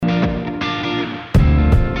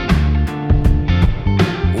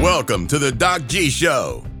welcome to the Doc G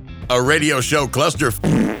Show, a radio show cluster.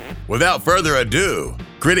 Without further ado,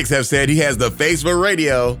 critics have said he has the face for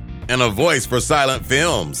radio and a voice for silent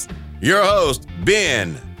films. Your host,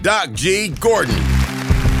 Ben Doc G Gordon.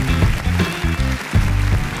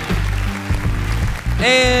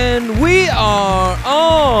 And we are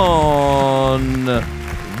on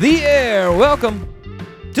the air. Welcome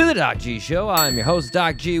to the Doc G Show. I'm your host,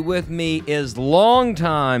 Doc G. With me is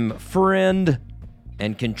longtime friend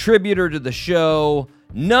and contributor to the show,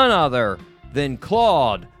 none other than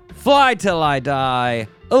Claude Fly Till I Die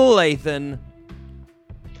Lathan.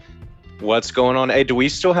 What's going on? Hey, do we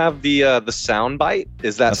still have the sound bite?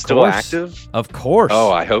 Is that still active? Of course. Oh,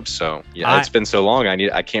 I hope so. Yeah, it's been so long.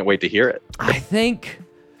 I can't wait to hear it. I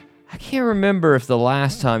can't remember if the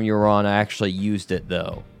last time you were on I actually used it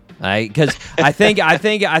though. Because I think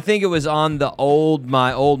it was on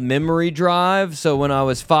my old memory drive. So when I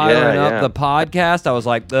was firing up the podcast, I was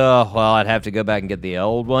like, oh, well, I'd have to go back and get the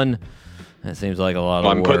old one. That seems like a lot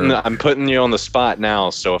of work. I'm putting you on the spot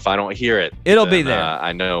now, so if I don't hear it, it'll be there.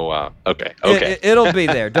 I know. Okay. It'll be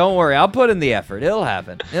there. Don't worry. I'll put in the effort. It'll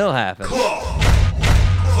happen. Claw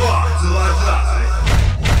till I die.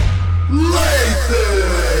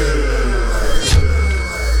 Lathan.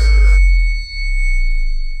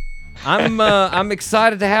 I'm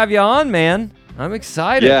excited to have you on, man. I'm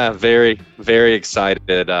excited. Yeah, very, very excited.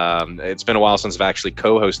 It's been a while since I've actually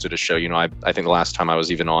co-hosted a show. You know, I think the last time I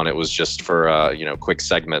was even on, it was just for quick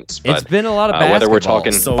segments. But it's been a lot of basketball. Whether we're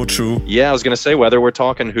talking, so true. Yeah, I was gonna say whether we're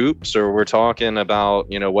talking hoops or we're talking about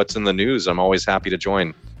what's in the news, I'm always happy to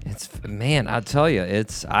join. I'll tell you,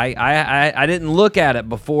 I didn't look at it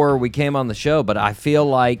before we came on the show, but I feel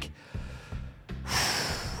like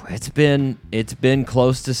it's been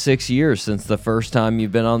close to 6 years since the first time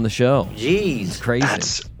you've been on the show. Jeez, it's crazy.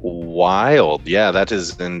 That's wild. Yeah, that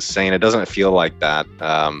is insane. It doesn't feel like that.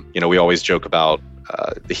 We always joke about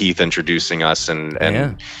Heath introducing us and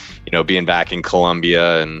being back in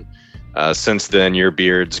Columbia, and since then your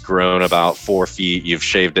beard's grown about 4 feet. You've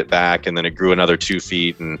shaved it back, and then it grew another 2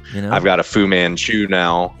 feet, and I've got a Fu Manchu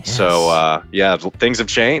now. Yes. So things have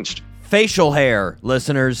changed. Facial hair,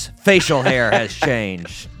 listeners. Facial hair has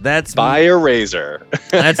changed. Buy a razor.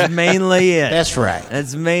 That's mainly it. That's right.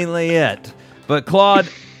 That's mainly it. But Claude,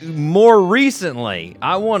 more recently,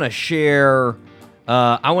 I want to share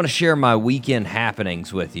my weekend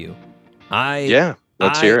happenings with you.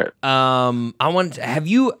 Let's hear it. Have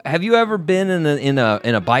you ever been in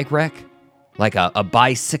a bike wreck? Like a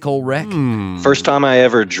bicycle wreck? First time I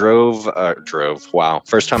ever drove. Wow.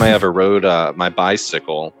 First time I ever rode my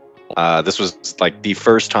bicycle. This was like the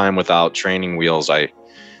first time without training wheels.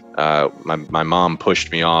 My mom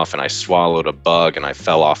pushed me off and I swallowed a bug and I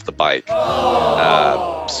fell off the bike.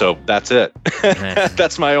 So that's it.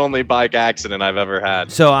 That's my only bike accident I've ever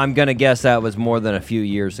had. So I'm gonna guess that was more than a few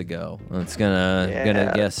years ago. It's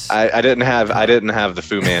gonna guess. I didn't have the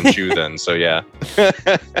Fu Manchu then. So yeah.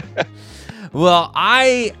 Well,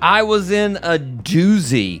 I was in a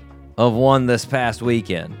doozy of one this past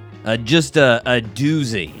weekend. Just a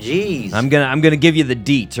doozy. Jeez. I'm gonna give you the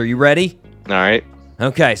deets. Are you ready? All right.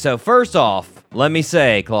 Okay. So first off, let me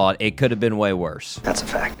say, Claude, it could have been way worse. That's a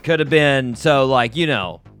fact. Could have been. So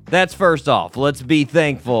that's first off. Let's be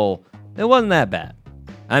thankful it wasn't that bad.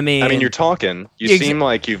 I mean, you're talking. You seem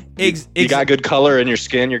like you got good color in your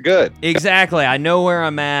skin. You're good. Exactly. I know where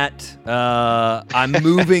I'm at. I'm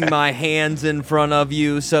moving my hands in front of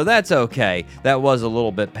you, so that's okay. That was a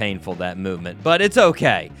little bit painful, that movement, but it's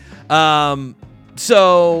okay.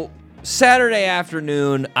 So Saturday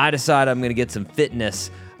afternoon, I decide I'm going to get some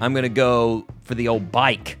fitness. I'm going to go for the old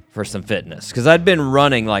bike for some fitness because I'd been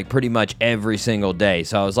running like pretty much every single day.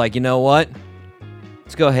 So I was like, you know what?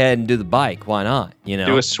 Let's go ahead and do the bike. Why not?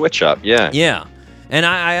 Do a switch up. Yeah. Yeah. And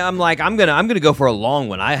I'm like, I'm gonna go for a long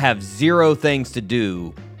one. I have zero things to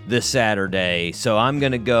do this Saturday, so I'm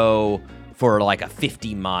gonna go for like a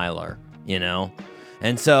 50 miler,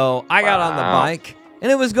 And so I got on the bike,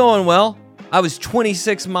 and it was going well. I was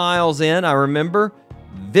 26 miles in. I remember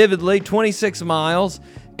vividly 26 miles,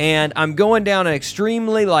 and I'm going down an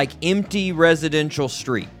extremely empty residential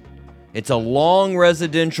street. It's a long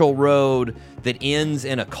residential road that ends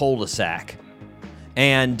in a cul-de-sac.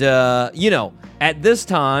 And, at this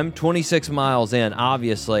time, 26 miles in,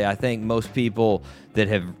 obviously, I think most people that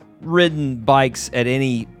have ridden bikes at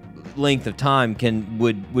any length of time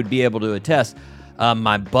would be able to attest,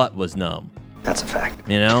 my butt was numb. That's a fact.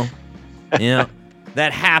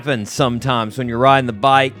 That happens sometimes when you're riding the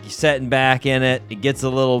bike, you're sitting back in it, it gets a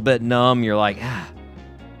little bit numb, you're like,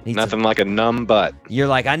 Nothing like a numb butt. You're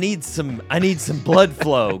like, I need some blood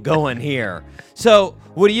flow going here. So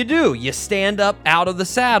what do? You stand up out of the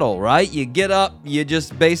saddle, right? You get up, you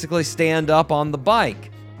just basically stand up on the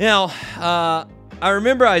bike. Now, I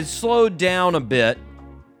remember I slowed down a bit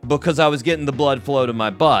because I was getting the blood flow to my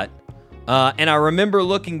butt. And I remember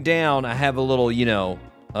looking down, I have a little, a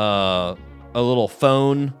little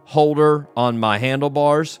phone holder on my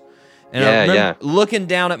handlebars. And I remember looking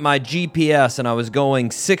down at my GPS, and I was going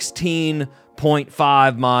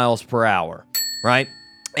 16.5 miles per hour, right?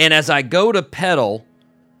 And as I go to pedal,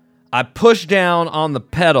 I push down on the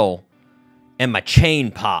pedal, and my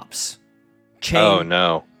chain pops. Oh,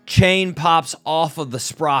 no. Chain pops off of the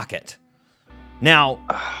sprocket. Now,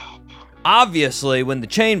 obviously, when the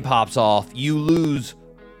chain pops off, you lose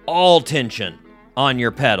all tension on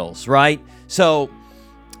your pedals, right? So,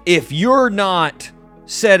 if you're not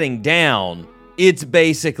setting down, it's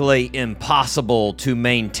basically impossible to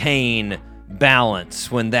maintain balance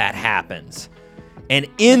when that happens. And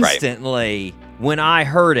instantly, when I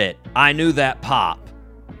heard it, I knew that pop.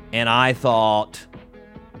 And I thought,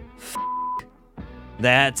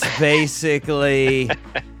 that's basically...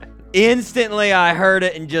 Instantly, I heard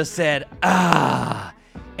it and just said, ah.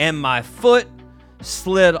 And my foot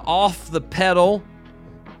slid off the pedal,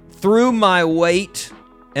 through my weight,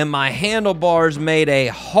 and my handlebars made a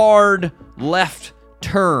hard left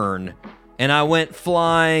turn, and I went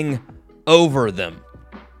flying over them.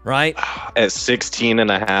 Right? At 16 and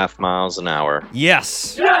a half miles an hour.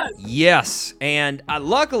 Yes. Yes. And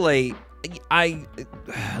luckily,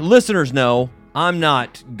 listeners know I'm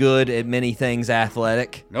not good at many things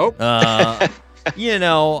athletic. Nope. Give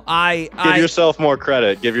yourself more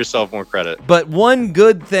credit. Give yourself more credit. But one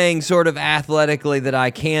good thing sort of athletically that I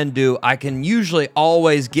can do, I can usually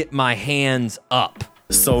always get my hands up.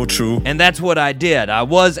 So true. And that's what I did. I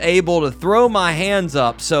was able to throw my hands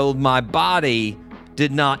up so my body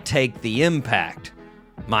did not take the impact.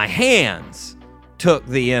 My hands took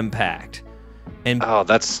the impact. And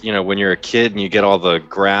that's, when you're a kid and you get all the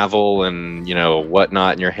gravel and,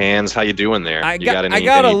 whatnot in your hands. How you doing there? I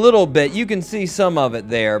got a little bit. You can see some of it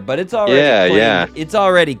there, but it's already cleaned. It's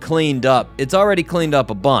already cleaned up. It's already cleaned up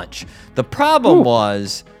a bunch. The problem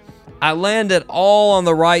was I landed all on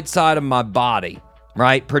the right side of my body,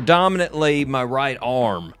 right? Predominantly my right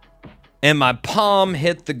arm. And my palm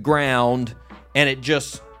hit the ground, and it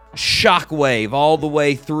just shockwave all the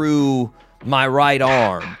way through my right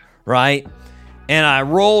arm, right? And I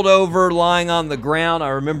rolled over lying on the ground. I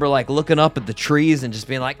remember looking up at the trees and just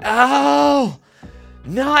being like, oh,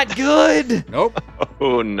 not good. Nope.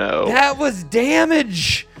 Oh, no. That was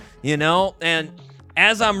damage, And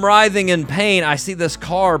as I'm writhing in pain, I see this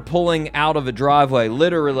car pulling out of a driveway,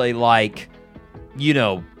 literally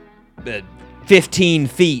 15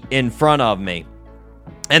 feet in front of me.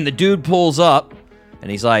 And the dude pulls up,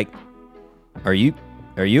 and he's like, Are you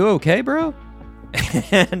okay, bro?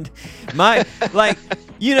 And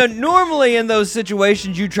normally in those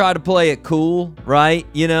situations, you try to play it cool, right?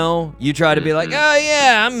 You try to be like, oh,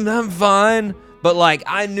 yeah, I'm fine. But,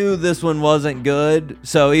 I knew this one wasn't good.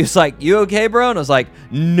 So he was like, you okay, bro? And I was like,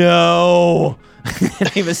 no. And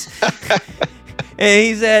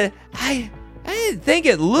he said, I didn't think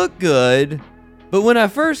it looked good. But when I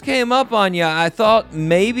first came up on you, I thought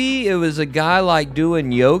maybe it was a guy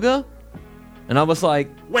doing yoga. And I was like,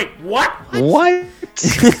 wait, what? What?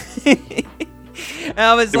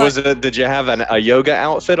 I was did you have a yoga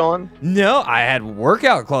outfit on? No, I had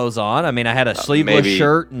workout clothes on. I mean, I had a sleeveless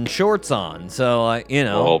shirt and shorts on. So,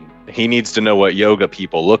 Well, he needs to know what yoga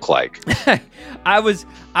people look like. I was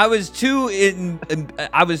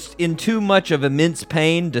in too much of immense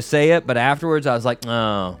pain to say it, but afterwards I was like,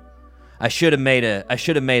 oh. I should have made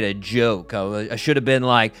a joke. I should have been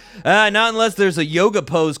like, not unless there's a yoga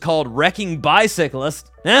pose called wrecking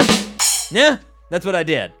bicyclist. Yeah, that's what I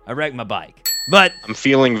did. I wrecked my bike. But I'm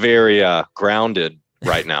feeling very grounded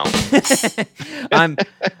right now. I'm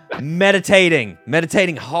meditating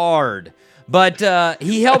hard. But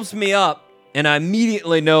he helps me up, and I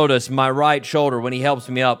immediately noticed my right shoulder when he helps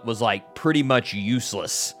me up was pretty much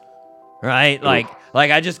useless. Right? Like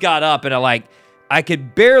I just got up and I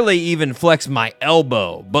could barely even flex my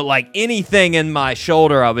elbow, but anything in my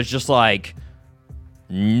shoulder, I was just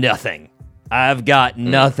nothing. I've got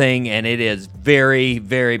nothing, and it is very,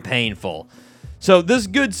 very painful. So this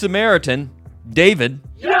Good Samaritan, David.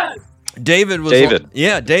 Yes! David. David.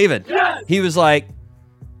 Yes! He was like,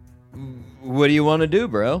 what do you want to do,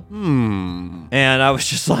 bro? And I was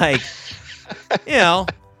just like, I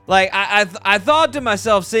thought to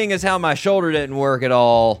myself, seeing as how my shoulder didn't work at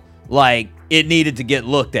all, it needed to get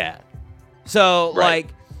looked at. So, right.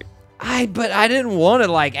 but I didn't want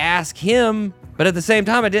to, ask him, but at the same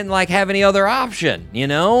time, I didn't, have any other option,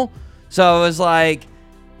 So I was like,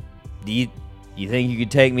 you think you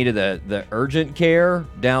could take me to the urgent care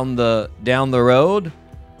down the road?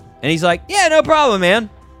 And he's like, yeah, no problem, man.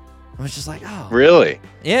 I was just like, oh. Really?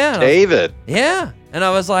 Yeah. David. Yeah. And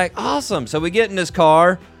I was like, awesome. So we get in his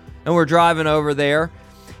car, and we're driving over there.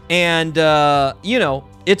 And,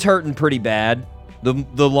 it's hurting pretty bad.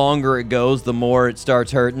 The longer it goes, the more it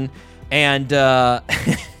starts hurting. And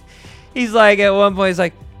he's like, at one point, he's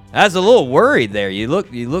like, I was a little worried there. You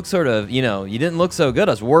look sort of, you didn't look so good.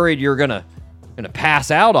 I was worried you're gonna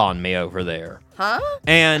pass out on me over there. Huh?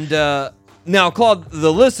 And now, Claude,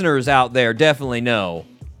 the listeners out there definitely know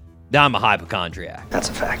that I'm a hypochondriac. That's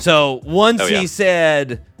a fact. So once he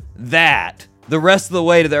said that, the rest of the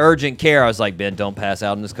way to the urgent care, I was like, Ben, don't pass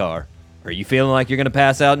out in this car. Are you feeling like you're going to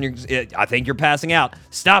pass out? I think you're passing out.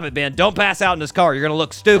 Stop it, Ben. Don't pass out in this car. You're going to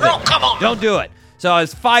look stupid. Oh, come on. Don't do it. So I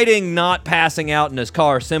was fighting not passing out in his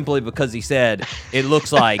car simply because he said, it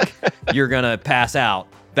looks like you're going to pass out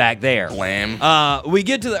back there. Wham. We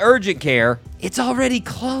get to the urgent care. It's already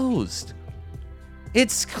closed.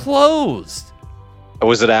 It's closed.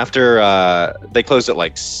 Was it after they closed at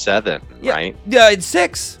like 7, right? Yeah, it's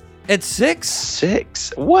 6. It's 6.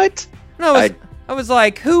 6? What? No, I was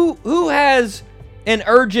like, who has an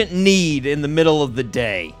urgent need in the middle of the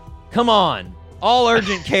day? Come on. All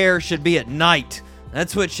urgent care should be at night.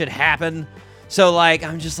 That's what should happen. So,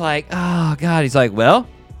 I'm just like, oh, God. He's like, well,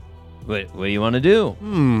 what do you want to do?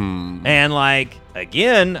 And,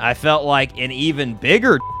 again, I felt like an even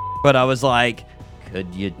bigger but I was like,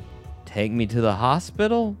 could you take me to the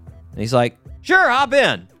hospital? And he's like, sure, hop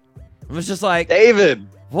in. I was just like, David.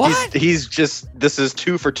 What? He's just, this is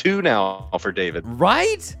 2 for 2 now for David.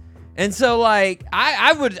 Right? And so, I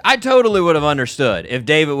totally would have understood if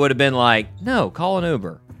David would have been like, no, call an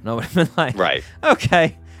Uber. No, would have been like, right.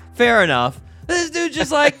 Okay, fair enough. This dude's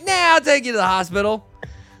just like, nah, I'll take you to the hospital.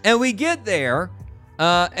 And we get there,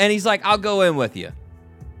 and he's like, I'll go in with you.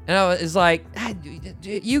 And I was like,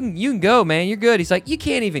 you can go, man. You're good. He's like, you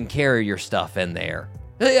can't even carry your stuff in there.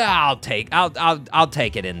 Yeah, I'll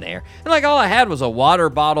take it in there. And all I had was a water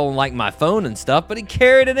bottle and my phone and stuff, but he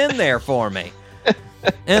carried it in there for me.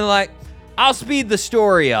 And I'll speed the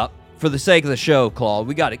story up for the sake of the show, Claude.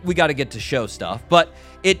 We got to get to show stuff. But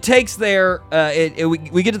it takes there.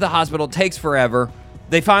 We get to the hospital. It takes forever.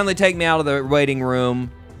 They finally take me out of the waiting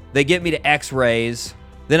room. They get me to X-rays.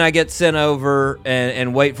 Then I get sent over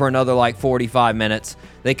and wait for another 45 minutes.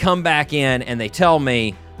 They come back in and they tell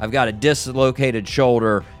me I've got a dislocated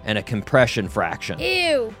shoulder and a compression fraction.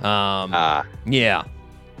 Ew. Yeah.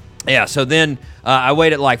 So then I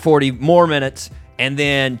wait at 40 more minutes, and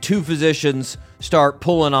then 2 physicians start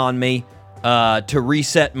pulling on me to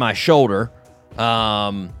reset my shoulder.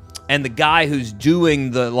 And the guy who's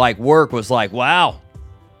doing the work was like, wow,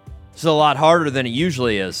 it's a lot harder than it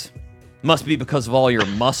usually is. Must be because of all your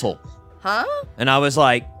muscle. Huh? And I was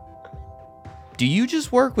like, do you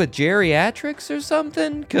just work with geriatrics or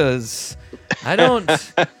something? Because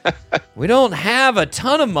we don't have a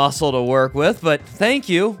ton of muscle to work with, but thank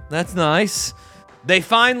you. That's nice. They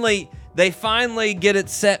finally get it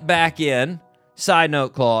set back in. Side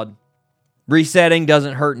note, Claude, resetting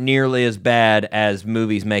doesn't hurt nearly as bad as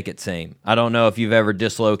movies make it seem. I don't know if you've ever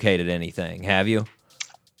dislocated anything. Have you?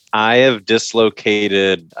 I have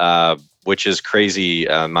dislocated, which is crazy.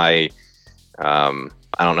 I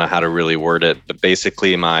don't know how to really word it, but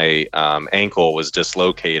basically my ankle was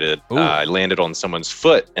dislocated. I landed on someone's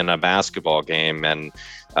foot in a basketball game, and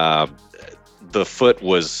the foot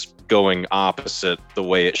was going opposite the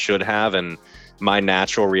way it should have. And my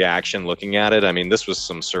natural reaction looking at it, I mean, this was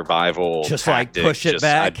some survival just tactic. Push it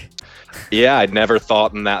back. I'd never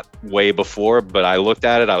thought in that way before, but I looked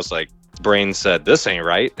at it, I was like, brain said, this ain't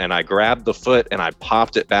right. And I grabbed the foot and I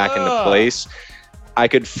popped it back into place. I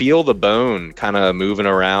could feel the bone kind of moving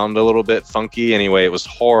around a little bit funky. Anyway, it was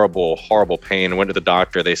horrible, horrible pain. I went to the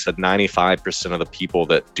doctor. They said 95% of the people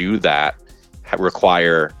that do that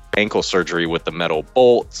require ankle surgery with the metal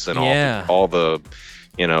bolts and all the,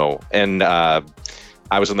 and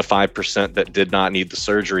I was in the 5% that did not need the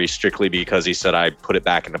surgery strictly because he said I put it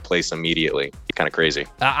back into place immediately. Kind of crazy.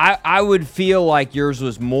 I would feel like yours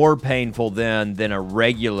was more painful than a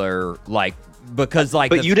regular, because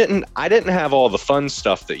but I didn't have all the fun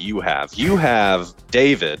stuff that you have. You have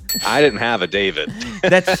David. I didn't have a David.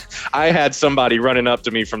 I had somebody running up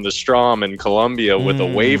to me from the Strom in Colombia with a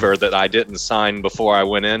waiver that I didn't sign before I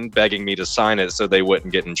went in, begging me to sign it so they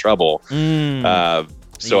wouldn't get in trouble.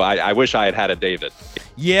 I wish I had a David.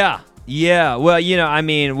 Yeah. Well,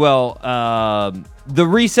 the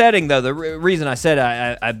resetting, though, the reason I said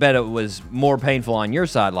I bet it was more painful on your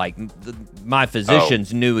side. My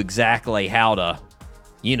physicians knew exactly how to,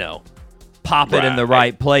 pop it in the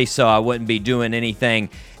right place so I wouldn't be doing anything.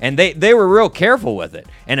 And they were real careful with it.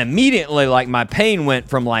 And immediately, like, my pain went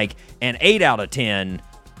from like an 8 out of 10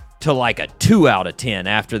 to like a 2 out of 10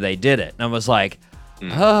 after they did it. And I was like,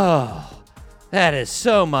 oh, that is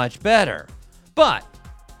so much better. But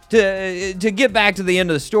to get back to the end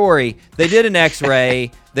of the story, they did an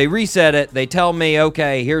x-ray, they reset it, they tell me,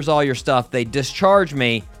 okay, here's all your stuff. They discharge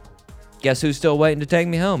me. Guess who's still waiting to take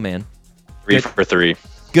me home, man? 3 for 3.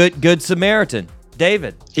 Good Samaritan.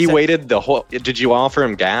 David. He waited the whole... Did you offer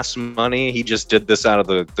him gas money? He just did this out of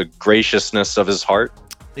the graciousness of his heart?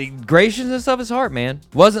 The graciousness of his heart, man.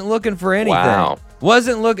 Wasn't looking for anything. Wow.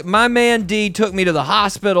 My man D took me to the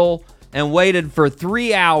hospital and waited for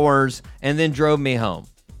 3 hours and then drove me home.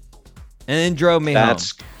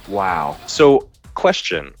 That's wow. So,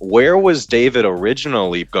 question: where was David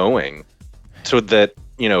originally going? So that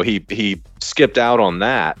he skipped out on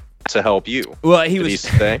that to help you. Well, he was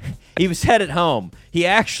headed home. He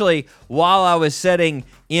actually, while I was sitting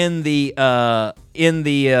in the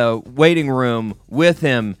waiting room with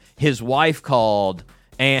him, his wife called,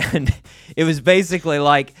 and it was basically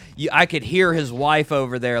like I could hear his wife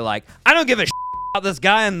over there like, I don't give a about this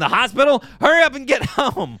guy in the hospital. Hurry up and get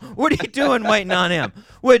home. What are you doing waiting on him?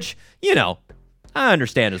 Which, I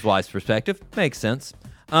understand his wife's perspective. Makes sense.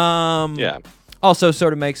 Yeah. Also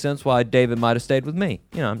sort of makes sense why David might have stayed with me.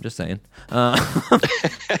 I'm just saying. Oh,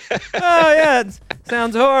 yeah, it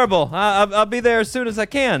sounds horrible. I'll be there as soon as I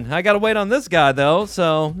can. I got to wait on this guy, though,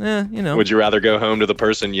 so, Would you rather go home to the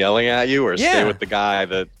person yelling at you or stay with the guy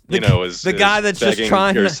that, is the guy that's just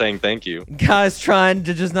trying to... saying thank you. Guy's trying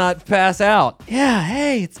to just not pass out. Yeah,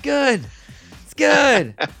 hey, it's good. It's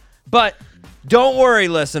good. But don't worry,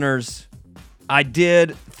 listeners. I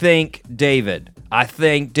did thank David. I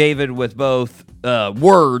thanked David with both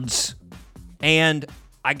words, and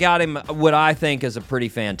I got him what I think is a pretty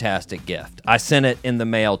fantastic gift. I sent it in the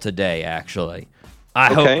mail today, actually.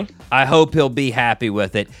 I hope he'll be happy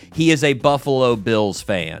with it. He is a Buffalo Bills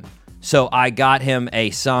fan, so I got him a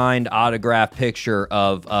signed autographed picture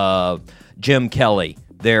of Jim Kelly,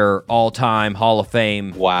 their all-time Hall of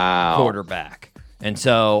Fame quarterback. And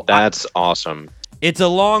so that's awesome. It's a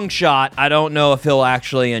long shot. I don't know if he'll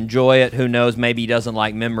actually enjoy it. Who knows? Maybe he doesn't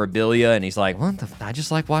like memorabilia, and he's like, "What? I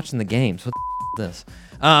just like watching the games. What the is this?"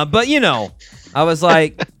 But I was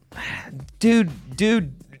like, "Dude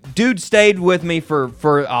stayed with me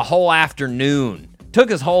for a whole afternoon.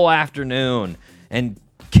 Took his whole afternoon and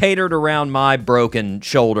catered around my broken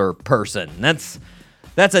shoulder person. That's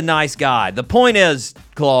a nice guy. The point is,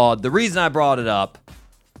 Claude, the reason I brought it up."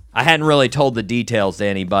 I hadn't really told the details to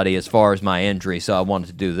anybody as far as my injury, so I wanted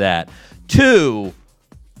to do that. 2,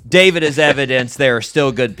 David is evidence there are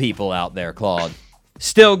still good people out there, Claude.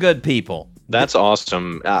 Still good people. That's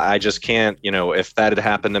awesome. I just can't, if that had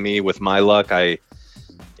happened to me with my luck, like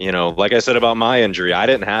I said about my injury, I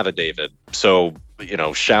didn't have a David. So,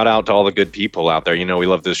 shout out to all the good people out there. We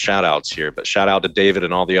love those shout outs here, but shout out to David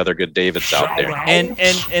and all the other good Davids out there.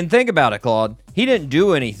 And think about it, Claude. He didn't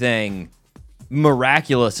do anything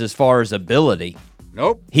miraculous as far as ability.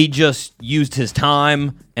 Nope. He just used his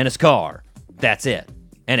time and his car. That's it.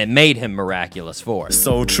 And it made him miraculous for it.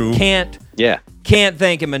 So true. Can't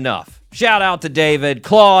thank him enough. Shout out to David.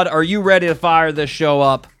 Claude, are you ready to fire this show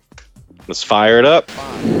up? Let's fire it up.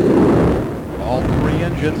 5. All 3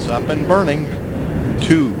 engines up and burning.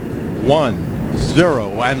 2, 1,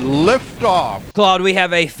 0, and lift off. Claude, we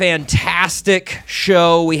have a fantastic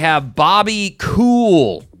show. We have Bobby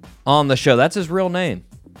Cool on the show. That's his real name,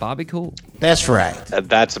 Bobby Cool. That's right.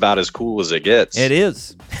 That's about as cool as it gets. It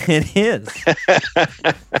is. It is.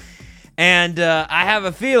 And I have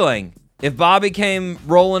a feeling if Bobby came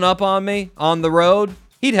rolling up on me on the road,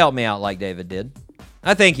 he'd help me out like David did.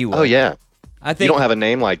 I think he would. Oh, yeah. I think you don't have a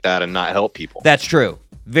name like that and not help people. That's true.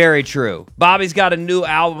 Very true. Bobby's got a new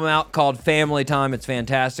album out called Family Time. It's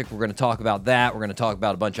fantastic. We're going to talk about that. We're going to talk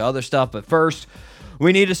about a bunch of other stuff. But first,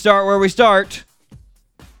 we need to start where we start.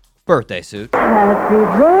 Birthday suit. Happy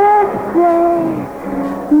birthday,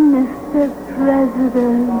 Mr.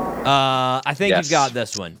 President. I think you've got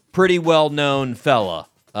this one. Pretty well-known fella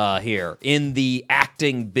here in the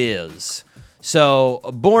acting biz. So,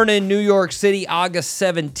 born in New York City, August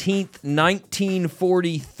 17th,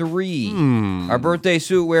 1943. Our birthday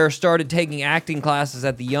suit wearer started taking acting classes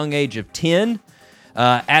at the young age of 10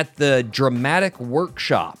 at the Dramatic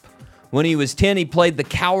Workshop. When he was 10, he played the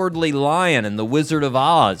Cowardly Lion in The Wizard of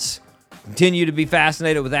Oz. Continued to be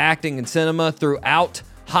fascinated with acting and cinema throughout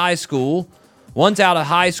high school. Once out of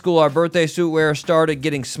high school, our birthday suit wearer started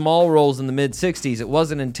getting small roles in the mid-'60s. It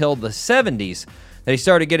wasn't until the 70s that he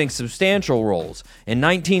started getting substantial roles. In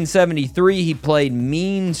 1973, he played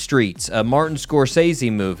Mean Streets, a Martin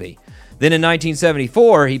Scorsese movie. Then in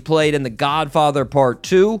 1974, he played in The Godfather Part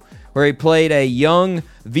 2, where he played a young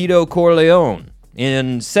Vito Corleone.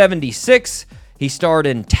 In 76, he starred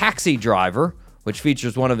in Taxi Driver, which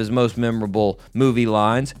features one of his most memorable movie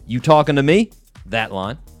lines, "You talking to me?" That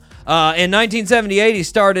line. In 1978, he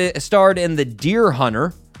starred in The Deer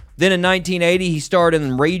Hunter. Then in 1980, he starred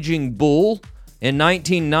in Raging Bull. In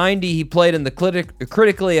 1990, he played in the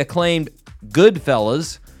critically acclaimed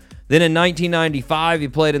Goodfellas. Then in 1995, he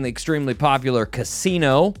played in the extremely popular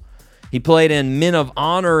Casino. He played in Men of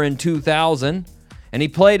Honor in 2000. And he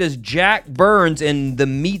played as Jack Burns in the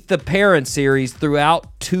Meet the Parents series throughout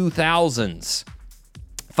 2000s.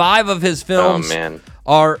 5 of his films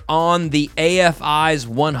are on the AFI's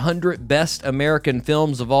 100 Best American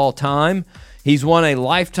Films of All Time. He's won a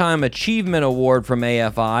Lifetime Achievement Award from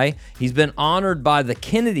AFI. He's been honored by the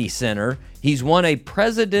Kennedy Center. He's won a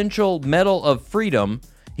Presidential Medal of Freedom.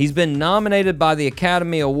 He's been nominated by the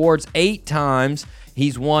Academy Awards 8 times.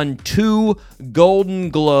 He's won 2 Golden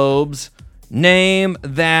Globes. Name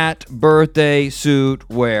that birthday suit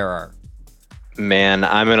wearer. Man,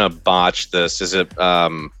 I'm gonna botch this. Is it?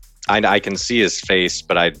 I can see his face,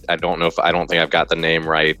 but I don't know if I don't think I've got the name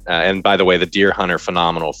right. And by the way, The Deer Hunter,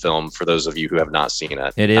 phenomenal film for those of you who have not seen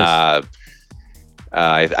it. It is.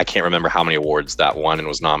 I can't remember how many awards that won and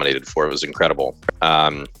was nominated for. It was incredible.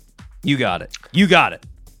 You got it. You got it.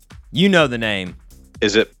 You know the name.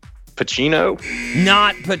 Is it Pacino?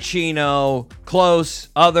 Not Pacino. Close.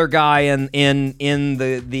 Other guy in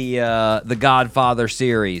the Godfather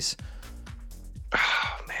series.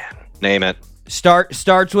 Oh man, name it.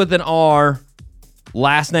 Starts with an R.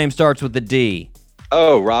 Last name starts with a D.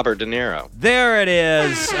 Oh, Robert De Niro. There it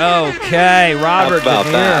is. Okay, Robert De How about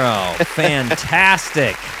Niro. that?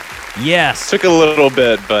 Fantastic. Yes. Took a little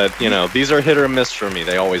bit, but these are hit or miss for me.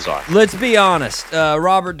 They always are. Let's be honest.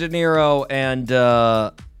 Robert De Niro and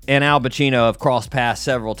Al Pacino have crossed paths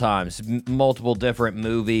several times. Multiple different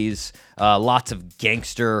movies, lots of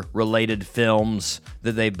gangster-related films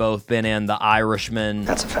that they've both been in. The Irishman.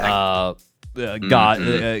 That's a fact.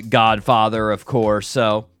 Godfather, of course.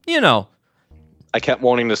 So, I kept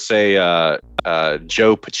wanting to say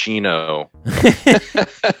Joe Pacino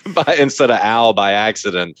instead of Al by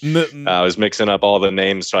accident. I was mixing up all the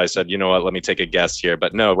names, so I said, you know what, let me take a guess here.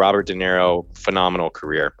 But no, Robert De Niro, phenomenal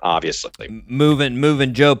career, obviously.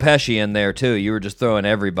 Moving Joe Pesci in there, too. You were just throwing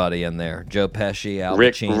everybody in there. Joe Pesci, Al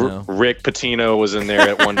Pacino. Rick Pitino was in there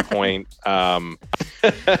at one point. I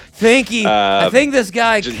think this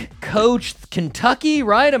guy coached Kentucky,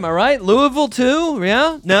 right? Am I right? Louisville, too?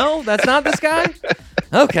 Yeah? No? That's not this guy?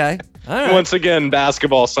 Okay. All right. Once again,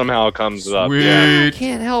 basketball somehow comes up. Yeah. I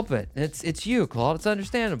can't help it. It's you, Claude. It's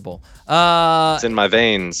understandable. It's in my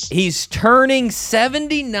veins. He's turning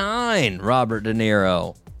 79, Robert De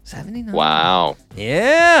Niro. 79? Wow.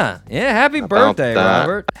 Yeah. Happy birthday,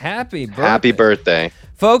 Robert. Happy birthday. Happy birthday.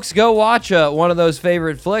 Folks, go watch one of those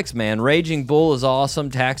favorite flicks, man. Raging Bull is awesome.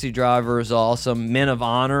 Taxi Driver is awesome. Men of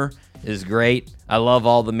Honor is great. I love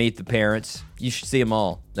all the Meet the Parents. You should see them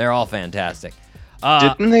all. They're all fantastic.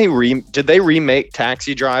 Did they remake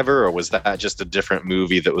Taxi Driver, or was that just a different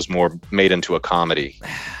movie that was more made into a comedy?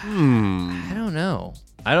 I don't know.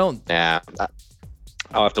 Yeah,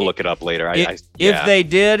 I'll have to look it up later. If they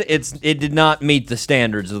did, it did not meet the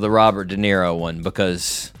standards of the Robert De Niro one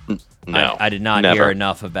because I did not hear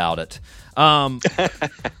enough about it.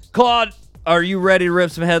 Claude, are you ready to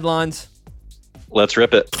rip some headlines? Let's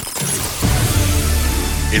rip it.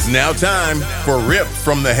 It's now time for Rip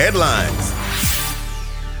from the Headlines.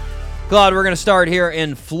 Claude, we're going to start here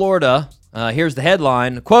in Florida. Here's the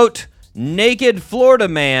headline. Quote, naked Florida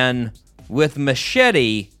man with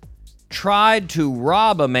machete tried to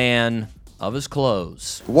rob a man of his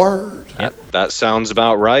clothes. Word. Yep. That sounds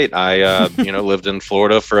about right. I lived in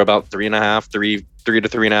Florida for about 3 to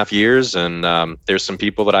 3.5 years, and there's some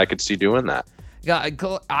people that I could see doing that. I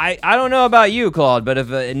don't know about you, Claude, but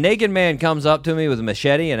if a naked man comes up to me with a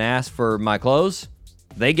machete and asks for my clothes,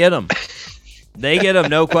 they get them. They get them,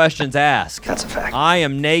 no questions asked. That's a fact. I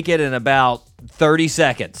am naked in about 30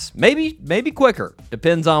 seconds. Maybe quicker.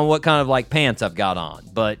 Depends on what kind of pants I've got on.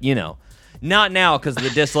 But, not now because of the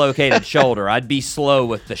dislocated shoulder. I'd be slow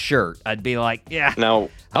with the shirt. I'd be like, yeah. Now,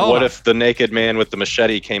 what if the naked man with the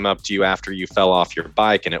machete came up to you after you fell off your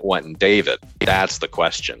bike and it went and David? That's the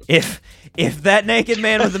question. If that naked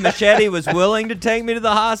man with the machete was willing to take me to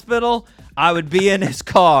the hospital, I would be in his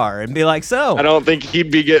car and be like, so. I don't think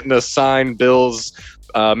he'd be getting assigned bills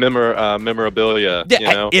memorabilia. You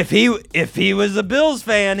know? If he was a Bills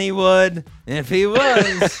fan, he would. If he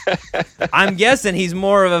was, I'm guessing he's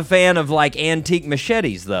more of a fan of like antique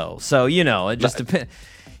machetes, though. So it just depends.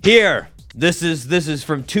 Here, this is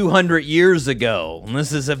from 200 years ago. And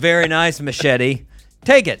this is a very nice machete.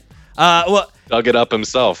 Take it. Dug it up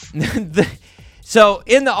himself. So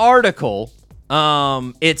in the article,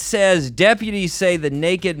 it says deputies say the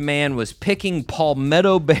naked man was picking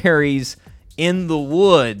palmetto berries in the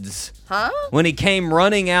woods when he came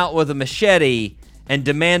running out with a machete and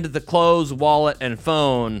demanded the clothes, wallet, and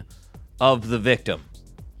phone of the victim.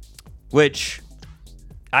 Which,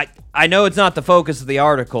 I know it's not the focus of the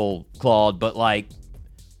article, Claude, but like,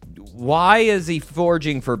 why is he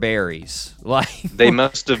foraging for berries? Like, they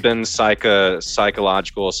must have been psychedelic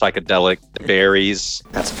berries.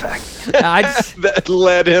 That's a fact. That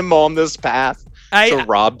led him on this path to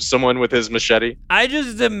rob someone with his machete. I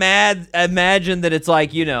just imagine that it's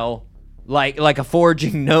like, like a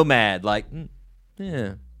foraging nomad. Like,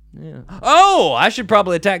 yeah. Oh, I should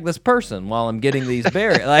probably attack this person while I'm getting these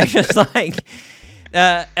berries. Like, just like.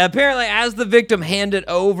 Apparently, as the victim handed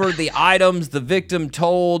over the items, the victim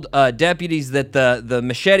told deputies that the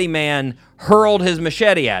machete man hurled his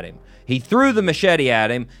machete at him. He threw the machete at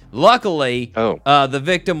him. Luckily, the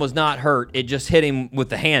victim was not hurt. It just hit him with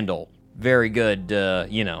the handle. Very good,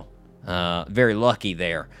 very lucky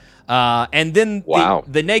there. And then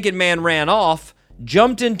the naked man ran off,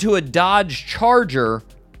 jumped into a Dodge Charger,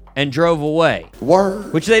 and drove away.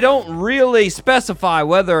 Word. Which they don't really specify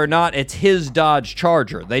whether or not it's his Dodge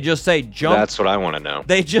Charger. They just say jumped. That's what I want to know.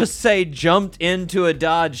 They just say jumped into a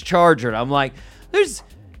Dodge Charger. And I'm like, was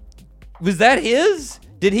that his?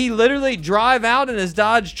 Did he literally drive out in his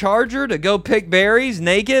Dodge Charger to go pick berries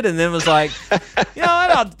naked and then was like,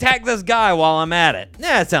 I'll attack this guy while I'm at it?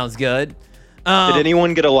 Yeah, that sounds good. Did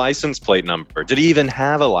anyone get a license plate number? Did he even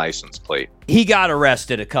have a license plate? He got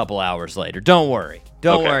arrested a couple hours later. Don't worry.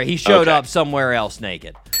 Don't worry. He showed up somewhere else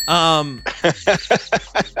naked.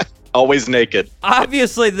 Always naked.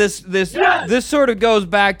 Obviously, this sort of goes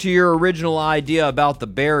back to your original idea about the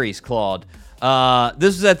berries, Claude.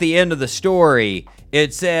 This is at the end of the story.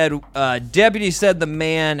 It said, deputies said the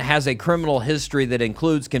man has a criminal history that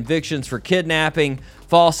includes convictions for kidnapping,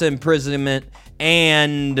 false imprisonment,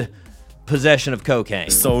 and possession of cocaine.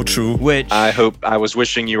 So true. Which I was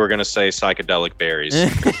wishing you were going to say psychedelic berries.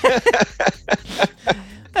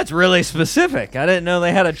 That's really specific. I didn't know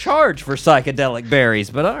they had a charge for psychedelic berries,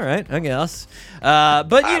 but all right, I guess.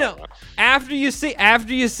 But after you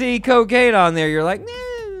see cocaine on there, you're like,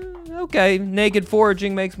 okay, naked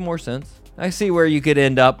foraging makes more sense. I see where you could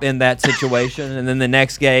end up in that situation, and then the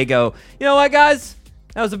next day go, you know what, guys?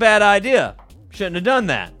 That was a bad idea. Shouldn't have done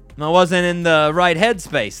that. I wasn't in the right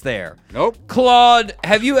headspace there. Nope. Claude,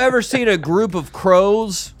 have you ever seen a group of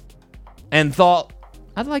crows and thought,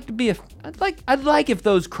 I'd like if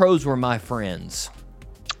those crows were my friends?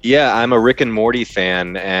 Yeah, I'm a Rick and Morty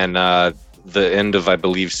fan, and the end of, I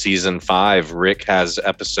believe, season 5, Rick has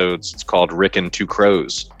episodes. It's called Rick and Two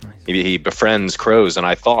Crows. He befriends crows, and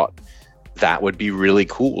I thought that would be really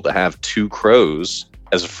cool to have two crows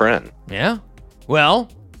as a friend. Yeah. Well,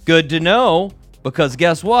 good to know, because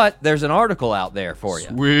guess what? There's an article out there for you.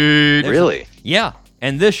 Sweet. Really? Yeah.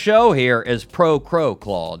 And this show here is pro crow,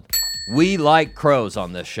 Claude. We like crows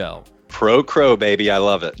on this show. Pro crow, baby. I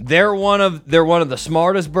love it. They're one of the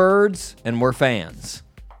smartest birds, and we're fans.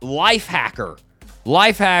 Lifehacker,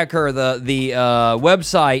 the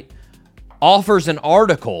website offers an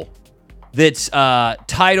article that's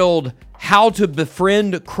titled "How to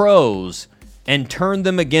Befriend Crows and Turn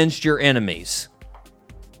Them Against Your Enemies."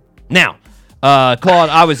 Now, Claude,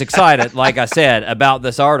 I was excited, like I said, about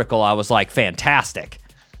this article. I was like, fantastic.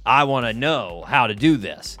 I want to know how to do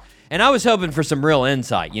this. And I was hoping for some real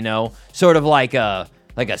insight, sort of like a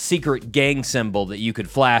secret gang symbol that you could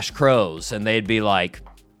flash crows, and they'd be like,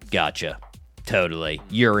 gotcha, totally,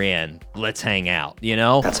 you're in, let's hang out,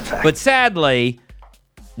 That's a fact. But sadly,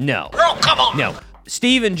 no. Oh, come on! No.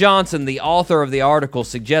 Stephen Johnson, the author of the article,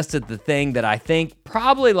 suggested the thing that I think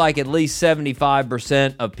probably like at least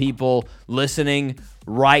 75% of people listening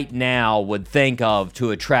right now would think of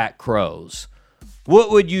to attract crows. What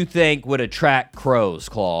would you think would attract crows,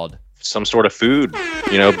 Claude? Some sort of food,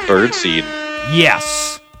 birdseed.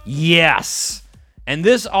 Yes. And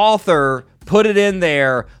this author put it in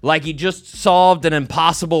there like he just solved an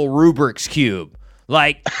impossible Rubik's Cube.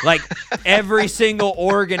 Like every single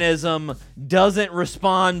organism doesn't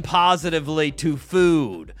respond positively to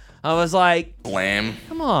food. I was like, Blam.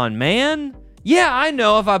 Come on, man. Yeah, I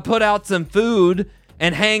know if I put out some food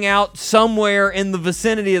and hang out somewhere in the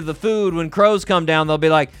vicinity of the food, when crows come down, they'll be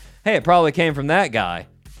like, hey, it probably came from that guy.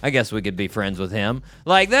 I guess we could be friends with him.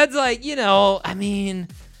 Like, that's like, I mean,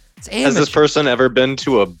 it's amateur. Has this person ever been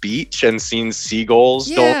to a beach and seen seagulls?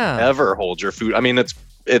 Yeah. Don't ever hold your food. I mean,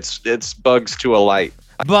 it's bugs to a light.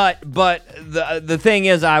 But the thing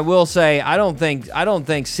is, I will say, I don't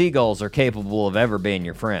think seagulls are capable of ever being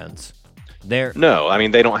your friends. No, I mean,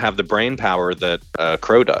 they don't have the brain power that a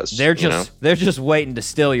crow does. They're just waiting to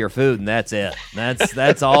steal your food, and that's it.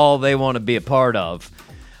 That's all they want to be a part of.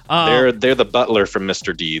 They're the butler from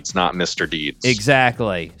Mr. Deeds, not Mr. Deeds.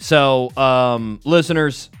 Exactly. So,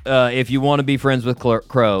 listeners, if you want to be friends with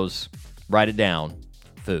crows, write it down.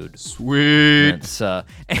 Food. Sweet.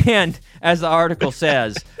 And as the article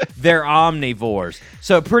says, they're omnivores.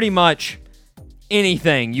 So pretty much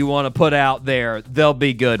anything you want to put out there, they'll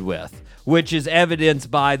be good with, which is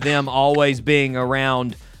evidenced by them always being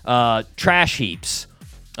around trash heaps.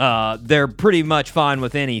 They're pretty much fine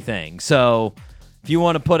with anything. So if you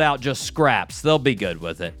want to put out just scraps, they'll be good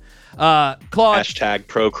with it. Claude. Hashtag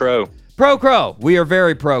pro crow. Pro crow. We are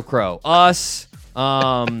very pro crow. Us,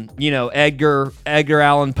 Edgar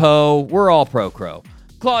Allan Poe, we're all pro crow.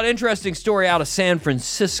 Claude, interesting story out of San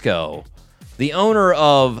Francisco. The owner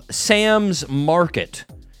of Sam's Market,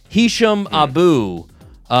 Hisham Abu,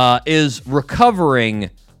 is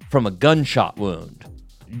recovering from a gunshot wound.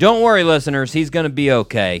 Don't worry, listeners. He's going to be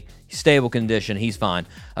okay. Stable condition. He's fine.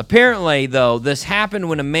 Apparently, though, this happened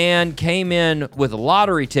when a man came in with a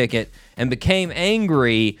lottery ticket and became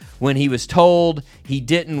angry when he was told he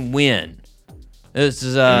didn't win. This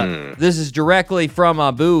is directly from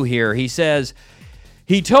Abu here. He says,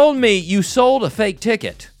 he told me you sold a fake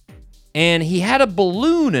ticket, and he had a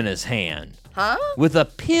balloon in his hand with a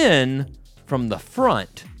pin from the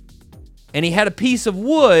front, and he had a piece of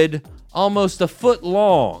wood almost a foot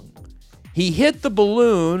long. He hit the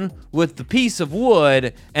balloon with the piece of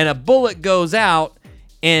wood, and a bullet goes out,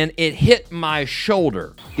 and it hit my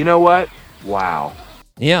shoulder. You know what? Wow.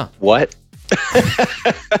 Yeah. What?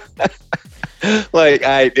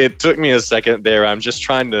 It took me a second there. I'm just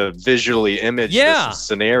trying to visually image this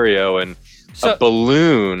scenario, and a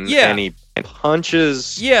balloon, and he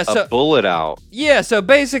punches a bullet out. Yeah, so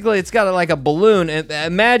basically it's got like a balloon.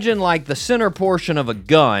 Imagine like the center portion of a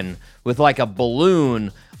gun with like a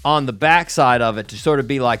balloon on the backside of it to sort of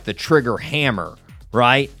be like the trigger hammer,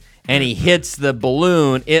 right? And he hits the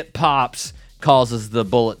balloon, it pops, causes the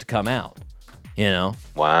bullet to come out,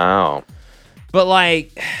 Wow. But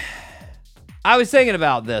like, I was thinking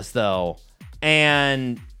about this though,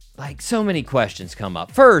 and like so many questions come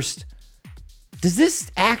up. First, does this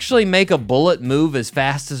actually make a bullet move as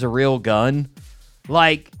fast as a real gun?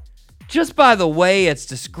 Like, just by the way it's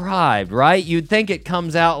described, right? You'd think it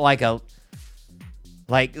comes out like at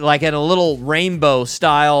a little rainbow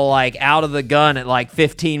style, like out of the gun at like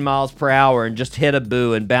 15 miles per hour and just hit a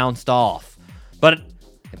boo and bounced off. But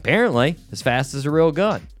apparently, as fast as a real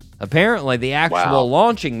gun. Apparently, the actual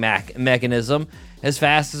launching mechanism as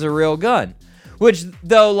fast as a real gun. Which,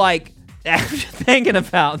 though, like, after thinking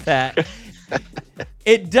about that,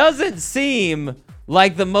 it doesn't seem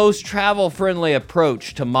like the most travel-friendly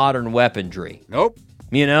approach to modern weaponry. Nope.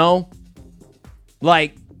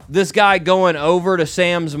 Like, this guy going over to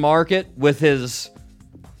Sam's Market with his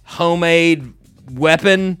homemade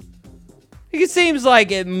weapon, it seems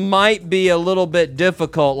like it might be a little bit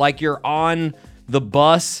difficult. Like, you're on the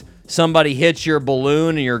bus, somebody hits your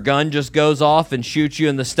balloon, and your gun just goes off and shoots you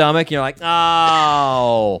in the stomach. And you're like,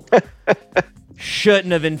 oh,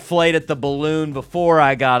 shouldn't have inflated the balloon before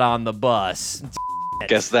I got on the bus.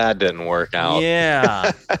 Guess that didn't work out.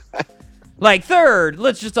 Yeah. Like, third,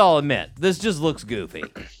 let's just all admit, this just looks goofy.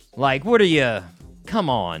 Like, come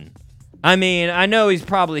on. I mean, I know he's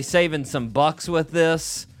probably saving some bucks with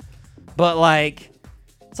this, but like,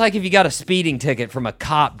 it's like if you got a speeding ticket from a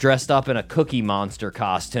cop dressed up in a Cookie Monster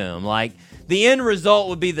costume. Like, the end result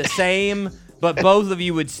would be the same, but both of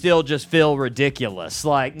you would still just feel ridiculous.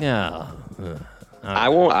 Like, no. I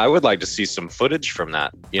would like to see some footage from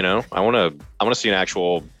that. I want to see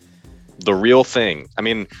the real thing. I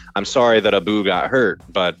mean, I'm sorry that Abu got hurt,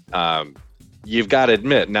 but you've got to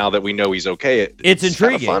admit, now that we know he's okay, it's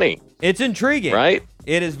intriguing. Funny. It's intriguing, right?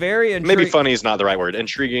 It is very intriguing. Maybe funny is not the right word.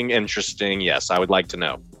 Intriguing, interesting. Yes, I would like to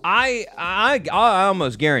know. I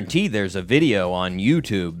almost guarantee there's a video on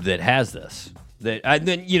YouTube that has this.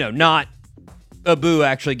 Not Abu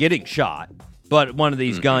actually getting shot, but one of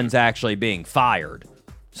these guns actually being fired,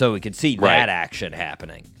 so we could see that action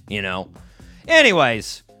happening.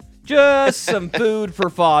 Anyways, just some food for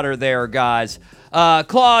fodder there, guys.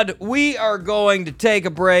 Claude, we are going to take a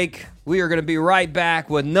break. We are going to be right back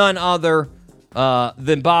with none other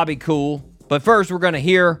than Bobby Cool. But first, we're going to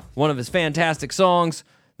hear one of his fantastic songs.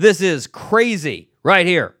 This is Crazy right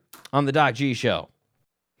here on the Doc G Show.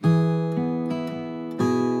 So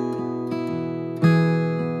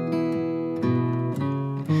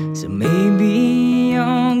maybe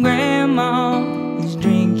your grandma is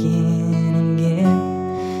drinking again,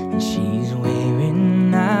 and she's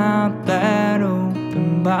wearing out that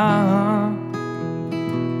open bar.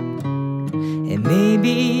 And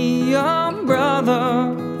maybe your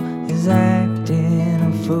brother is acting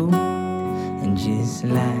a fool, and just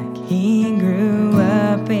like he grew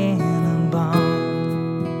up in a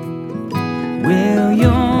barn. Well,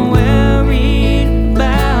 you're worried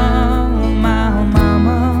about my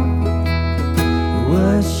mama.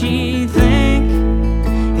 Would she think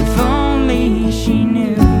if only she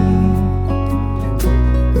knew?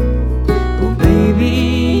 Well,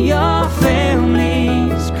 baby, your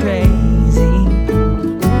family's crazy,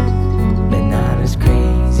 but not as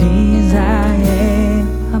crazy as I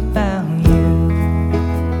am about you.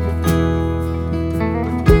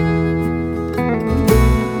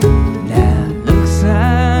 Now it looks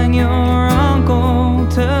like your uncle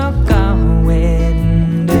took our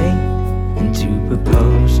wedding day and to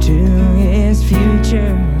propose to his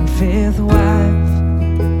future fifth wife.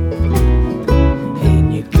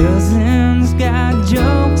 And your cousin's got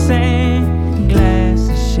jokes and a glass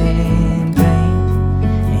of champagne,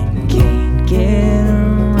 and you can't get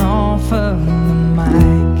her off of the mic.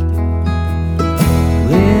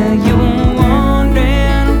 Well, you're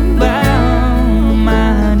wondering about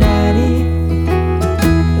my daddy.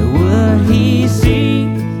 Would he see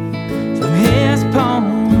from his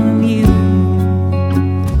point of view?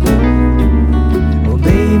 Well,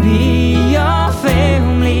 baby, your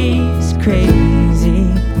family's crazy,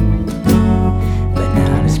 but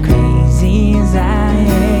not as crazy as I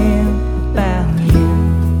am about you.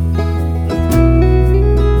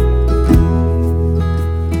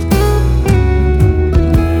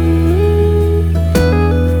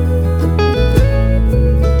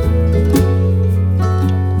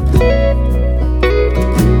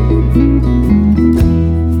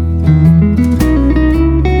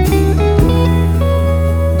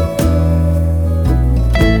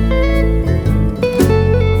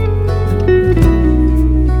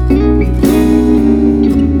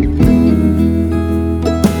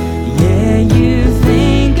 Yeah, you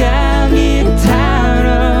think I'll get tired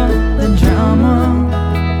of the drama?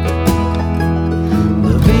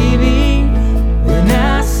 Well, baby, when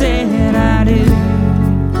I said I do,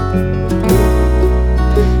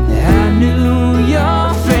 I knew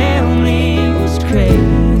your family was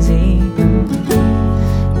crazy,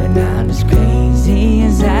 but not as crazy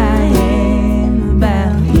as I am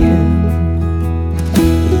about you.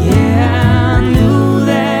 Yeah, I knew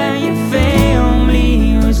that your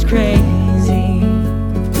family was crazy,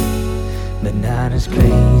 but not as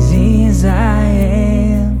crazy as I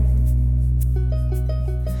am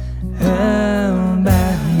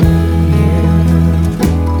about you.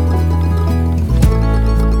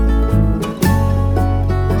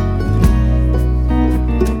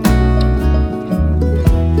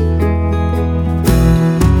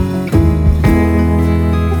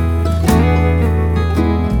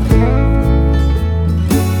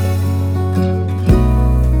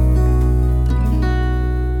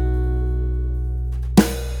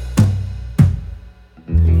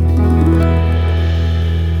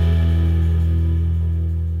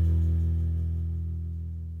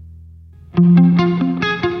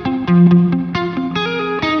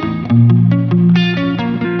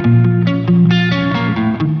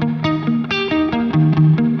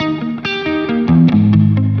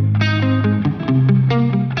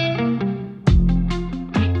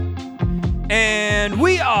 And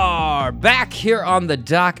we are back here on the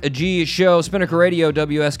Doc G Show, Spinnaker Radio,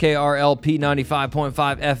 WSKRLP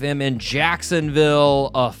 95.5 FM in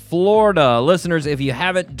Jacksonville, Florida. Listeners, if you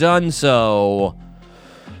haven't done so,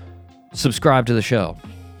 subscribe to the show.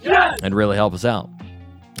 Yes! It'd really help us out.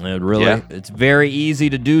 It's very easy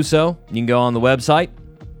to do so. You can go on the website.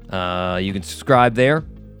 You can subscribe there.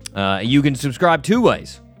 You can subscribe two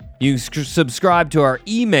ways. You can subscribe to our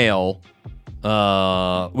email,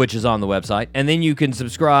 which is on the website, and then you can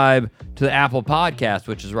subscribe to the Apple Podcast,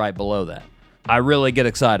 which is right below that. I really get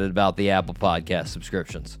excited about the Apple Podcast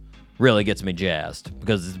subscriptions. Really gets me jazzed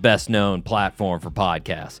because it's the best known platform for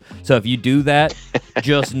podcasts. So if you do that,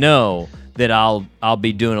 just know that I'll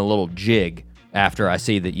be doing a little jig after I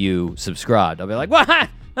see that you subscribed. I'll be like, what?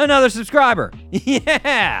 Another subscriber.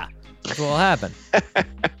 Yeah. That's what will happen.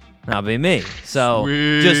 That'll be me. So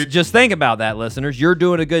just think about that, listeners. You're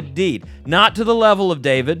doing a good deed. Not to the level of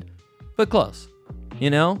David, but close.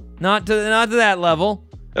 You know? Not to that level.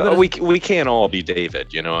 We can't all be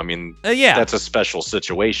David, you know. I mean, yeah, that's a special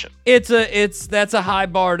situation. That's a high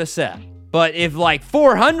bar to set. But if like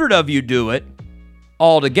 400 of you do it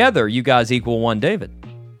all together, you guys equal one David.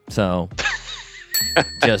 So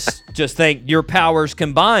just think your powers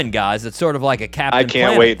combined, guys. It's sort of like a Captain I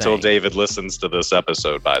can't Planet wait thing. till David listens to this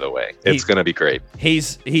episode. By the way, it's going to be great.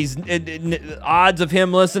 He's odds of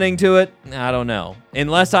him listening to it, I don't know.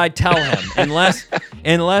 Unless I tell him,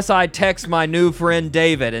 unless I text my new friend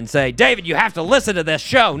David and say, David, you have to listen to this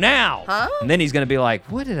show now. Huh? And then he's gonna be like,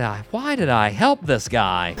 why did I help this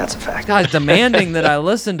guy? That's a fact. This guy's demanding that I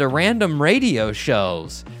listen to random radio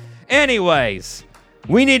shows. Anyways,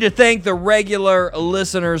 we need to thank the regular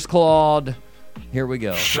listeners, Claude. Here we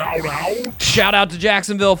go. Shout out to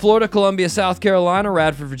Jacksonville, Florida, Columbia, South Carolina,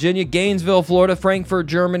 Radford, Virginia, Gainesville, Florida, Frankfurt,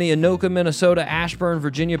 Germany, Anoka, Minnesota, Ashburn,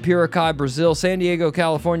 Virginia, Piracai, Brazil, San Diego,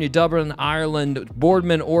 California, Dublin, Ireland,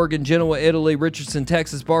 Boardman, Oregon, Genoa, Italy, Richardson,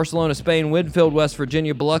 Texas, Barcelona, Spain, Winfield, West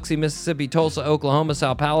Virginia, Biloxi, Mississippi, Tulsa, Oklahoma,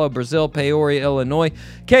 Sao Paulo, Brazil, Peoria, Illinois,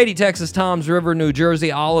 Katy, Texas, Toms River, New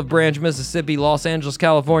Jersey, Olive Branch, Mississippi, Los Angeles,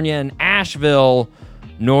 California, and Asheville,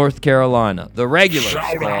 North Carolina. The regulars,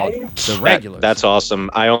 Claude. The regulars. That's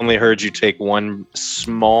awesome. I only heard you take one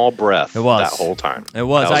small breath that whole time. It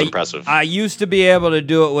was. That was impressive. I used to be able to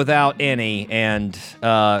do it without any, and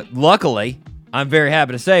luckily, I'm very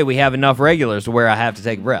happy to say we have enough regulars where I have to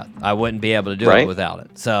take a breath. I wouldn't be able to do it without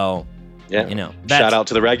it. So, yeah. You know, shout out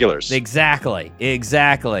to the regulars. Exactly.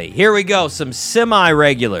 Here we go. Some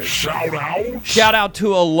semi-regulars. Shout out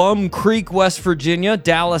to Alum Creek, West Virginia,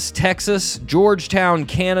 Dallas, Texas, Georgetown,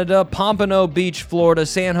 Canada, Pompano Beach, Florida,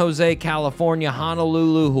 San Jose, California,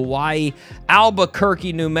 Honolulu, Hawaii,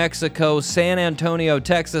 Albuquerque, New Mexico, San Antonio,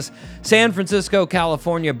 Texas, San Francisco,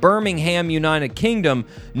 California, Birmingham, United Kingdom,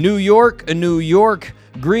 New York,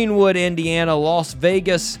 Greenwood, Indiana, Las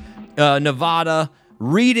Vegas, Nevada,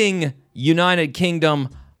 Reading, United Kingdom,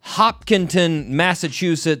 Hopkinton,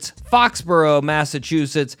 Massachusetts, Foxborough,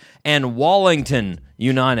 Massachusetts, and Wallington,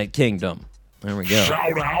 United Kingdom. There we go.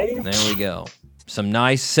 There we go. Some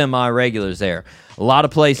nice semi-regulars there. A lot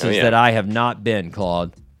of places that I have not been,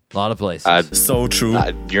 Claude. A lot of places. So true.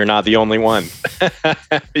 You're not the only one.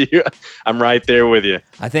 I'm right there with you.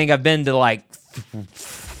 I think I've been to like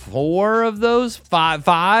 4 of those. Five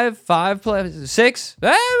places. 6?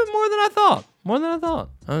 More than I thought.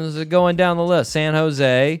 I was going down the list. San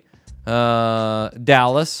Jose,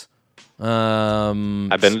 Dallas.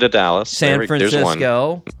 I've been to Dallas. San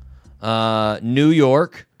Francisco, New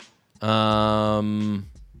York. Yeah.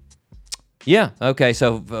 Okay.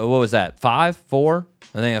 So what was that? 5, 4?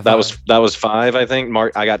 I think that was 5. I think.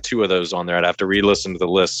 Mark, I got 2 of those on there. I'd have to re-listen to the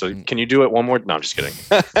list. So can you do it one more? No, I'm just kidding.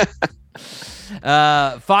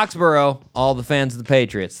 Foxborough. All the fans of the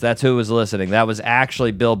Patriots. That's who was listening. That was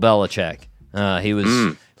actually Bill Belichick. He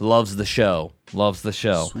loves the show.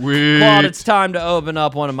 Sweet. Claude, it's time to open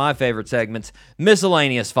up one of my favorite segments,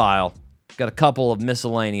 Miscellaneous File. Got a couple of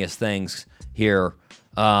miscellaneous things here,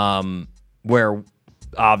 where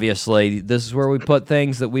obviously this is where we put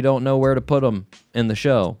things that we don't know where to put them in the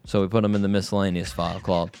show, so we put them in the Miscellaneous File,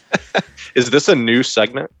 Claude. Is this a new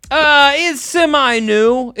segment? It's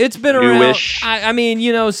semi-new. It's been Newish. around. I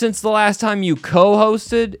mean, since the last time you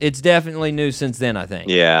co-hosted, it's definitely new since then, I think.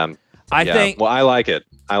 Yeah. I think. Well, I like it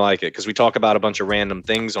because we talk about a bunch of random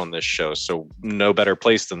things on this show, so no better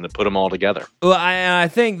place than to put them all together. Well, I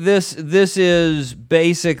think this is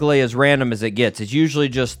basically as random as it gets. It's usually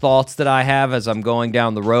just thoughts that I have as I'm going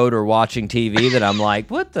down the road or watching TV that I'm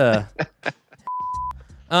like, what the?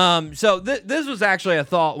 So this was actually a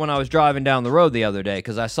thought when I was driving down the road the other day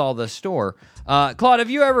because I saw this store. Claude, have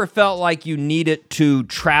you ever felt like you needed to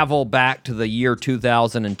travel back to the year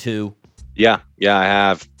 2002? Yeah, I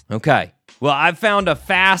have. Okay. Well, I've found a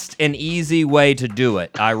fast and easy way to do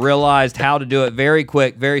it. I realized how to do it very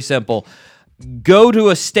quick, very simple. Go to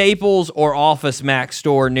a Staples or Office Max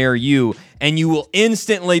store near you, and you will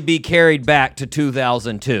instantly be carried back to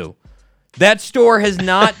 2002. That store has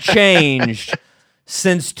not changed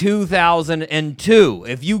since 2002.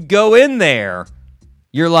 If you go in there,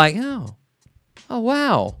 you're like, oh,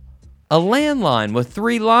 wow. A landline with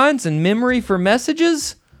 3 lines and memory for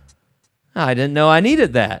messages? I didn't know I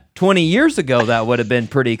needed that. 20 years ago, that would have been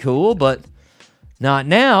pretty cool, but not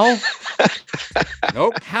now.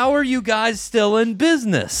 Nope. How are you guys still in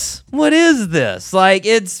business? What is this? Like,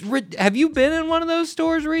 have you been in one of those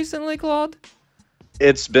stores recently, Claude?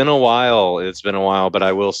 It's been a while, but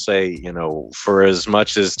I will say, for as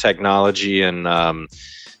much as technology and,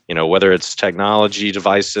 whether it's technology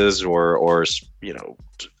devices or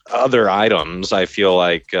other items, I feel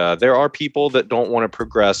like there are people that don't want to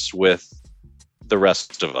progress with the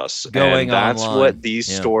rest of us. Going and that's online. what these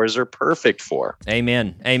Yeah. stores are perfect for.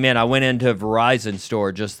 Amen. I went into a Verizon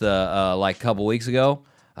store just like a couple weeks ago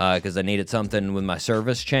because I needed something with my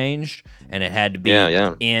service changed, and it had to be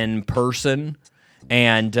in person.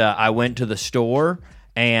 And I went to the store,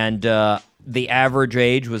 and the average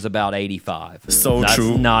age was about 85. That's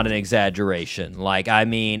true. Not an exaggeration. Like, I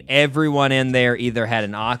mean, everyone in there either had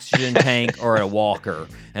an oxygen tank or a walker.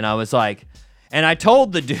 And I was like, and I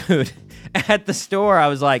told the dude at the store, I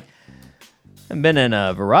was like, I've been in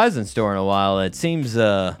a Verizon store in a while. It seems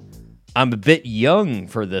I'm a bit young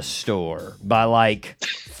for this store by like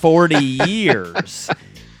 40 years.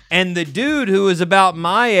 And the dude who was about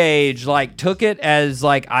my age, like, took it as,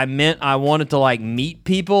 like, I meant I wanted to, like, meet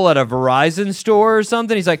people at a Verizon store or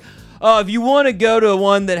something. He's like, oh, if you want to go to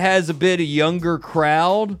one that has a bit of younger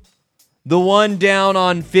crowd, the one down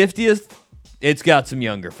on 50th, it's got some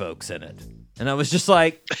younger folks in it. And I was just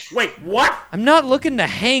like, Wait, what? I'm not looking to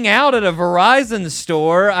hang out at a Verizon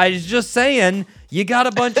store. I was just saying, you got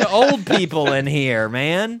a bunch of old people in here,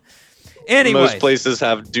 man. Anyway, Most places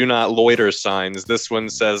have do not loiter signs. This one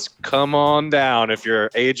says, come on down if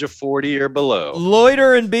you're age of 40 or below.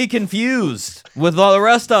 loiter and be confused with all the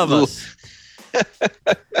rest of us.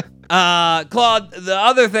 Claude, the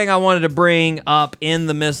other thing I wanted to bring up in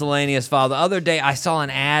the miscellaneous file, the other day I saw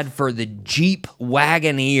an ad for the Jeep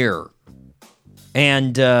Wagoneer.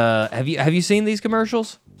 And have you seen these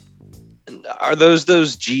commercials? Are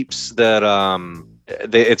those Jeeps that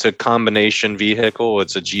it's a combination vehicle?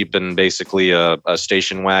 It's a Jeep and basically a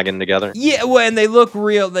station wagon together. Yeah, well, and they look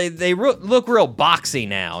real. They look real boxy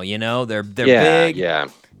now. You know, they're big. Yeah.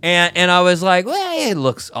 And I was like, well, it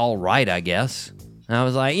looks all right, I guess. And I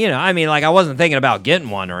was like, you know, I mean, like, I wasn't thinking about getting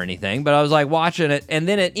one or anything, but I was like watching it, and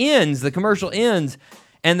then it ends. The commercial ends,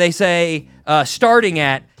 and they say starting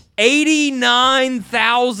at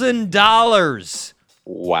 $89,000.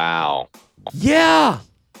 Wow. Yeah.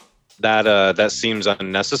 That seems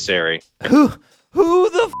unnecessary. Who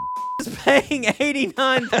the is paying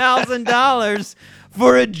 $89,000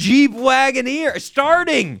 for a Jeep Wagoneer?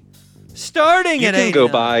 Starting You at can go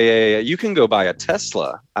 $89,000. you can go buy a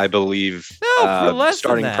Tesla, I believe. No, for less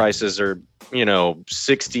starting than that. prices are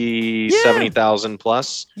 60, Yeah. 70,000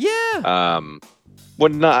 plus. Yeah. Well,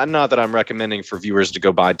 not that I'm recommending for viewers to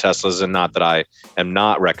go buy Teslas, and not that I am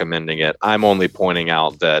not recommending it. I'm only pointing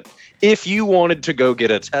out that if you wanted to go get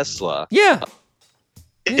a Tesla, Yeah.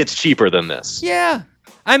 it's cheaper than this. Yeah.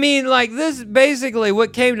 I mean, like, this basically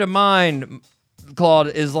what came to mind, Claude,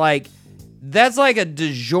 is like, that's like a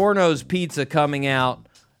DiGiorno's pizza coming out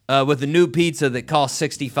with a new pizza that costs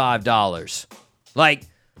 $65. Like,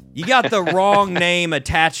 you got the wrong name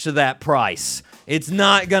attached to that price. It's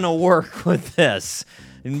not going to work with this.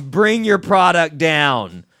 And bring your product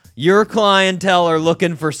down. Your clientele are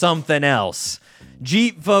looking for something else.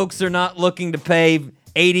 Jeep folks are not looking to pay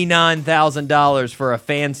 $89,000 for a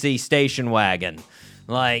fancy station wagon.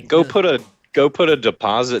 Like, Go put a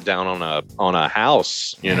deposit down on a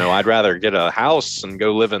house. I'd rather get a house and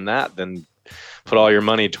go live in that than put all your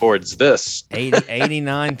money towards this.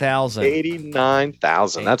 89,000.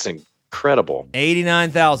 89,000. That's incredible.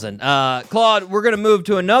 89,000. Claude, we're going to move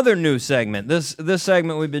to another new segment. This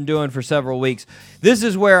segment we've been doing for several weeks. This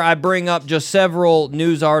is where I bring up just several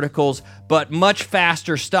news articles, but much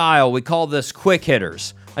faster style. We call this quick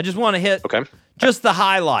hitters. I just want to hit just the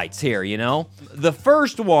highlights here, The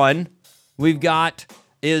first one we've got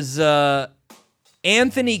is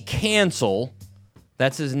Anthony Cancel.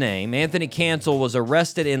 That's his name. Anthony Cancel was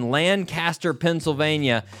arrested in Lancaster,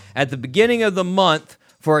 Pennsylvania at the beginning of the month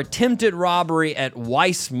for attempted robbery at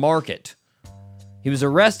Weiss Market. He was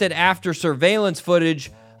arrested after surveillance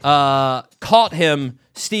footage caught him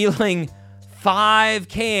stealing 5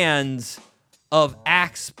 cans of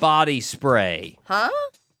Axe body spray. Huh?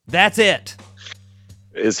 That's it.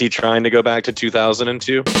 Is he trying to go back to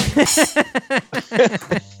 2002?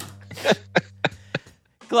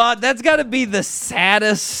 Claude, that's got to be the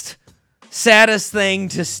saddest thing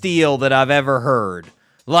to steal that I've ever heard.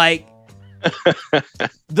 Like,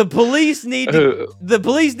 the police need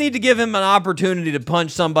to give him an opportunity to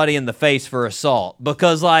punch somebody in the face for assault,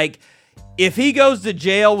 because, like, if he goes to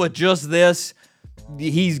jail with just this,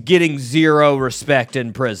 he's getting zero respect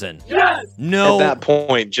in prison. Yes! No. At that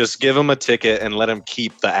point, just give him a ticket and let him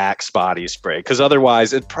keep the Axe body spray, because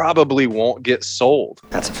otherwise it probably won't get sold.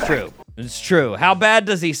 That's true. It's true. How bad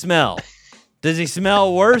does he smell? Does he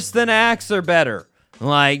smell worse than Axe or better?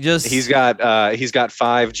 Like, just he's got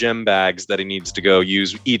 5 gym bags that he needs to go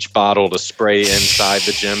use each bottle to spray inside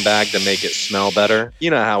the gym bag to make it smell better. You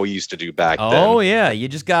know how we used to do back then. Oh yeah, you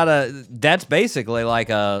just gotta. That's basically like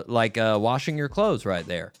washing your clothes right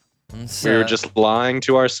there. We were just lying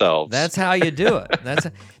to ourselves. That's how you do it.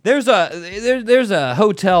 There's a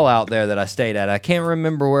hotel out there that I stayed at. I can't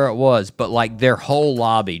remember where it was, but like their whole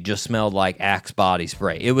lobby just smelled like Axe body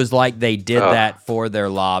spray. It was like they did that for their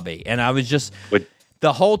lobby, and I was just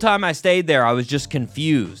the whole time I stayed there, I was just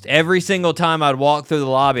confused. Every single time I'd walk through the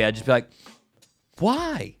lobby, I'd just be like,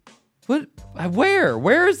 "Why? What?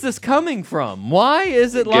 Where is this coming from? Why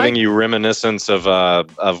is it giving you reminiscence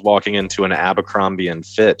of walking into an Abercrombie and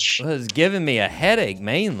Fitch? Well, it's giving me a headache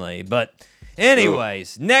mainly. But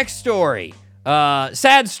anyways, next story.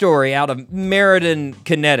 Sad story out of Meriden,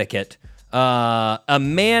 Connecticut. A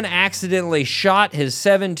man accidentally shot his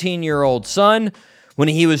 17-year-old son when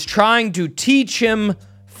he was trying to teach him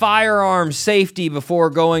firearm safety before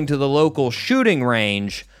going to the local shooting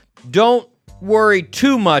range. Don't worry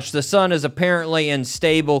too much. The son is apparently in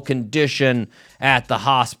stable condition at the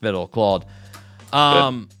hospital, Claude.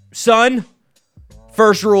 Son,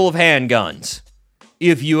 first rule of handguns.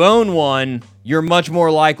 If you own one, you're much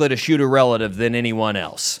more likely to shoot a relative than anyone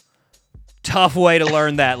else. Tough way to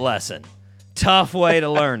learn that lesson. Tough way to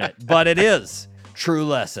learn it, but it is true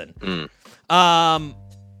lesson.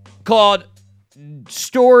 Claude,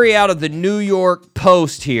 story out of the New York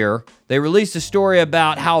Post here. They released a story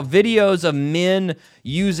about how videos of men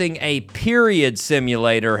using a period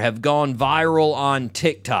simulator have gone viral on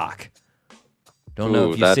TikTok. Don't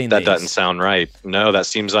know if you've seen that these. That doesn't sound right. No, that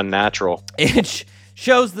seems unnatural. It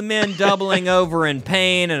shows the men doubling over in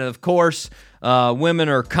pain, and of course, women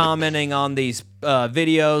are commenting on these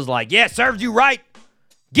videos like, yeah, it serves you right.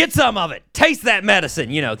 Get some of it. Taste that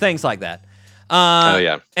medicine. You know, things like that. Oh,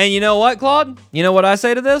 yeah. And you know what, Claude? You know what I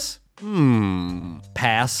say to this?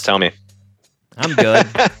 Pass. Tell me. I'm good.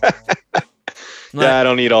 Yeah, I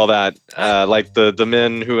don't need all that. Like the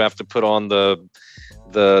men who have to put on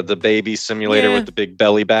the baby simulator with the big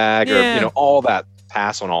belly bag, or all that.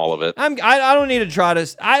 Pass on all of it. I don't need to try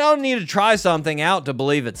this. I don't need to try something out to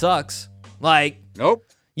believe it sucks. Like, nope.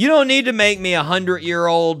 You don't need to make me a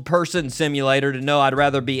 100-year-old person simulator to know I'd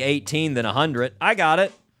rather be 18 than 100. I got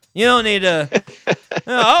it. You don't need to.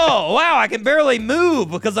 Oh, wow, I can barely move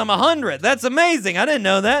because I'm 100. That's amazing. I didn't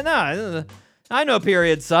know that. No, I know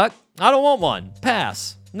periods suck. I don't want one.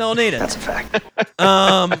 Pass. No need it. That's a fact.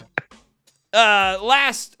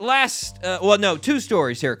 Two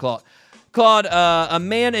stories here, Claude. Claude, a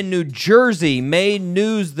man in New Jersey made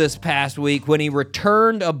news this past week when he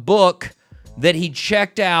returned a book that he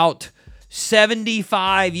checked out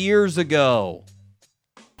 75 years ago.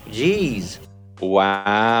 Jeez.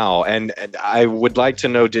 Wow. And I would like to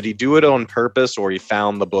know, did he do it on purpose, or he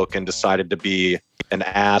found the book and decided to be an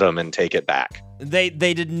Adam and take it back? They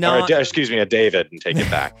did not. Or, a David and take it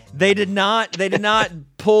back. They did not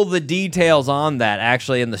pull the details on that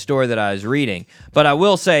actually in the story that I was reading. But I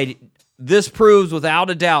will say this proves without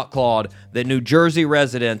a doubt, Claude, that New Jersey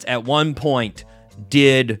residents at one point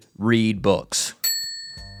did read books.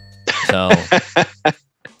 So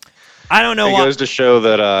I don't know. It goes to show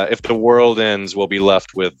that if the world ends, we'll be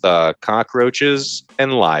left with cockroaches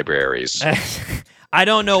and libraries. I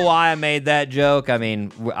don't know why I made that joke. I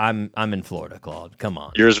mean, I'm in Florida, Claude. Come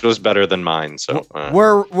on. Yours was better than mine, so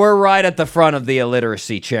we're right at the front of the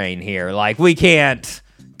illiteracy chain here. Like, we can't.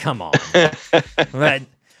 Come on.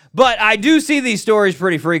 But I do see these stories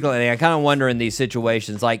pretty frequently. I kind of wonder in these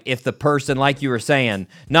situations, like if the person, like you were saying,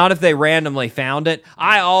 not if they randomly found it.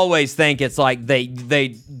 I always think it's like they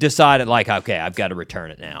decided, like, okay, I've got to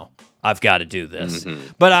return it now. I've got to do this. Mm-hmm.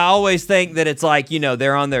 But I always think that it's like,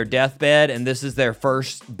 they're on their deathbed and this is their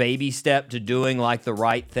first baby step to doing like the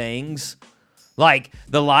right things. Like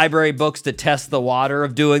the library books to test the water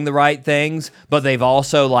of doing the right things, but they've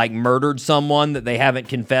also like murdered someone that they haven't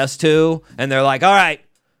confessed to. And they're like, all right,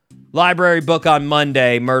 library book on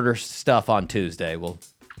Monday, murder stuff on Tuesday. We'll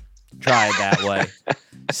try it that way.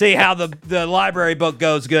 See how the library book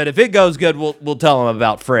goes good. If it goes good, we'll tell them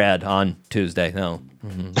about Fred on Tuesday. No.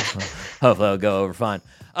 Hopefully it'll go over fine.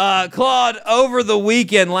 Claude, over the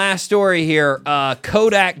weekend, last story here,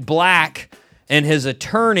 Kodak Black and his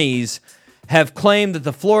attorneys have claimed that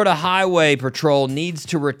the Florida Highway Patrol needs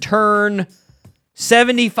to return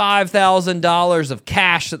 $75,000 of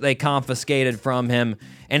cash that they confiscated from him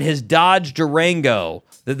and his Dodge Durango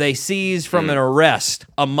that they seized from an arrest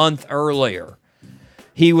a month earlier.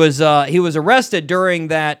 He was arrested during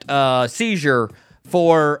that seizure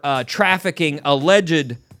for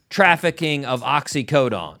alleged trafficking of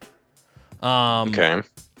oxycodone. Okay.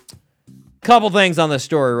 Couple things on this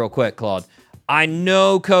story real quick, Claude. I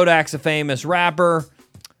know Kodak's a famous rapper,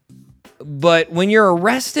 but when you're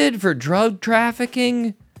arrested for drug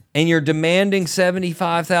trafficking and you're demanding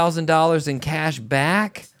 $75,000 in cash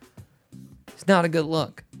back, it's not a good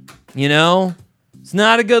look. You know? It's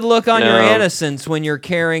not a good look on your No. innocence when you're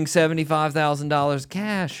carrying $75,000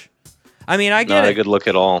 cash. I mean, I get Not it. a good look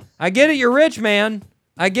at all. I get it. You're rich, man.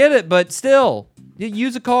 I get it, but still,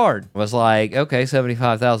 use a card. I was like, okay,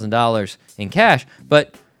 $75,000 in cash,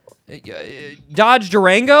 but Dodge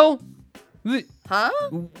Durango? Huh?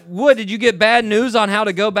 What, did you get bad news on how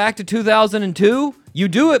to go back to 2002? You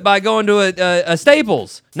do it by going to a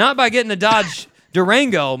Staples, not by getting a Dodge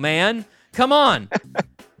Durango, man. Come on.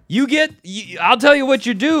 I'll tell you what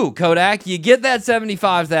you do, Kodak. You get that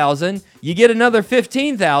 $75,000, you get another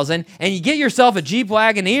 $15,000, and you get yourself a Jeep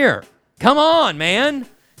Wagoneer. Come on, man.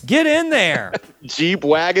 Get in there. Jeep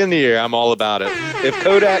Wagoneer, I'm all about it. If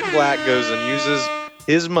Kodak Black goes and uses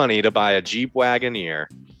his money to buy a Jeep Wagoneer,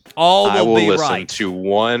 I will listen to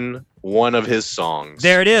one of his songs.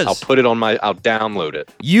 There it is. I'll download it.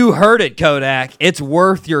 You heard it, Kodak. It's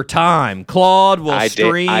worth your time. Claude will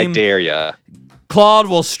stream. I dare ya. Claude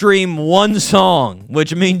will stream one song,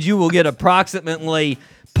 which means you will get approximately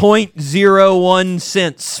 0.01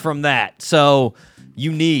 cents from that. So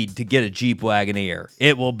you need to get a Jeep Wagoneer.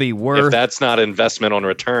 It will be worth. If that's not investment on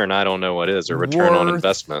return, I don't know what is. A return on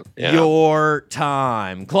investment. Yeah. Your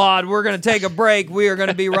time. Claude, we're going to take a break. We are going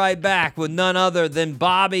to be right back with none other than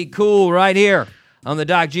Bobby Cool right here on the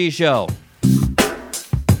Doc G Show.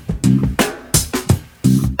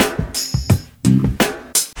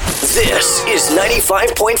 This is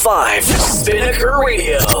 95.5 Spinnaker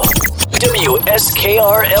Radio.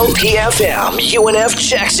 WSKR-LP-FM, UNF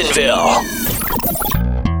Jacksonville.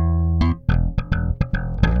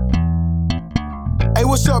 Hey,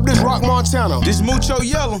 what's up? This Rock Montana. This Mucho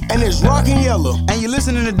Yellow. And it's Rockin' Yellow. And you're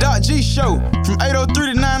listening to Doc G Show from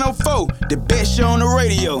 803 to 904. The best show on the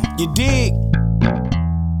radio. You dig?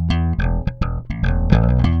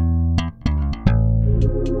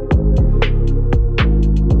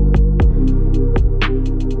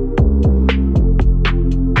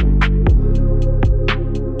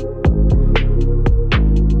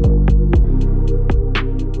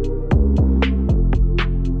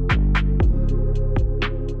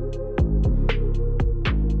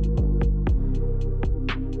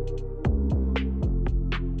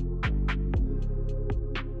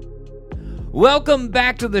 Welcome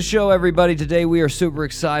back to the show, everybody. Today we are super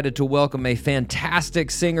excited to welcome a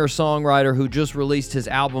fantastic singer-songwriter who just released his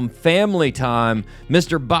album Family Time,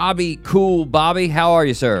 Mr. Bobby Cool. Bobby, how are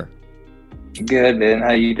you, sir? Good, man.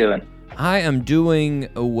 How you doing? I am doing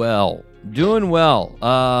well. Doing well.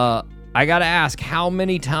 I gotta ask, how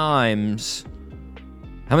many times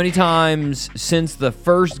since the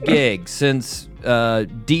first gig, since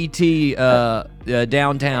DT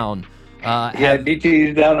downtown,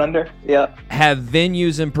 DT's down under. Yeah. have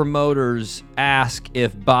venues and promoters ask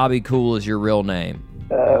if Bobby Cool is your real name?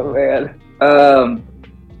 Oh man.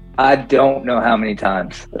 I don't know how many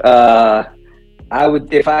times. I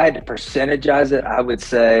would, if I had to percentagize it, I would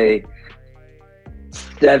say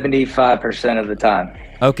 75% of the time.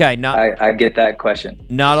 Okay, I get that question.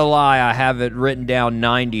 Not a lie, I have it written down.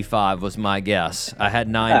 95 was my guess. I had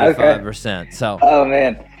 95%. Okay. So. Oh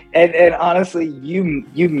man. And honestly, you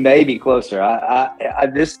may be closer.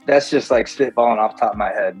 That's just like spitballing off the top of my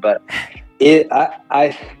head, but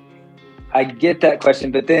I get that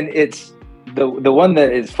question. But then it's the one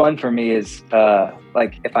that is fun for me is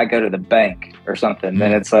like if I go to the bank or something,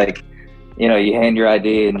 then it's like, you know, you hand your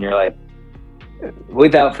ID and you're like,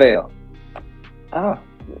 without fail, oh,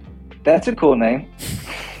 that's a cool name.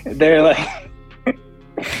 They're like.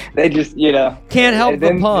 They just, you know, can't help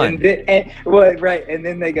the pun. Right, and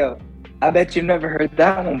then they go, "I bet you've never heard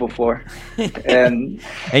that one before," and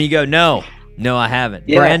you go, "No, I haven't."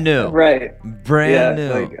 Yeah, brand new, right? Brand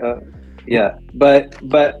new. Like, yeah, but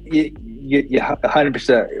you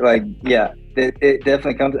 100%. Like, yeah, it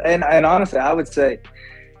definitely comes. And honestly, I would say,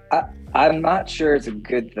 I'm not sure it's a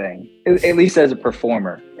good thing, at least as a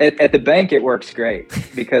performer. At the bank, it works great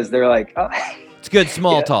because they're like, "Oh, it's good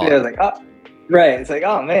small talk." Yeah, like, oh. Right. It's like,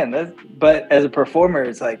 oh man, but as a performer,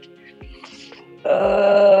 it's like,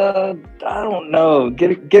 I don't know.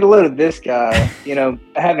 Get a load of this guy, you know,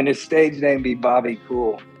 having his stage name be Bobby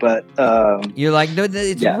Cool. But you're like, no,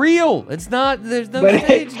 it's real. It's not, there's no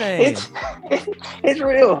stage name. It's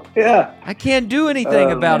real. Yeah. I can't do anything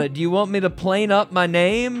about it. Do you want me to plane up my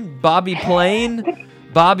name? Bobby Plain?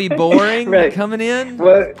 Bobby Boring right. Coming in?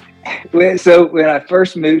 So when I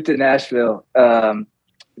first moved to Nashville,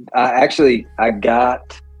 I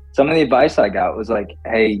got some of the advice I got was like,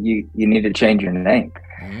 hey, you need to change your name.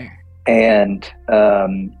 And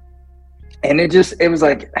it was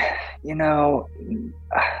like, you know,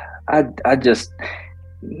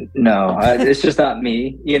 No, it's just not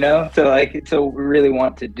me, you know? So like, so we really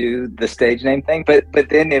want to do the stage name thing, but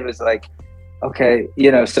then it was like, okay,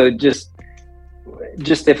 you know, so just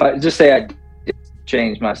if I just say I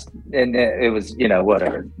changed my, and it was, you know,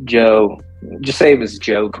 whatever, Joe, just say it was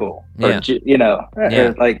Joe Cool, or, you know,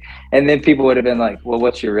 like, and then people would have been like, well,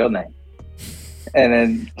 what's your real name? And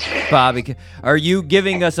then Bobby, are you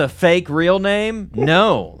giving us a fake real name?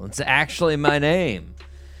 No, it's actually my name.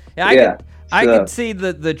 I could see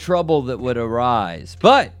the trouble that would arise,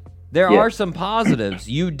 but there are some positives.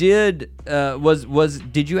 You did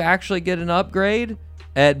did you actually get an upgrade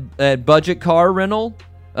at Budget Car Rental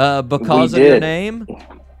because of your name?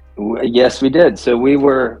 Yes, we did. So we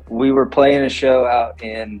were playing a show out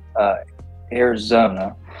in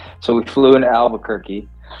Arizona. So we flew into Albuquerque,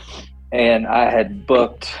 and I had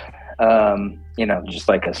booked, you know, just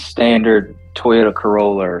like a standard Toyota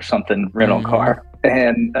Corolla or something rental car,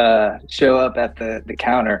 and show up at the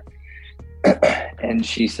counter, and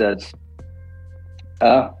she says,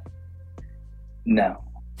 "Oh, no,"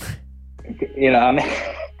 you know,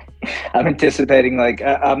 I'm anticipating, like,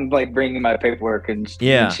 I'm like bringing my paperwork, and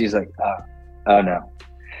she's like, "Oh no,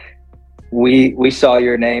 we saw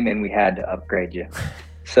your name and we had to upgrade you."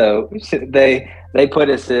 So they put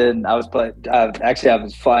us in. I was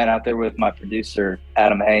flying out there with my producer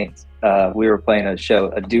Adam Haynes. We were playing a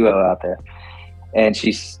duo out there, and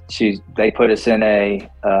they put us in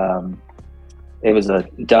it was a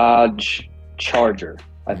Dodge Charger,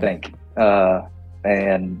 I think,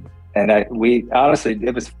 and we honestly,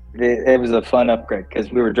 it was a fun upgrade because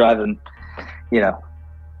we were driving, you know,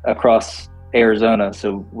 across Arizona,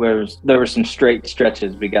 so there were some straight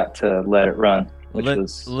stretches we got to let it run. Which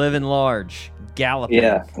was living large, galloping.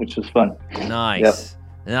 Yeah, which was fun. Nice,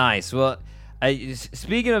 nice. Well,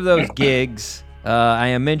 speaking of those gigs,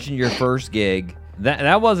 I mentioned your first gig.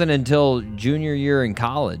 That wasn't until junior year in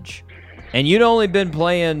college, and you'd only been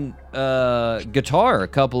playing guitar a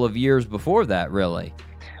couple of years before that, really.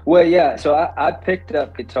 Well, yeah. So I picked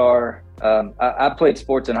up guitar. I played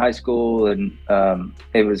sports in high school, and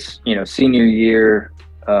it was, you know, senior year.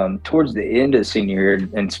 Towards the end of senior year,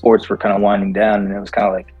 and sports were kind of winding down, and it was kind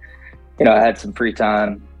of like, you know, I had some free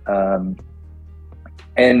time,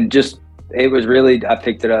 and just, it was really, I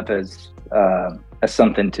picked it up as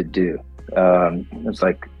something to do. It was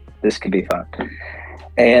like, this could be fun,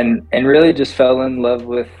 and really just fell in love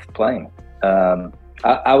with playing.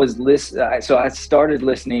 I started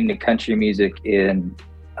listening to country music in,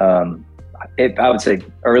 I would say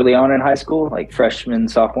early on in high school, like freshman,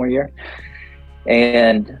 sophomore year.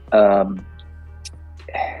 And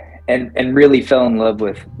really fell in love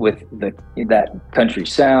with that country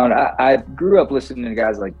sound. I grew up listening to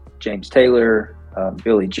guys like James Taylor,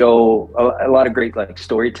 Billy Joel, a lot of great like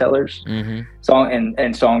storytellers, song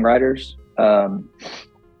and songwriters.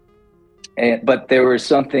 But there was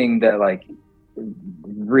something that like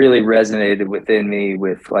really resonated within me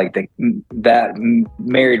with like that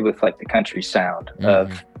married with like the country sound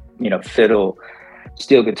of, you know, fiddle,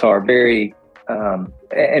 steel guitar, very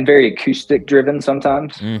and very acoustic driven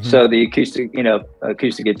sometimes. So the acoustic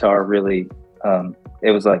guitar really,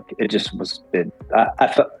 it was like, it just was,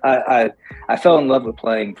 I fell in love with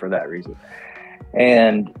playing for that reason.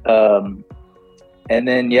 And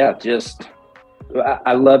then, just,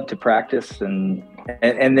 I loved to practice and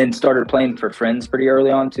then started playing for friends pretty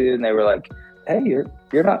early on too. And they were like, "Hey,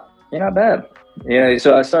 you're not bad." You know,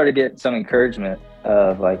 so I started getting some encouragement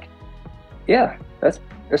of like, yeah, that's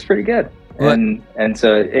pretty good. And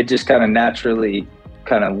so it just kind of naturally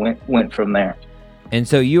kind of went from there. And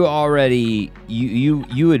so you already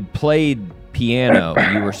you had played piano.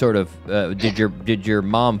 You were sort of did your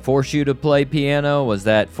mom force you to play piano? Was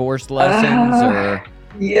that forced lessons or?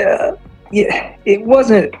 Yeah. It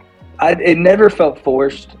wasn't. It never felt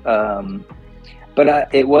forced. But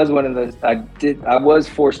it was one of those. I was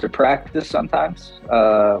forced to practice sometimes,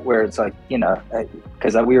 where it's like, you know,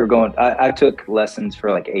 because we were going. I took lessons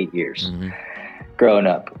for like 8 years growing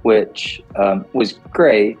up, which was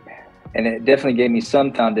great, and it definitely gave me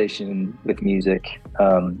some foundation with music.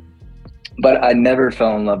 But I never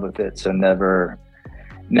fell in love with it, so never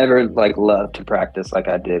like loved to practice like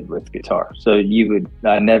I did with guitar. So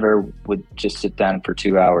I never would just sit down for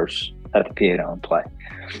 2 hours at the piano and play.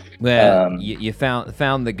 Well, you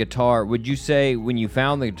found the guitar. Would you say when you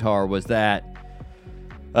found the guitar, was that?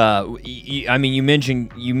 I mean, you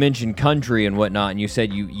mentioned country and whatnot, and you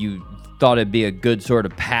said you thought it'd be a good sort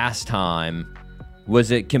of pastime.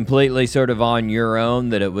 Was it completely sort of on your own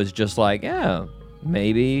that it was just like, yeah,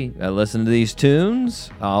 maybe I listen to these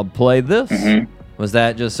tunes, I'll play this? Was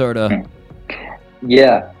that just sort of?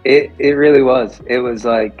 Yeah, it really was. It was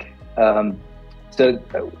like, So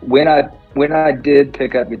when I did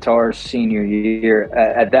pick up guitar senior year,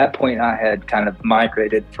 at that point I had kind of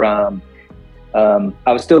migrated from.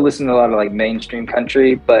 I was still listening to a lot of like mainstream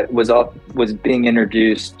country, but was being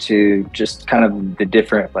introduced to just kind of the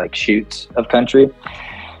different like shoots of country,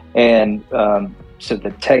 and so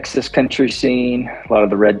the Texas country scene, a lot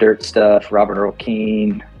of the Red Dirt stuff, Robert Earl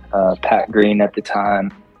Keen, Pat Green at the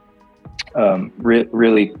time,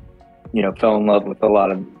 really, fell in love with a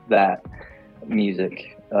lot of that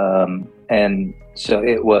music, and so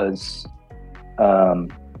it was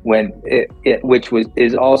when which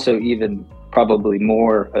is also even probably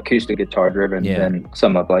more acoustic guitar driven than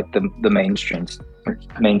some of like the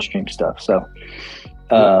mainstream stuff. So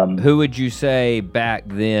who would you say back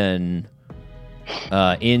then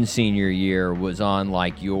in senior year was on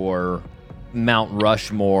like your Mount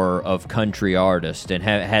Rushmore of country artists, and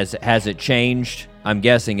has it changed? I'm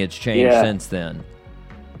guessing it's changed since then.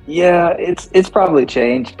 Yeah, it's probably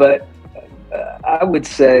changed, but I would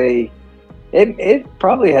say it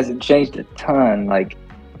probably hasn't changed a ton. Like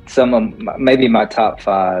some of maybe my top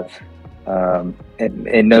 5,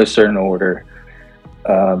 in no certain order.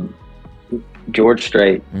 George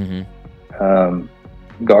Strait,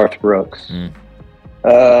 Garth Brooks.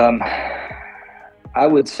 I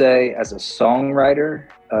would say as a songwriter,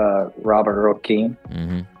 Robert Earl Keen.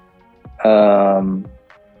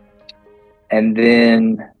 And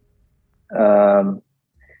then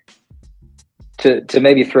to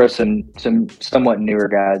maybe throw some somewhat newer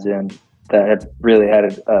guys in that have really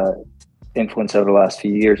had influence over the last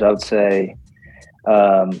few years, I would say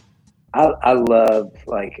I love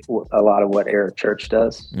like a lot of what Eric Church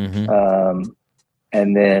does.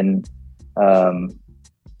 And then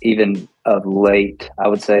even of late, I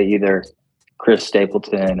would say either Chris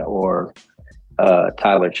Stapleton or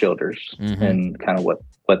Tyler Childers and kind of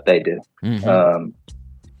what they do.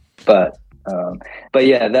 But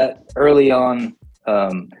yeah, that early on,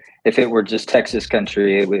 if it were just Texas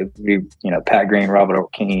country, it would be, Pat Green, Robert Earl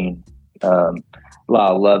Keen,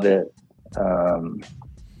 Lyle Lovett.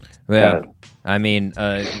 I mean,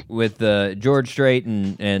 with George Strait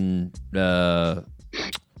and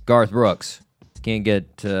Garth Brooks, can't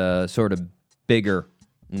get sort of bigger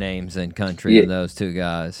names in country than those two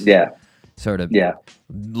guys. Sort of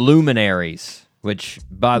luminaries, which,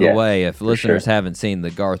 by the way, if listeners haven't seen the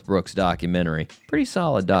Garth Brooks documentary, pretty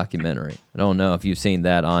solid documentary. I don't know if you've seen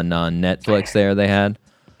that on Netflix there they had.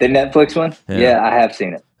 The Netflix one? Yeah, I have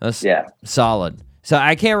seen it. That's solid. So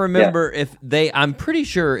I can't remember if I'm pretty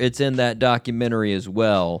sure it's in that documentary as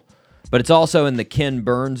well, but it's also in the Ken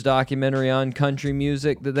Burns documentary on country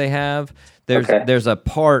music that they have. There's a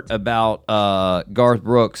part about Garth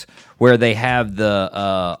Brooks where they have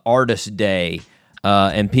the Artist Day,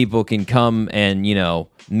 and people can come and,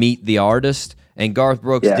 meet the artist. And Garth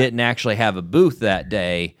Brooks didn't actually have a booth that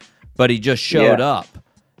day, but he just showed up.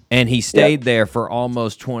 And he stayed there for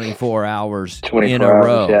almost 24 hours in a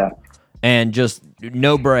row. And just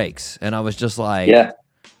no breaks. And I was just like,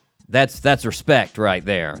 that's respect right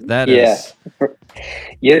there. That is.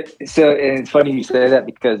 Yeah. So, and it's funny you say that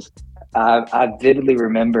because I vividly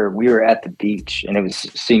remember we were at the beach and it was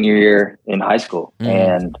senior year in high school.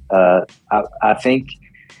 And I think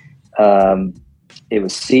it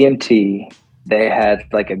was CMT. They had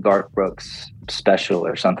like a Garth Brooks special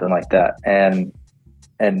or something like that. And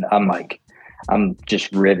I'm like, I'm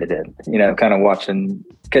just riveted, kind of watching,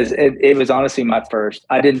 because it was honestly my first.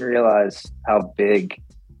 I didn't realize how big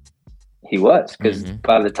he was, because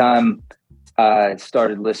by the time I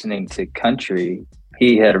started listening to country,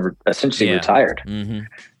 he had essentially retired.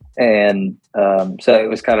 And so it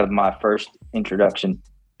was kind of my first introduction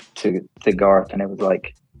to Garth, and it was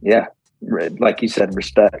like, like you said,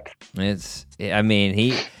 respect.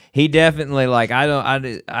 He definitely, like,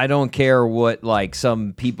 I don't care what like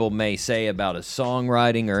some people may say about his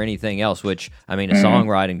songwriting or anything else, which his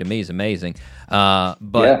songwriting to me is amazing.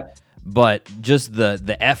 But just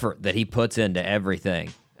the effort that he puts into everything,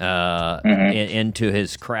 into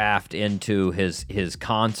his craft, into his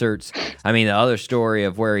concerts. The other story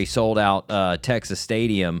of where he sold out Texas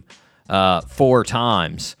Stadium 4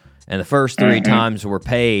 times. And the first 3 times were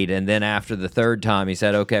paid, and then after the 3rd time, he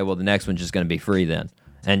said, "Okay, well, the next one's just going to be free then."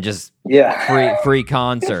 And just free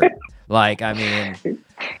concert.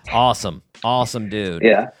 Awesome dude.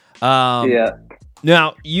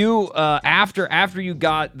 Now you after you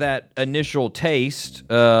got that initial taste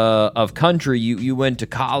of country, you went to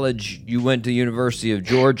college. You went to University of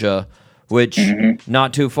Georgia, which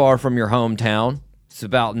not too far from your hometown. It's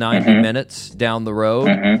about 90 minutes down the road.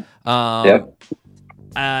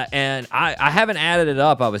 And I haven't added it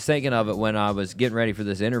up. I was thinking of it when I was getting ready for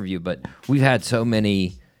this interview, but we've had so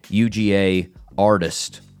many UGA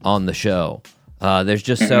artist on the show. There's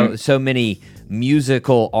just so many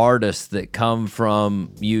musical artists that come from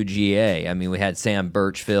UGA. I mean, we had Sam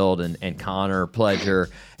Birchfield and Connor Pledger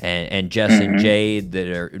and Jess and Jade that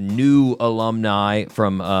are new alumni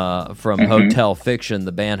from Hotel Fiction,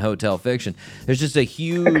 the band Hotel Fiction. There's just a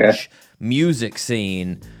huge music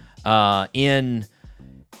scene in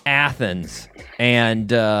Athens,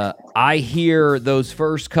 and I hear those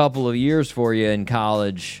first couple of years for you in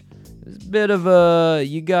college. It's a bit of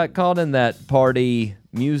you got caught in that party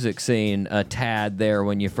music scene a tad there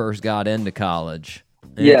when you first got into college.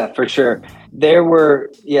 Yeah, for sure. There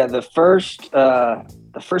were the first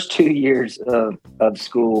 2 years of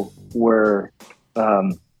school were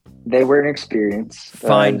they were an experience,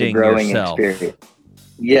 finding growing yourself. Experience.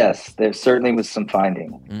 Yes, there certainly was some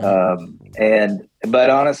finding, but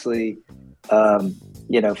honestly,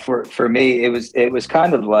 for me, it was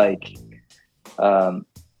kind of like,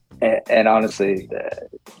 and honestly,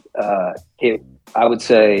 I would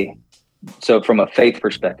say, so from a faith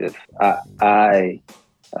perspective, I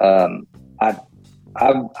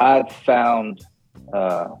found,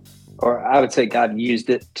 or I would say God used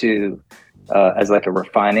it to, as like a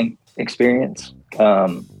refining experience.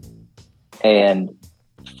 And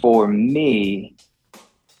for me,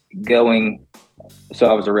 so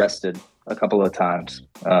I was arrested a couple of times,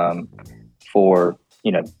 for,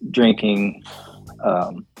 drinking,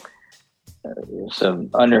 some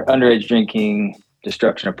underage drinking,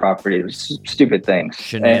 destruction of property, stupid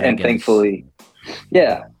things, and thankfully,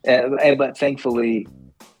 but thankfully,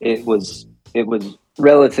 it was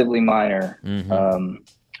relatively minor,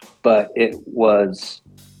 but it was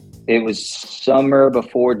summer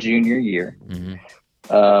before junior year.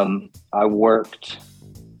 I worked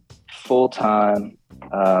full time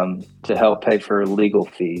to help pay for legal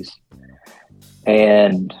fees,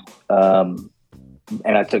 and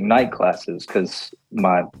I took night classes because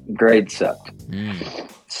my grades sucked.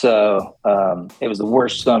 So it was the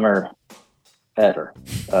worst summer ever.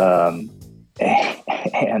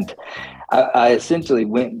 And I essentially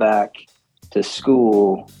went back to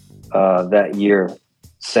school that year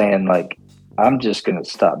saying, like, I'm just going to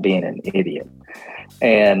stop being an idiot.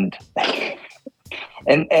 And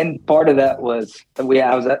part of that was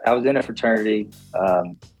I was in a fraternity,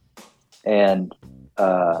 and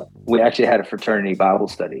we actually had a fraternity Bible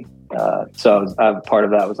study. So part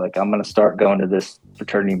of that was like, I'm going to start going to this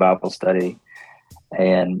fraternity Bible study.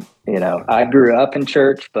 And, I grew up in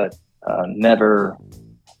church, but never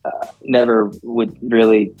would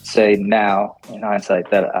really say now in hindsight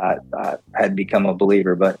that I had become a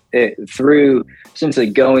believer. But through essentially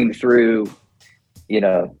going through,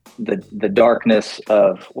 the darkness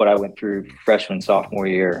of what I went through freshman, sophomore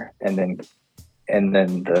year, and then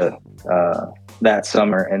that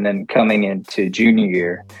summer, and then coming into junior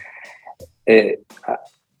year,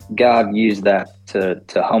 God used that to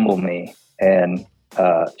humble me and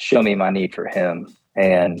show me my need for Him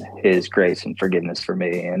and His grace and forgiveness for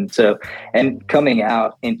me. And so, and coming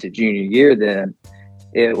out into junior year, then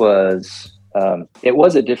it was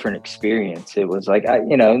a different experience. It was like,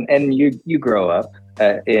 and you grow up,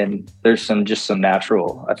 and there's some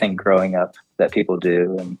natural, I think, growing up that people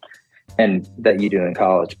do and that you do in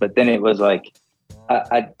college. But then it was like,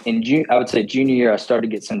 I would say junior year, I started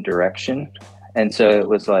to get some direction. And so it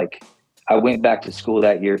was like, I went back to school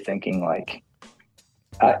that year thinking like,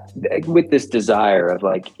 with this desire of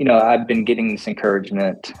like, I've been getting this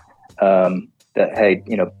encouragement, that, hey,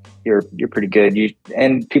 you're pretty good.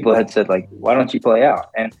 And people had said like, why don't you play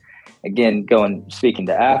out? And again, speaking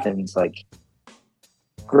to Athens, like,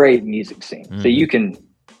 great music scene. So you can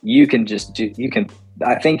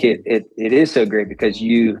I think it is so great because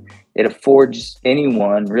it affords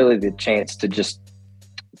anyone really the chance to just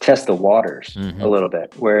test the waters a little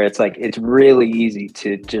bit, where it's like, it's really easy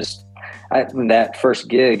to just, that first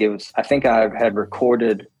gig, I think I had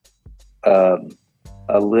recorded a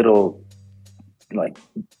little like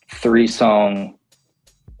 3-song,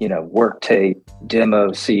 work tape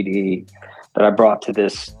demo CD that I brought to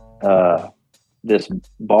this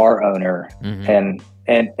bar owner, and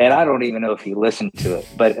I don't even know if he listened to it,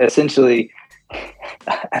 but essentially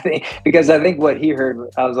I think what he heard,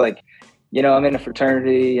 I was like, I'm in a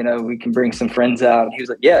fraternity, we can bring some friends out. And he was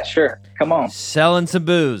like, yeah, sure. Come on. Selling some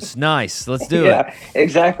booze. Nice. Let's do it. Yeah,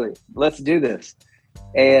 exactly. Let's do this.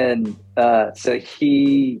 And so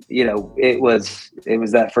he, it was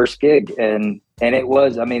that first gig, and it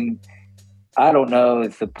was, I don't know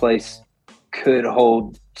if the place could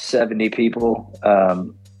hold 70 people,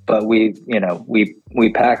 but we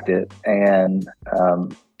packed it, and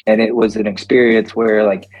it was an experience where,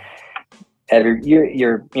 like,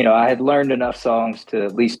 you're I had learned enough songs to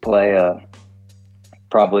at least play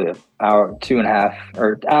probably an hour, 2.5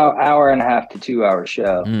 or hour and a half to 2 hour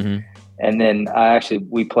show. Mm-hmm. And then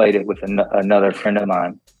we played it with another friend of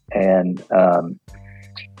mine. And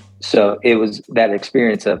so it was that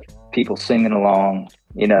experience of people singing along,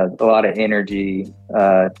 you know, a lot of energy,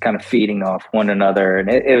 kind of feeding off one another.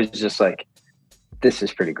 And it was just like, this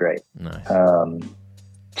is pretty great. Nice.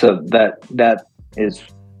 So that is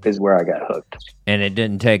where I got hooked. And it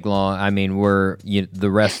didn't take long. I mean,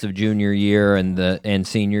 the rest of junior year and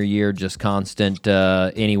senior year just constant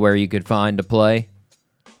anywhere you could find to play?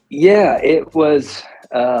 Yeah, it was.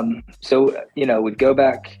 So, you know, we'd go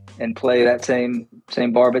back and play that same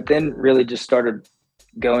bar, but then really just started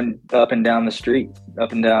going up and down the street,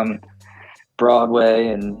 up and down Broadway,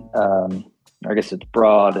 and I guess it's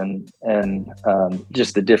Broad, and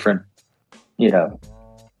just the different, you know,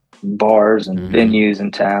 bars and venues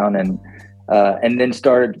in town, and then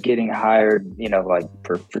started getting hired, you know, like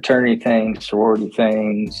for fraternity things, sorority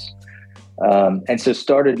things, and so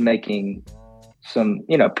started making some,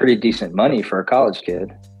 you know, pretty decent money for a college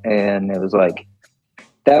kid. And it was like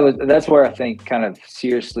that's where I think kind of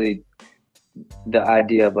seriously the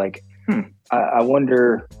idea of like, I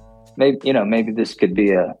wonder, maybe this could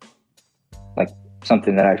be like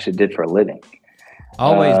something that I actually did for a living.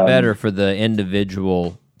 Always better for the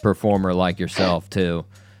individual performer like yourself too.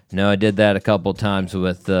 No, I did that a couple times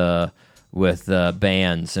with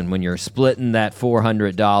bands, and when you're splitting that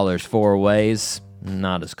 $400 four ways,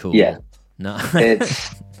 not as cool. Yeah, no,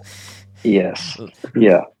 it's yes,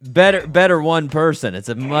 yeah. Better one person. It's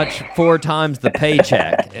 4 times the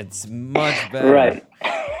paycheck. It's much better. Right.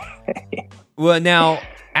 Well, now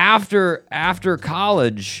after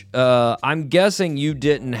college, I'm guessing you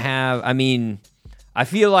didn't have. I mean, I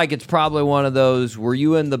feel like it's probably one of those. Were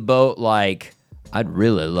you in the boat like, I'd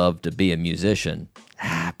really love to be a musician?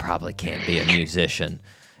 I probably can't be a musician.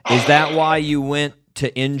 Is that why you went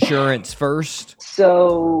to insurance first?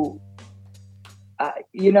 So, I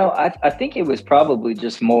think it was probably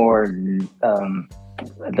just more,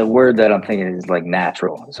 the word that I'm thinking is like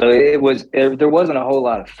natural. So there wasn't a whole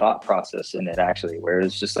lot of thought process in it actually, where it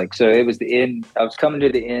was just like, so it was the end, I was coming to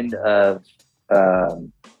the end of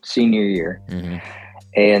senior year. Mm-hmm.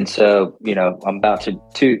 And so, you know, I'm about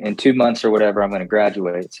in 2 months or whatever, I'm going to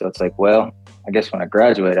graduate. So it's like, well, I guess when I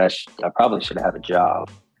graduate, I probably should have a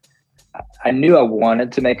job. I knew I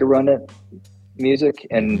wanted to make a run at music,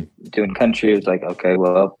 and doing country was like, okay,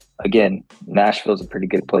 well, again, Nashville's a pretty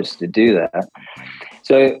good place to do that.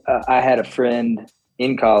 So I had a friend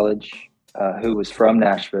in college who was from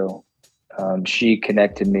Nashville. She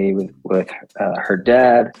connected me with her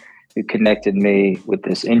dad, who connected me with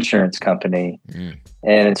this insurance company.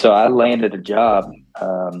 And so I landed a job,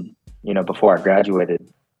 before I graduated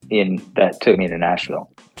that took me to Nashville.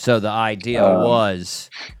 So the idea was,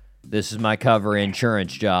 this is my cover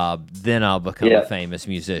insurance job, then I'll become a famous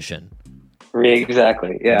musician.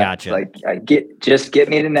 Exactly. Yeah. Gotcha. Like just get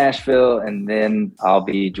me to Nashville, and then I'll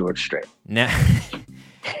be George Strait. Now,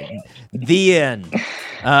 the end.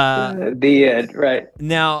 The end. Right.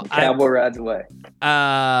 Now, the cowboy rides away.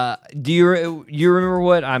 Do you remember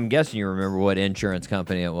what? I'm guessing you remember what insurance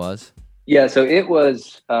company it was. Yeah. So it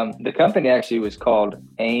was. The company actually was called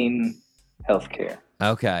AIM Healthcare.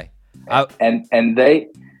 Okay. And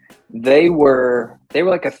they were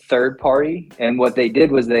like a third party, and what they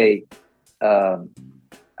did was I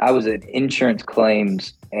was an insurance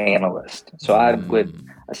claims analyst. So I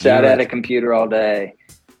sat at a computer all day,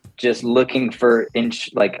 just looking for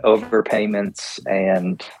overpayments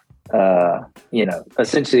and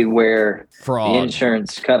essentially where fraud.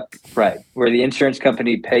 The insurance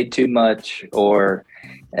company paid too much,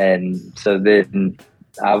 and so then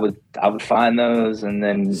I would find those, and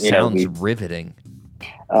then sounds riveting.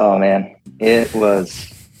 Oh man, it was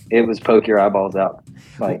poke your eyeballs out,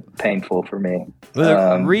 like painful for me.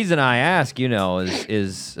 Well, the reason I ask,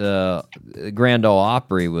 is Grand Ole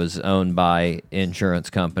Opry was owned by insurance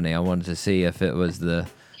company. I wanted to see if it was the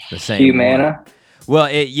same Humana. one. Well,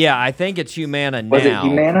 I think it's Humana now. Was it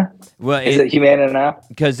Humana? Well, is it Humana now?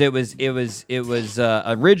 Because it was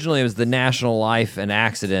originally it was the National Life and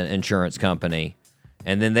Accident Insurance Company.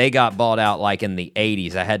 And then they got bought out like in the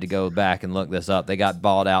 80s. I had to go back and look this up. They got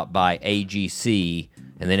bought out by AGC,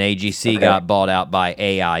 and then AGC got bought out by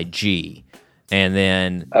AIG. And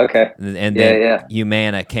then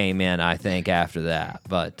Humana came in, I think, after that.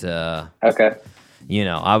 But I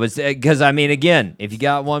was, because I mean, again, if you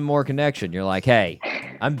got one more connection, you're like, hey,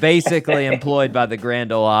 I'm basically employed by the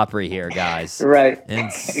Grand Ole Opry here, guys. Right. And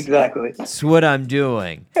exactly. That's what I'm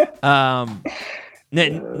doing.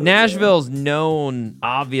 Nashville's known,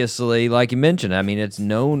 obviously, like you mentioned. I mean, it's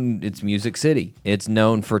Music City. It's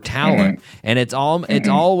known for talent, and it's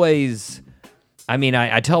always. I mean,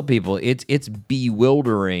 I tell people it's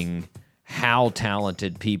bewildering how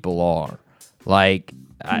talented people are. Like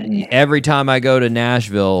every time I go to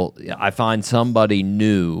Nashville, I find somebody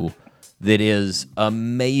new that is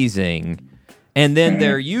amazing, and then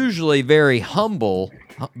they're usually very humble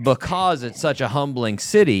because it's such a humbling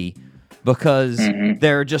city. Because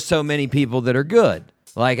there are just so many people that are good.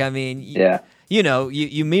 Like, I mean, you know,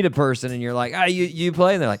 you meet a person and you're like, you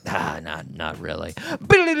play? And they're like, not really.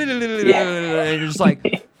 And you're just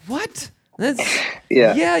like, what? That's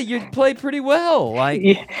yeah, you play pretty well. Like,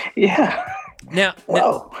 Now,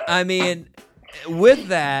 I mean, with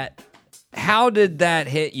that, how did that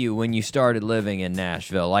hit you when you started living in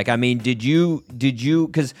Nashville? Like, I mean, did you,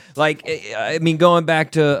 because, like, I mean, going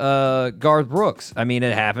back to Garth Brooks, I mean,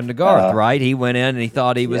 it happened to Garth, right? He went in and he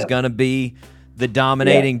thought he was going to be the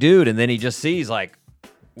dominating dude, and then he just sees, like,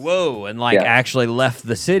 whoa, and, like, actually left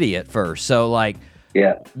the city at first. So, like,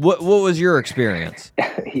 what was your experience?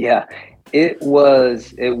 It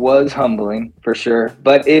was humbling for sure,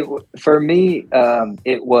 but for me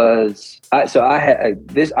it was.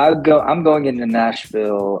 I'm going into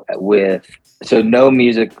Nashville with no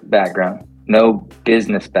music background, no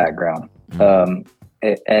business background,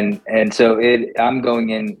 and so I'm going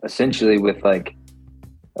in essentially with like,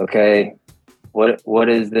 okay, what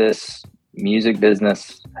is this music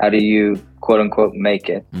business? How do you quote unquote make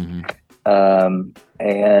it? And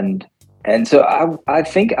so I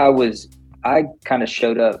think I kind of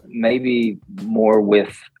showed up maybe more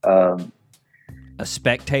with a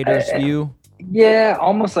spectator's view. Yeah,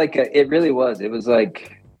 almost like it really was. It was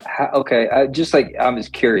like, I was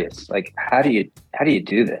curious, like, how do you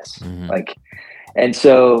do this? Like, and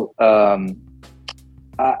so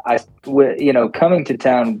I coming to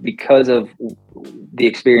town because of the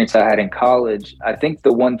experience I had in college, I think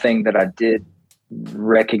the one thing that I did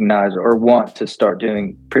recognize or want to start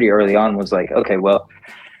doing pretty early on was like, okay, well,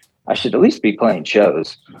 I should at least be playing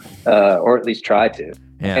shows, or at least try to.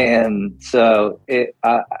 Yeah. And so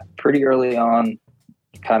I pretty early on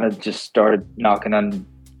kind of just started knocking on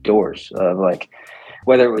doors of like,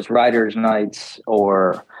 whether it was writers' nights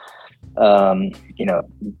or,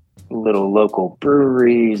 little local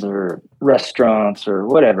breweries or restaurants or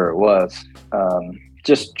whatever it was,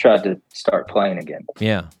 just tried to start playing again.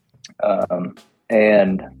 Yeah.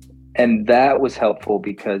 And that was helpful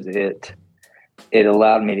because it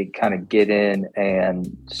allowed me to kind of get in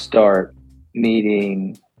and start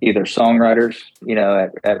meeting either songwriters,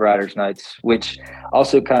 at writers' nights, which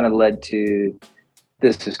also kind of led to,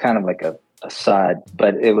 this is kind of like a side,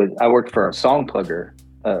 but I worked for a song plugger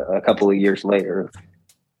a couple of years later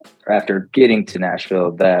after getting to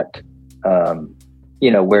Nashville that,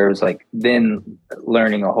 where it was like then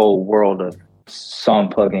learning a whole world of song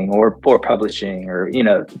plugging or publishing, or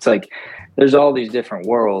it's like there's all these different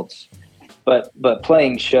worlds, but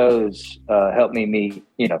playing shows helped me meet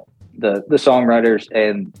the songwriters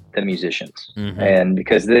and the musicians. And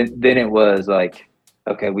because then it was like,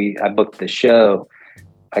 okay, I booked the show,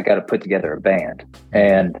 I got to put together a band.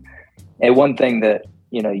 And one thing that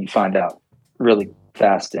you find out really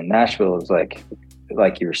fast in Nashville is like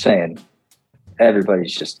you were saying,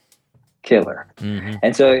 everybody's just killer.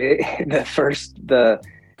 And so the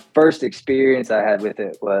first experience I had with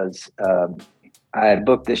it was I had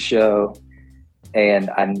booked this show, and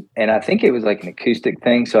I think it was like an acoustic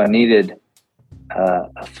thing, so I needed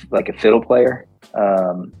like a fiddle player,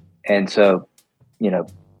 and so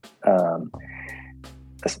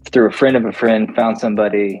through a friend of a friend found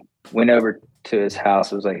somebody, went over to his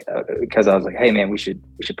house. It was like because I was like, hey man, we should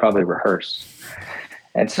probably rehearse.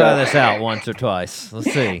 And so try this out once or twice.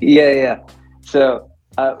 Let's see. Yeah. So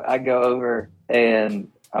I go over and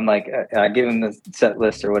I'm like, I give him the set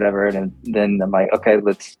list or whatever, and then I'm like, okay,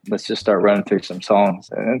 let's just start running through some songs.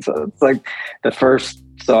 And so it's like the first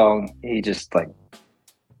song, he just like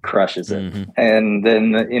crushes it, and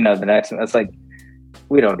then the next one, it's like,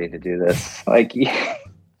 we don't need to do this. Like,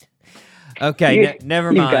 okay,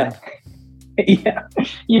 never mind.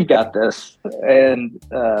 You've got this. And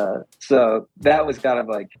so that was kind of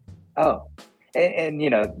like, oh, and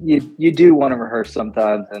you do want to rehearse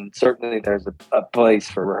sometimes, and certainly there's a place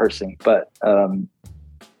for rehearsing, but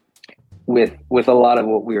with a lot of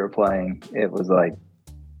what we were playing, it was like,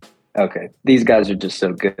 okay, these guys are just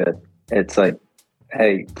so good. It's like,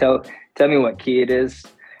 hey, tell me what key it is.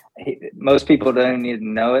 Most people don't need to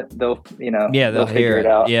know it. They'll they'll figure it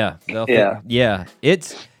out.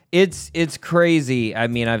 It's crazy. I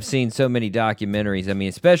mean, I've seen so many documentaries. I mean,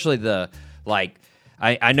 especially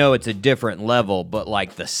I know it's a different level, but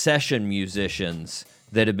like the session musicians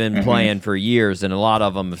that have been playing for years, and a lot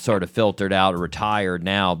of them have sort of filtered out or retired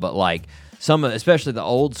now, but like some, especially the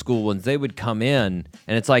old school ones, they would come in,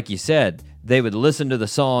 and it's like you said, they would listen to the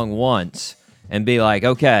song once and be like,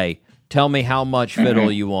 okay, tell me how much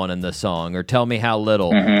fiddle you want in the song, or tell me how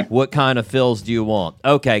little. What kind of fills do you want?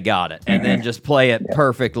 Okay, got it. And then just play it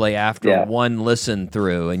perfectly after one listen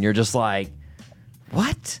through, and you're just like,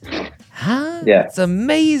 what? Huh? Yeah. It's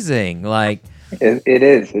amazing. Like it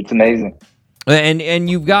is. It's amazing. And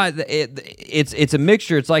you've got it's a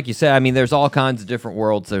mixture. It's like you said. I mean, there's all kinds of different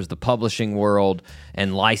worlds. There's the publishing world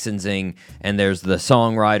and licensing, and there's the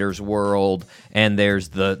songwriters world, and there's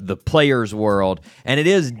the players world. And it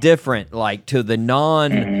is different, like to the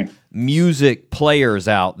non-music players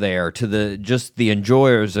out there, to the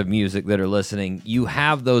enjoyers of music that are listening. You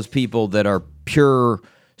have those people that are pure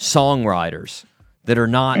songwriters that are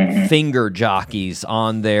not finger jockeys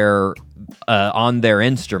on their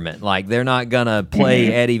instrument. Like, they're not gonna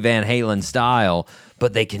play Eddie Van Halen style,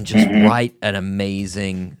 but they can just write an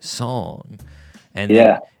amazing song. And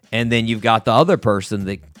then you've got the other person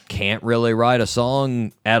that can't really write a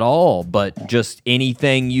song at all, but just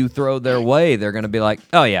anything you throw their way, they're gonna be like,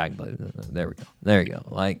 oh yeah, I can play. There you go.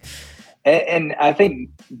 Like, and I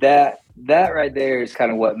think that right there is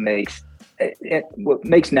kind of what makes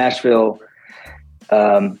Nashville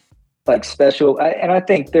like special. And I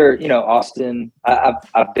think they're, Austin,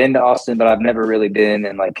 I've been to Austin, but I've never really been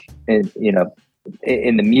in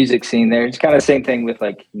the music scene there. It's kind of the same thing with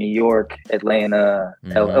like New York, Atlanta,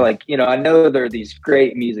 LA. I know there are these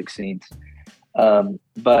great music scenes.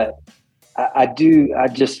 But I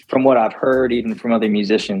just, from what I've heard, even from other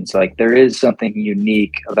musicians, like there is something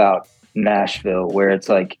unique about Nashville where it's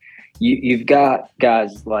like, you've got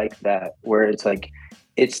guys like that where it's like,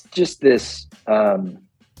 it's just this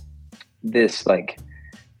like,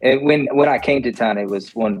 and when I came to town, it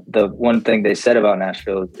was the one thing they said about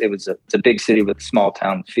Nashville. It's a big city with a small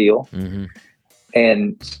town feel,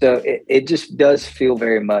 and so it just does feel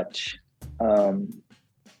very much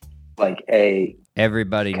like a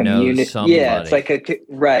everybody community. Knows somebody. Yeah, it's like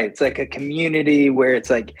it's like a community where it's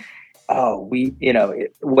like,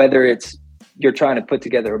 whether it's you're trying to put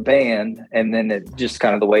together a band, and then it just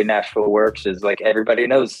kind of the way Nashville works is like everybody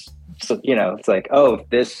knows. So, it's like, oh,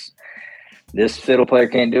 this fiddle player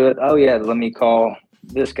can't do it. Oh yeah, let me call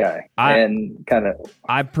this guy.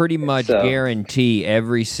 I pretty much guarantee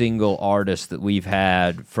every single artist that we've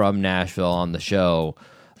had from Nashville on the show,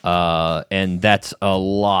 and that's a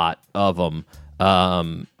lot of them,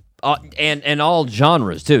 and all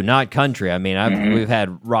genres too, not country. I mean, we've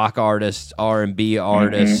had rock artists, R&B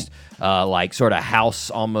artists, like sort of house,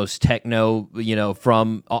 almost techno.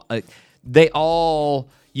 From they all.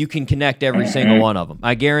 You can connect every single one of them.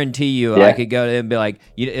 I guarantee you, I could go and be like,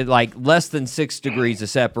 like less than 6 degrees of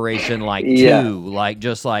separation, like 2, like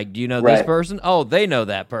just like, do you know this person? Oh, they know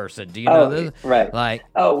that person. Do you know this? Right. Like,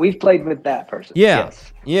 oh, we've played with that person. Yeah,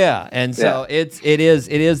 yes. Yeah. And so it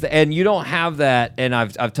is, and you don't have that. And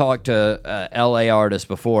I've talked to LA artists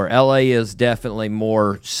before. LA is definitely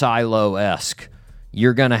more silo-esque.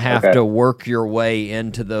 You're gonna have to work your way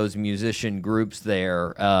into those musician groups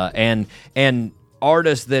there, and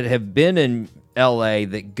artists that have been in LA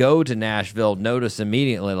that go to Nashville notice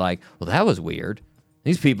immediately, like, well, that was weird.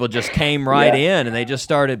 These people just came right in and they just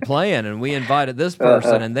started playing, and we invited this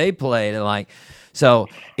person and they played, and like, so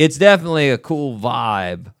it's definitely a cool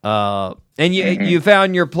vibe. And you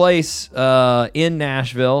found your place in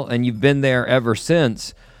Nashville, and you've been there ever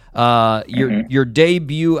since. Your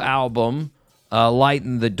debut album, Light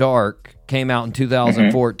in the Dark, came out in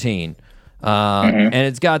 2014. And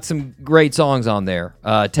it's got some great songs on there.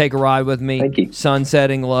 Take a Ride with Me, Sun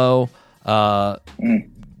Setting Low.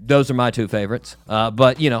 Those are my 2 favorites.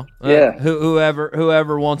 But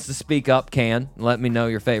whoever wants to speak up can let me know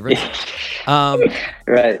your favorites.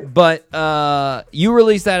 Right. But you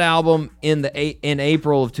released that album in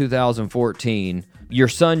April of 2014. Your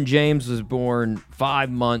son James was born 5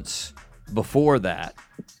 months before that.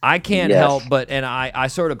 I can't help but, and I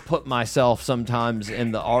sort of put myself sometimes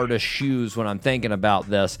in the artist's shoes when I'm thinking about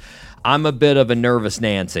this. I'm a bit of a nervous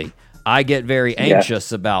Nancy. I get very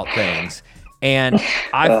anxious about things. And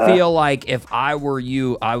I feel like if I were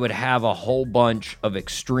you, I would have a whole bunch of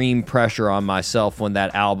extreme pressure on myself when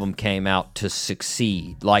that album came out to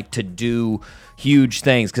succeed, like to do huge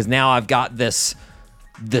things. Because now I've got this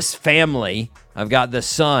family, I've got this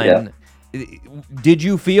son. Yeah. Did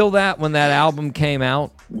you feel that when that album came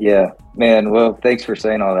out? Yeah, man. Well, thanks for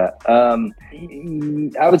saying all that.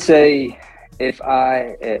 I would say if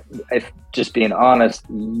just being honest,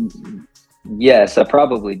 Yes, I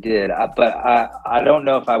probably did, but I don't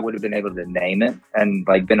know if I would have been able to name it and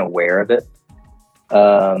like been aware of it.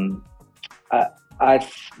 And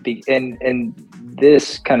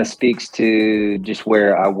this kind of speaks to just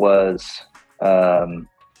where I was, when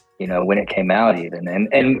it came out, even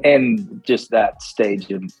and just that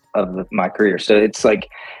stage of my career. So it's like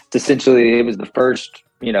essentially it was the first,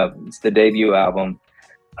 it's the debut album.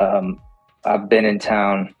 I've been in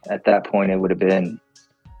town at that point. It would have been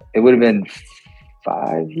 4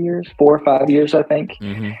 or 5 years, I think.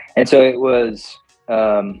 Mm-hmm. And so it was,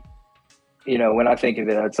 when I think of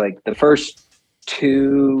it, it's like the first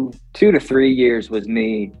 2 to 3 years was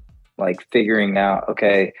me like figuring out,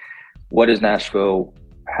 okay, what is Nashville?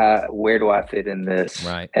 Where do I fit in this?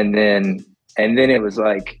 Right. And then it was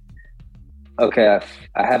like, okay,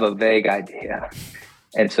 I have a vague idea.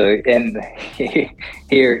 And so,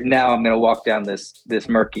 here now I'm going to walk down this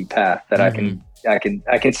murky path that mm-hmm.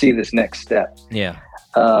 I can see this next step. Yeah.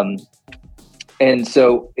 And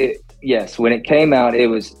so when it came out,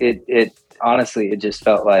 it honestly, it just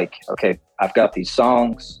felt like, okay, I've got these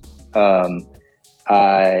songs.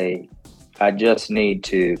 I just need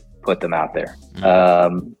to put them out there.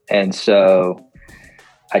 Mm-hmm. And so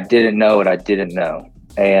I didn't know what I didn't know.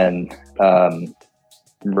 And,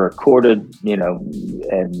 recorded,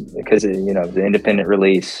 and because the independent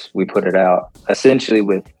release, we put it out essentially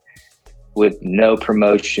with no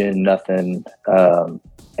promotion, nothing. There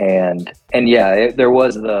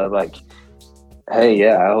was the like, hey,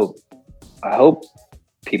 yeah, I hope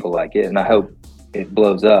people like it, and I hope it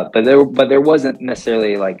blows up. But there wasn't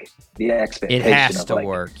necessarily like the expectation. It has of to like,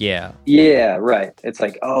 work. Yeah. Yeah. Right. It's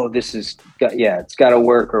like, oh, it's got to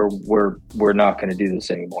work, or we're not going to do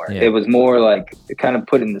this anymore. Yeah. It was more like kind of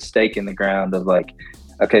putting the stake in the ground of like,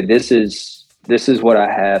 okay, this is what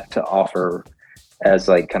I have to offer as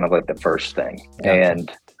like kind of like the first thing. Gotcha.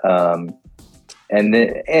 And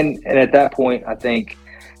at that point, I think,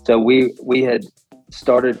 so we had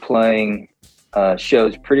started playing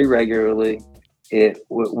shows pretty regularly.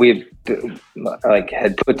 We've like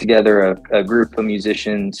had put together a group of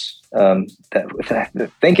musicians that I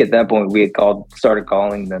think at that point we had started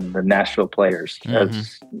calling them the Nashville Players, mm-hmm.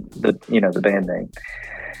 as the band name.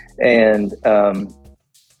 And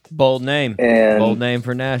bold name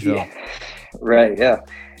for Nashville. Yeah, right. Yeah.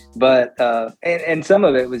 But and some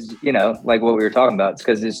of it was like what we were talking about. It's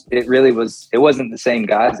because it wasn't the same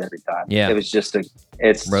guys every time. Yeah. It was just rotation.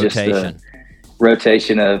 Just a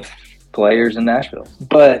rotation of players in Nashville.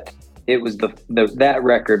 But it was that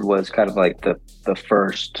record was kind of like the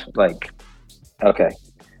first, like, okay,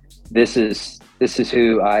 this is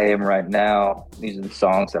who I am right now. These are the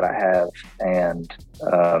songs that I have, and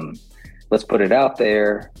let's put it out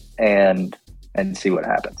there and see what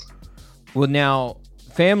happens. Well, now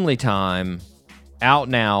Family Time out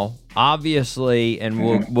now, obviously, and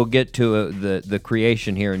we'll get to the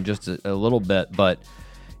creation here in just a little bit, but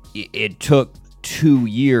it took 2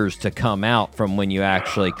 years to come out from when you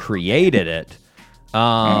actually created it.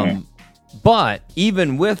 But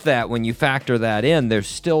even with that, when you factor that in, there's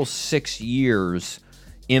still 6 years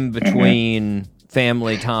in between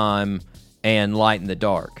Family Time and Light in the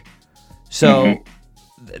Dark. So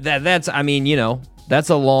that's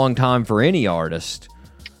a long time for any artist.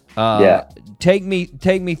 Take me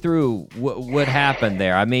through what happened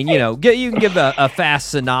there. I mean, you can give a fast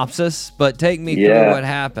synopsis, but take me through what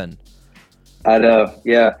happened. I know.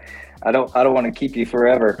 Yeah. I don't want to keep you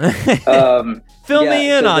forever. Fill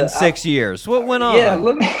me in on 6 years. What went on? Yeah.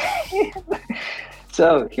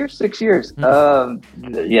 So here's 6 years. The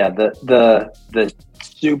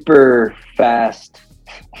super fast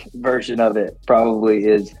version of it probably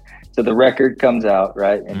is, so the record comes out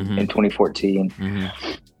right in 2014. Mm-hmm.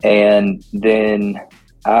 And then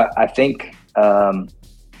I think,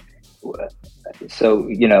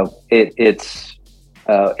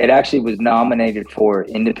 it actually was nominated for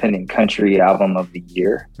Independent Country Album of the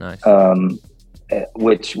Year. Nice.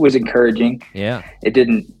 Which was encouraging. Yeah. It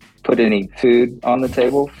didn't put any food on the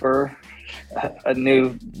table for a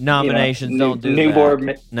new nominations. Don't do new that.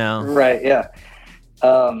 board. No. Right. Yeah.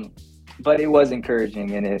 But it was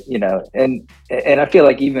encouraging, and and I feel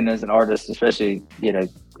like even as an artist, especially,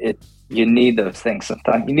 you need those things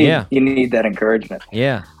sometimes. You need that encouragement.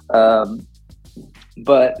 Yeah.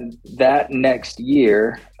 But that next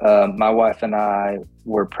year, my wife and I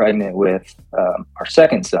were pregnant with our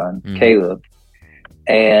second son, Caleb,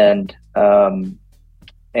 and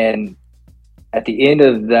at the end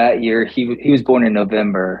of that year, he was born in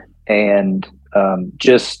November, and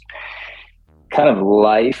just kind of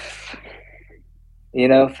life,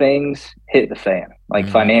 things hit the fan, like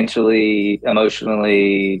financially,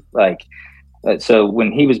 emotionally, like So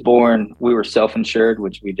when he was born, we were self-insured,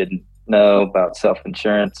 which we didn't know about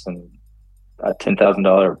self-insurance, and a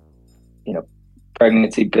 $10,000,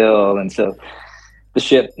 pregnancy bill. And so the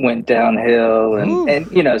ship went downhill,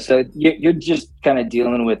 and so you're just kind of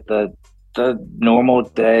dealing with the normal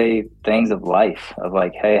day things of life, of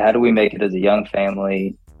like, hey, how do we make it as a young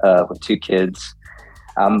family with 2 kids?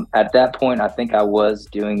 At that point, I think I was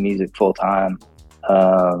doing music full time.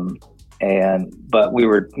 But we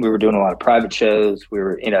were doing a lot of private shows. We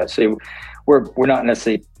were, so we're not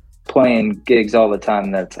necessarily playing gigs all the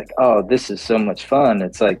time that it's like, oh, this is so much fun.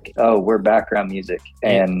 It's like, oh, we're background music.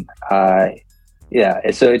 And so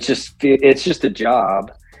it's just a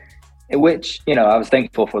job, in which, I was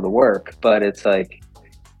thankful for the work, but it's like,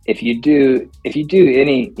 if you do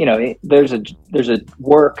any, there's a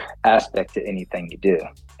work aspect to anything you do.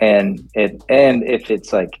 And if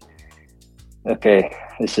it's like, okay,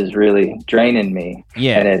 this is really draining me,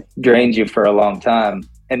 and it drains you for a long time,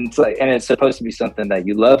 and it's like, and it's supposed to be something that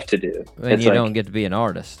you love to do, and you don't get to be an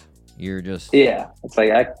artist. You're just it's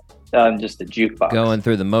like I'm just a jukebox going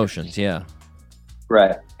through the motions.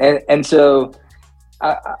 Right. And so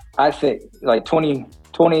I think like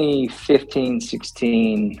 2015,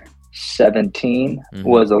 16, 17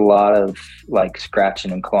 was a lot of like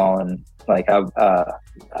scratching and clawing. Like I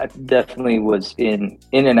definitely was in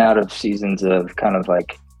and out of seasons of kind of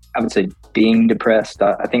like, I would say, being depressed.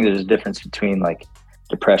 I think there's a difference between like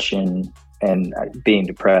depression and being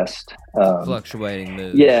depressed. Fluctuating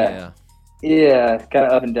moods. Yeah, kind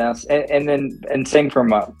of up and down. And same for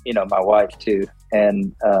my wife too.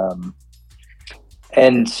 And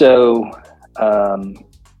so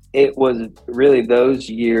it was really those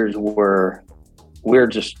years where we're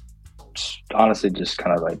just honestly just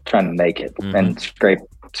kind of like trying to make it and scrape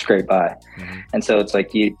by. And so it's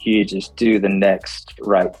like you just do the next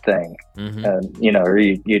right thing, or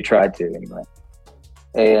you try to anyway.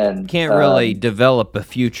 And can't really develop a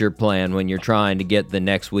future plan when you're trying to get the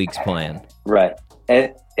next week's plan. Right.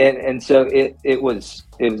 And so it was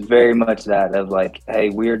very much that of like, hey,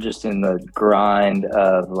 we're just in the grind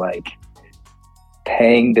of like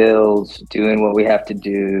paying bills, doing what we have to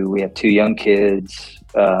do. We have 2 young kids.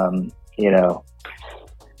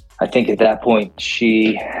 I think at that point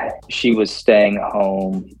she was staying at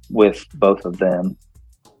home with both of them.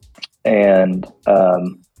 And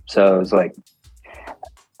so it was like,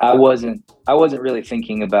 I wasn't really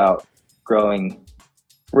thinking about growing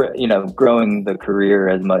the career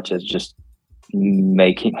as much as just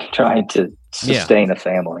trying to sustain a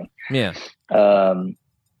family. Yeah.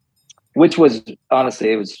 Which was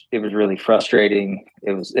honestly, it was really frustrating.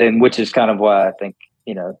 Which is kind of why I think,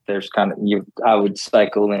 there's kind of, I would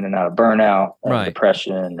cycle in and out of burnout and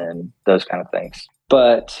depression and those kind of things.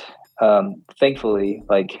 But thankfully,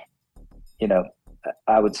 like,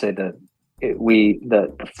 I would say the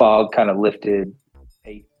fog kind of lifted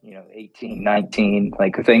 18, 19,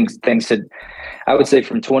 like things had, I would say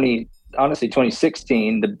from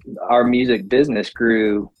 2016, our music business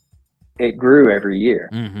grew every year.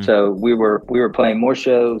 So we were playing more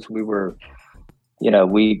shows. We were,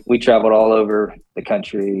 we traveled all over the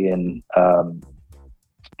country, and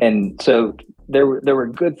so there were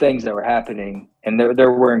good things that were happening, and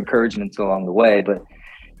there were encouragements along the way, but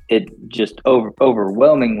it just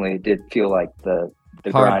overwhelmingly did feel like the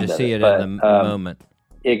hard to see it in the moment.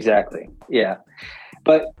 Exactly. Yeah.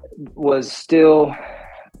 But was still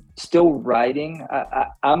writing.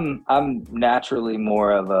 I'm naturally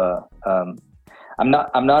more of a, I'm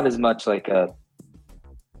not as much like a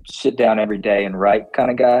sit down every day and write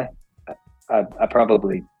kind of guy. I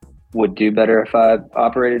probably would do better if I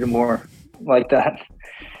operated more like that.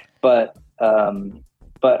 But I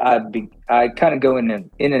kind of go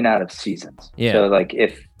in and out of seasons. Yeah. So like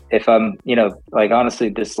if I'm, like honestly,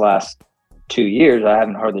 this last 2 years, I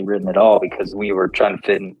haven't hardly written at all because we were trying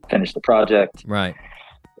to finish the project. Right.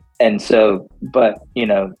 And so, but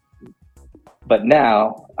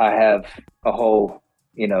now I have a whole,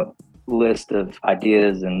 list of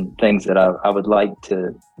ideas and things that I would like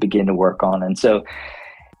to begin to work on. And so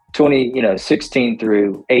 16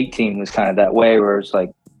 through 18 was kind of that way where it's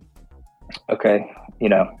like, okay,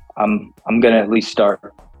 I'm going to at least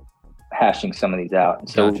start hashing some of these out. And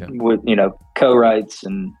so Gotcha. with, co-writes.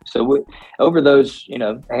 And so over those,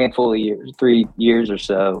 handful of years, 3 years or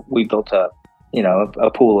so, we built up,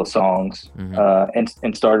 a pool of songs,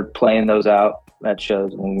 and started playing those out at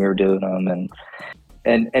shows when we were doing them.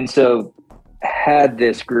 And so had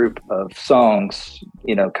this group of songs,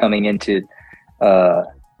 coming into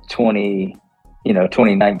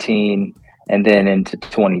 2019 and then into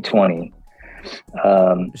 2020.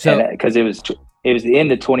 Because it was the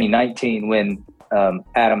end of 2019 when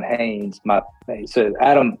Adam Haynes. So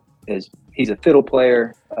Adam he's a fiddle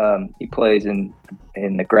player. He plays in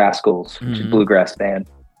the Grascals, which is a bluegrass band.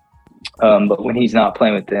 But when he's not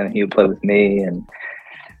playing with them, he would play with me, and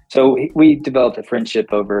so we developed a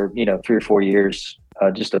friendship over 3 or 4 years,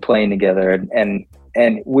 just of playing together, and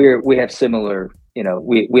we have similar.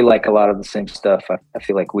 We like a lot of the same stuff. I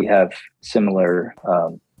feel like we have similar,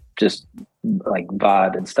 just like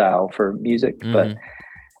vibe and style for music, but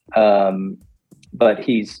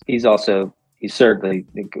he's certainly,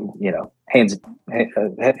 head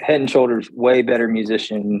and shoulders way better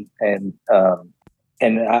musician, and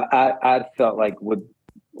I felt like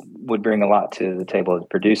would bring a lot to the table as a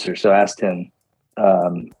producer. So I asked him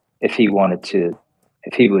if he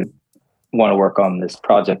would want to work on this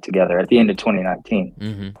project together at the end of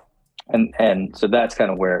 2019. And so that's kind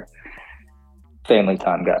of where Family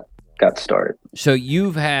Time got started. So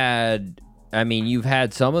you've had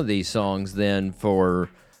some of these songs then for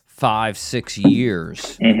 5-6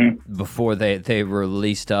 years before they were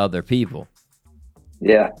released to other people.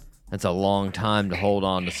 Yeah. That's a long time to hold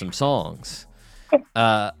on to some songs.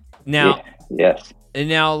 Now, yes. And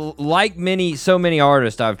now, like so many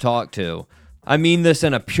artists I've talked to, I mean this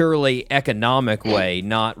in a purely economic way,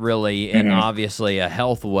 not really in obviously a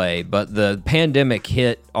health way, but the pandemic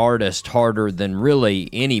hit artists harder than really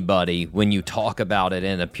anybody when you talk about it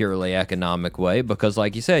in a purely economic way, because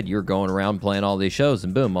like you said, you're going around playing all these shows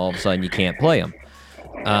and boom, all of a sudden you can't play them.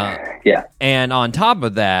 Yeah. And on top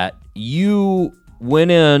of that, you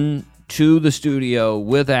went in to the studio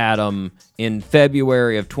with Adam in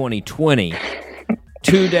February of 2020,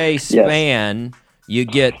 2-day span. Yes. You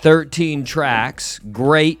get 13 tracks,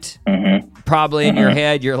 great. Probably in your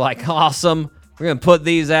head, you're like, awesome. We're going to put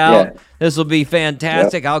these out. Yeah. This will be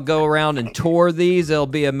fantastic. I'll go around and tour these. It'll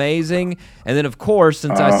be amazing. And then, of course,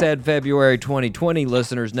 since I said February 2020,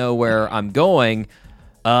 listeners know where I'm going.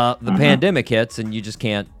 The pandemic hits, and you just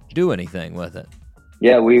can't do anything with it.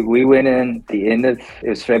 Yeah, we went in it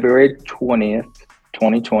was February 20th,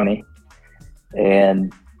 2020.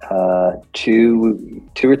 And 2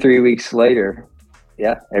 or 3 weeks later,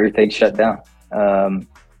 everything shut down.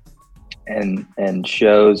 And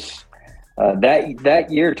shows that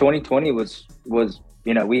year 2020 was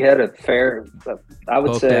we had a fair, I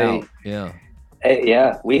would booked say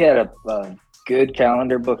out. We had a good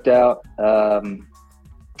calendar booked out,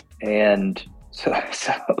 and so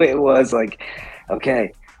it was like,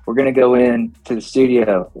 okay, we're gonna go in to the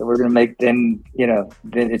studio, we're gonna make then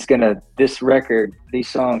it's gonna, this record, these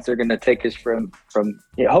songs are gonna take us from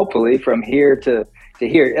hopefully from here to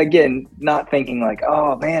here. Again, not thinking like,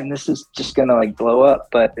 oh man, this is just gonna like blow up,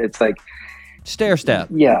 but it's like stair step.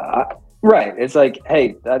 Right. It's like,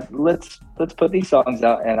 hey, let's put these songs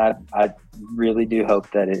out, and I really do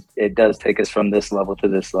hope that it does take us from this level to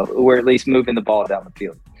this level. We're at least moving the ball down the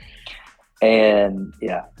field. And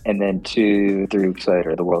and then 2-3 weeks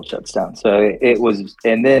later, the world shuts down. So it was,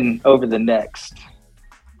 and then over the next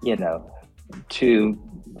 2-3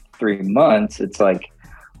 months, it's like,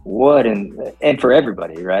 what, and for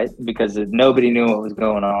everybody, right? Because nobody knew what was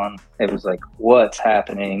going on. It was like, what's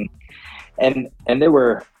happening? And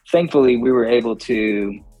thankfully we were able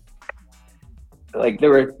to, like, there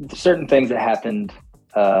were certain things that happened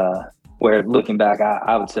where, looking back,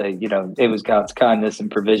 I would say, it was God's kindness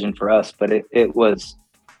and provision for us, but it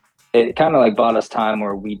kind of like bought us time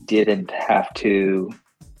where we didn't have to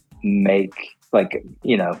make, like,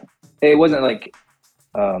 it wasn't like,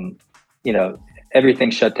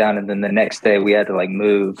 everything shut down and then the next day we had to like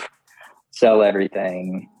move, sell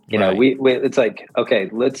everything. Right. We it's like, okay,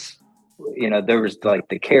 let's, there was like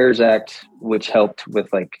the CARES Act, which helped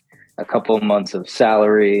with like a couple of months of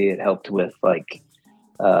salary. It helped with like,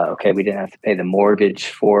 we didn't have to pay the mortgage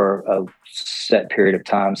for a set period of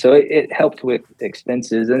time. So it helped with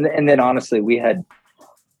expenses. And then honestly,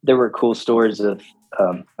 there were cool stories of,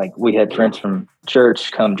 like, we had friends from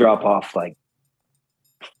church come drop off like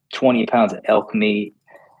 20 pounds of elk meat,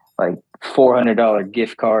 like $400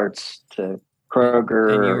 gift cards to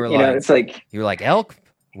Kroger. And you were it's like, you were like, elk?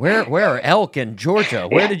 Where are elk in Georgia?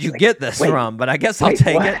 Where did you get this from? But I guess I'll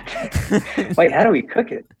take it. Wait, how do we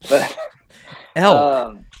cook it? But,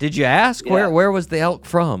 elk. Did you ask where was the elk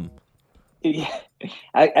from?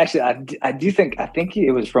 I do think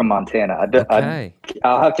it was from Montana. Okay.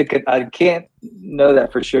 I can't know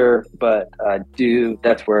that for sure, but I do.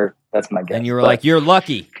 That's my guess. And you were like, you're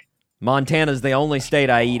lucky. Montana's the only state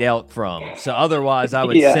I eat elk from. So otherwise I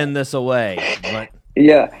would send this away. But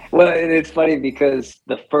yeah. Well, it's funny because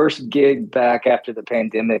the first gig back after the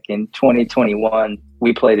pandemic in 2021,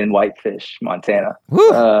 we played in Whitefish, Montana. Woo!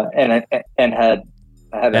 And had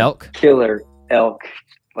elk? a killer elk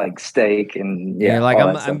like steak and You're like, all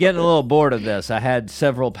that I'm stuff. getting a little bored of this. I had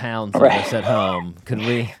several pounds of this at home. Could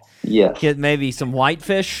we get maybe some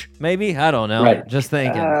whitefish? Maybe, I don't know. Right. Just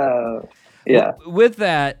thinking. Yeah. With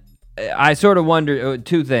that, I sort of wonder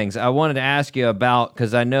two things. I wanted to ask you about,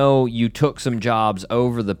 because I know you took some jobs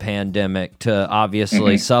over the pandemic to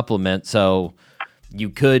obviously supplement, so you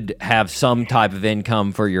could have some type of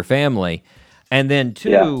income for your family. And then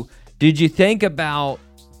two, did you think about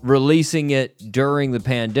releasing it during the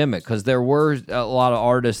pandemic? Because there were a lot of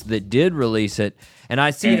artists that did release it, and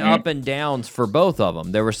I seen up and downs for both of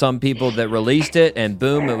them. There were some people that released it, and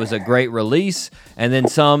boom, it was a great release, and then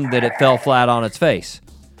some that it fell flat on its face.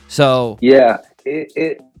 So So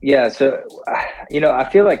I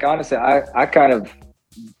feel like honestly, I kind of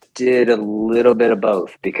did a little bit of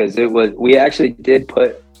both, because we actually did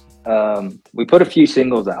put we put a few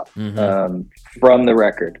singles out from the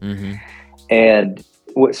record, and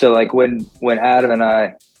so like when Adam and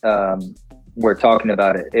I were talking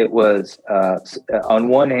about it, it was on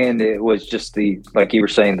one hand it was just like you were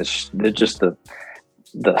saying, the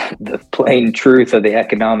plain truth of the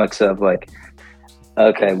economics of like,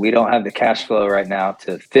 okay, we don't have the cash flow right now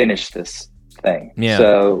to finish this thing. Yeah.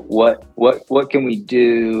 So what can we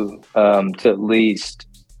do to at least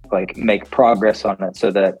like make progress on it,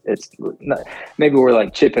 so that it's not, maybe we're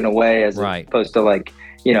like chipping away as opposed to like,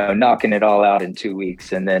 knocking it all out in 2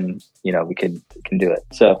 weeks and then, we can do it.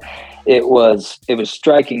 So it was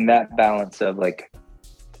striking that balance of like,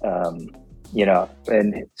 and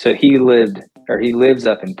so he lives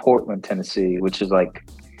up in Portland, Tennessee, which is like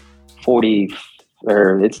 40,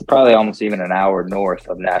 or it's probably almost even an hour north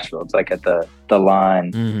of Nashville. It's like at the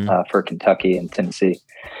line for Kentucky and Tennessee.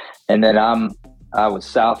 And then I was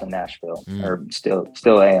south of Nashville, or still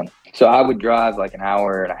am. So I would drive like an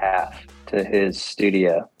hour and a half to his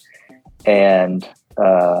studio, and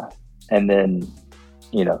then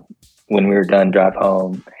when we were done, drive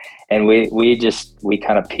home, and we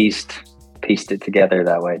kind of pieced it together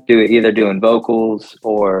that way. Either doing vocals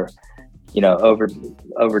or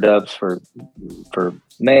overdubs for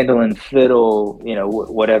mandolin, fiddle,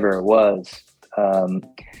 whatever it was.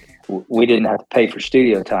 We didn't have to pay for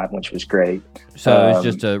studio time, which was great. So it was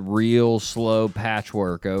just a real slow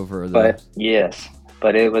patchwork over the.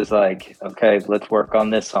 But it was like, okay, let's work on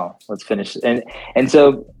this song. Let's finish. And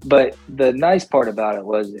so, but the nice part about it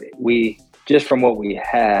was we, just from what we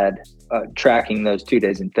had, tracking those 2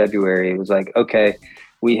 days in February, it was like, okay,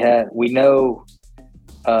 we know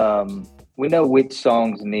which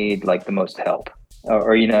songs need like the most help,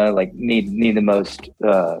 or like need the most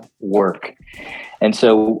work. And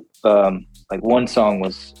so like one song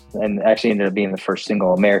was, and actually ended up being the first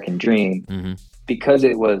single, American Dream, because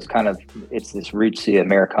it was it's this rootsy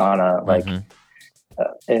Americana, like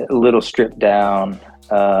a little stripped down.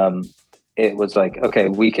 It was like, okay,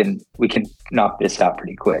 we can knock this out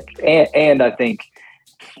pretty quick. And I think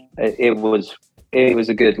it was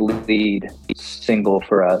a good lead single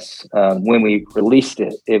for us. When we released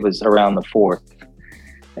it, it was around the 4th.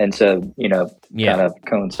 And so, kind of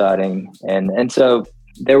coinciding. And so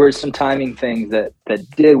there were some timing things that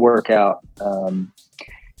did work out.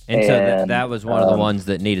 And so that was one of the ones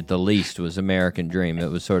that needed the least, was American Dream. It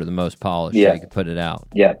was sort of the most polished, so you could put it out.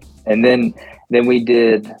 Yeah. And then we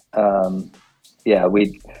did,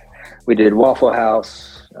 we did Waffle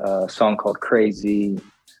House, a song called Crazy,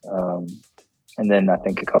 and then I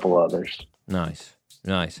think a couple others. Nice.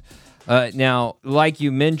 Now, like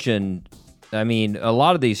you mentioned, I mean, a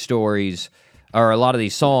lot of these stories, or a lot of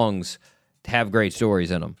these songs, have great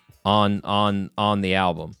stories in them on the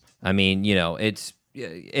album. I mean,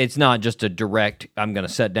 it's not just a direct, I'm going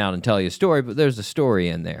to sit down and tell you a story, but there's a story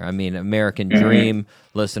in there. I mean, American Dream,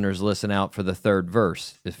 listeners listen out for the third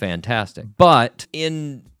verse, is fantastic. But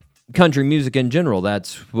in country music in general,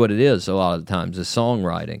 that's what it is a lot of the times, is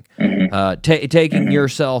songwriting. Taking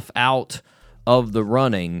yourself out of the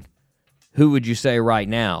running, who would you say right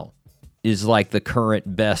now is like the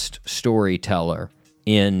current best storyteller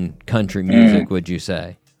in country music, would you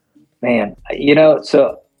say? Man,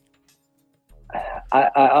 so I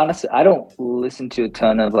honestly, I don't listen to a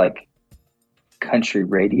ton of like country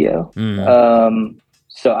radio.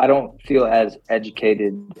 So I don't feel as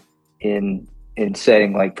educated in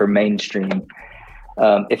saying like for mainstream.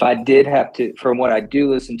 If I did have to, from what I do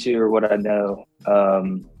listen to or what I know,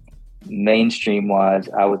 mainstream wise,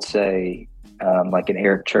 I would say like an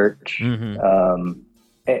Eric Church, and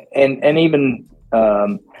even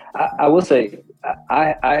I will say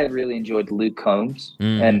I had really enjoyed Luke Combs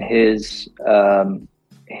and his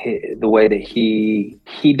the way that he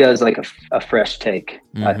does like a fresh take,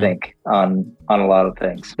 I think, on a lot of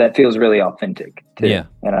things that feels really authentic too. Yeah.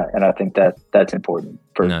 And I think that's important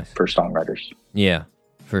for songwriters. Yeah,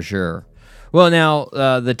 for sure. Well, now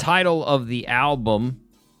the title of the album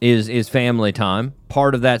is Family Time.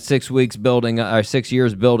 Part of that 6 years building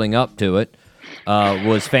up to it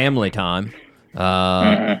was Family Time.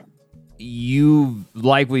 You,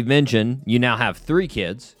 like we've mentioned, you now have 3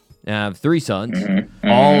 kids. You have 3 sons,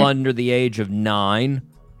 all under the age of 9.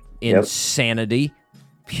 Insanity,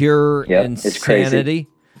 pure insanity.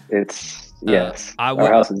 It's yes.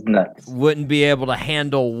 Our house is nuts. Wouldn't be able to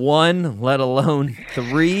handle 1, let alone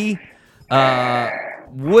 3.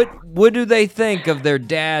 What do they think of their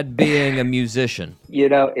dad being a musician?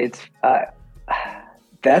 It's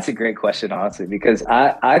that's a great question, honestly, because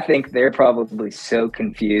I think they're probably so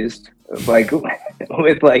confused, like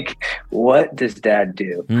with like, what does dad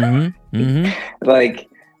do? Like,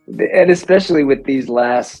 and especially with these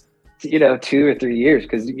last 2 or 3 years,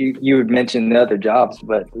 because you would mention the other jobs,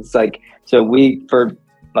 but it's like, so we, for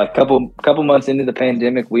like couple months into the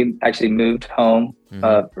pandemic, we actually moved home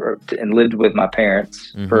and lived with my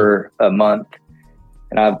parents for a month,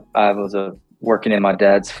 and I was working in my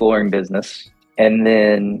dad's flooring business, and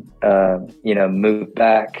then moved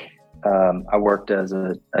back. I worked as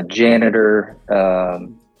a janitor.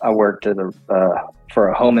 I worked for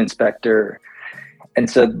a home inspector, and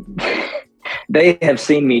so they have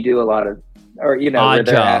seen me do a lot of, or where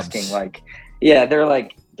they're jobs. Asking like, they're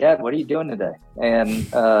like, Dad, what are you doing today? And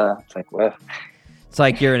it's like, well, it's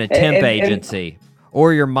like you're in a temp agency,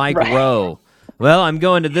 or you're Mike Rowe. Well, I'm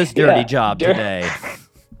going to this dirty job today.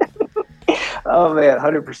 Oh man,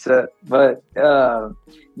 100%.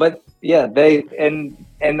 But yeah, they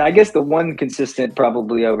and I guess the one consistent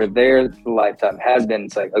probably over their lifetime has been,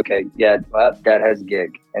 it's like, okay, well, Dad has a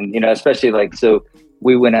gig, and especially like, so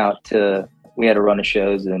we went out we had a run of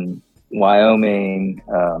shows in Wyoming,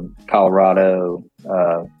 Colorado,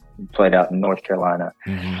 played out in North Carolina.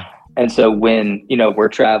 And so when, we're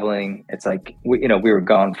traveling, it's like, we were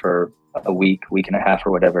gone for a week and a half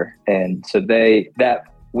or whatever. And so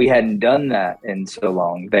we hadn't done that in so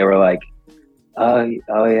long. They were like, oh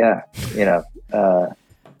yeah,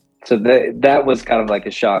 so that was kind of like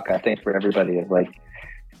a shock, I think, for everybody, of like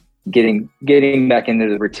getting back into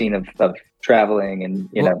the routine of traveling and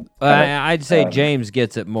I'd say James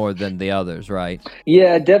gets it more than the others, right?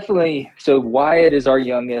 Yeah, definitely. So Wyatt is our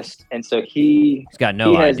youngest, and so he's got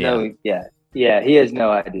no idea. He has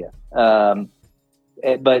no idea.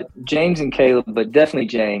 But James and Caleb, but definitely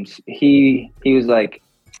James, he was like,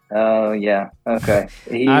 oh yeah, okay.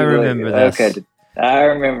 I remember this. Okay, I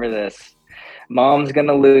remember this. Mom's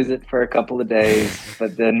gonna lose it for a couple of days,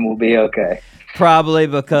 but then we'll be okay. Probably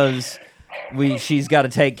because she's got to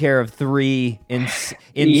take care of 3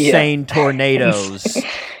 insane tornadoes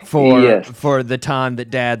for the time that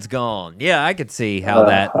Dad's gone. Yeah, I could see how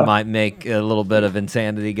that might make a little bit of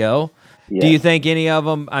insanity go. Yeah. Do you think any of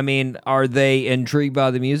them, are they intrigued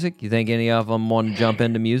by the music? You think any of them want to jump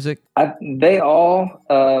into music? They all,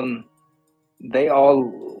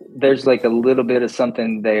 there's like a little bit of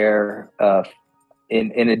something there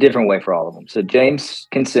in a different way for all of them. So James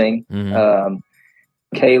can sing.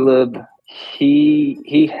 Caleb,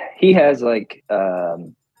 he has like,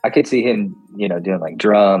 I could see him, doing like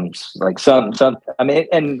drums, like some,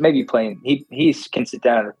 and maybe playing. He can sit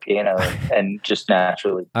down at the piano and just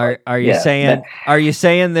naturally. Are you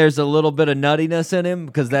saying there's a little bit of nuttiness in him,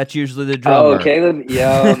 because that's usually the drummer? Oh, Caleb,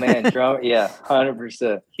 man, drum,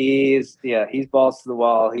 100%. He's balls to the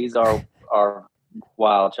wall. He's our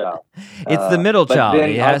wild child. It's the middle child.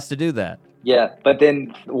 He has to do that. Yeah, but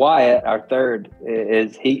then Wyatt, our third,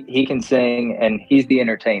 is he can sing, and he's the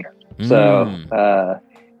entertainer. So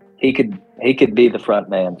he could be the front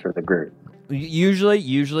man for the group. Usually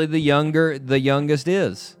the youngest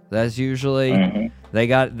is. That's usually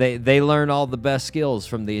they learn all the best skills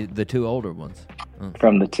from the 2 older ones.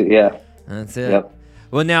 From the 2, yeah. That's it. Yep.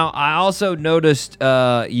 Well, now I also noticed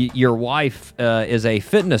your wife is a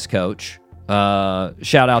fitness coach.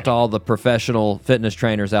 Shout out to all the professional fitness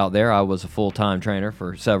trainers out there. I was a full-time trainer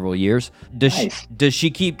for several years. Does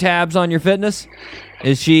she keep tabs on your fitness?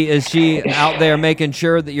 Is she out there making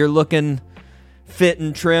sure that you're looking fit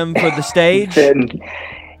and trim for the stage?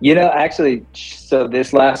 Actually, so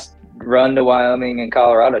this last run to Wyoming and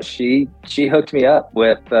Colorado, she hooked me up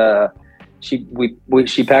with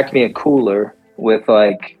she packed me a cooler with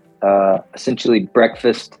like essentially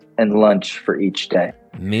breakfast and lunch for each day.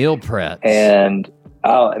 Meal prep. And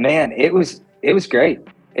oh man, it was great.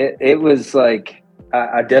 It was like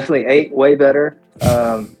I definitely ate way better.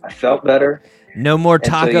 I felt better. No more And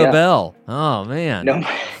so, Taco yeah. Bell. Oh man. No,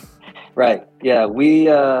 right. Yeah, we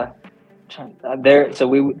there.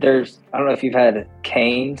 So there's. I don't know if you've had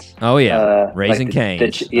Cane's. Oh yeah, like Raising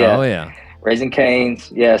Cane's. yeah, Oh yeah. Raising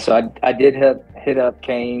Cane's. Yeah. So I did hit up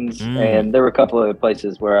Cane's, and there were a couple other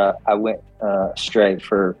places where I went straight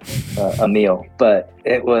for a meal, but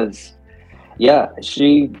it was. Yeah,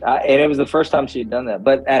 and it was the first time she'd done that.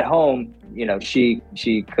 But at home, you know, she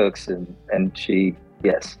cooks and she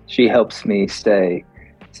helps me stay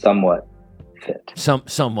somewhat fit.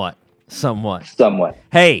 Somewhat.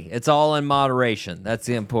 Hey, it's all in moderation. That's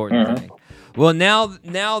the important thing. Well,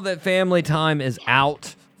 now that family time is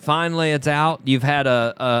out, finally it's out. You've had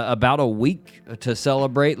about a week to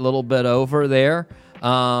celebrate, a little bit over there.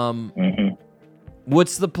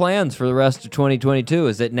 What's the plans for the rest of 2022?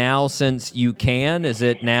 Is it now, since you can? Is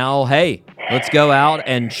it now, hey, let's go out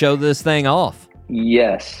and show this thing off?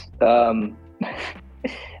 Yes. The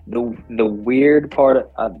weird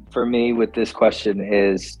part for me with this question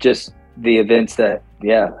is just the events that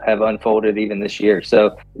have unfolded even this year.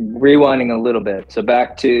 So rewinding a little bit. So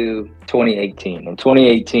back to 2018. In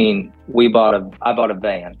 2018, I bought a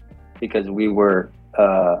van because we were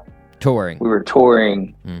touring. We were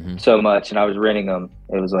touring so much, and I was renting them.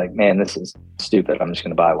 It was like, man, this is stupid. I'm just going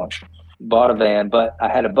to buy one. Bought a van, but I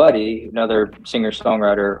had a buddy, another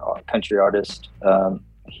singer-songwriter, country artist.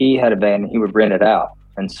 He had a van, and he would rent it out.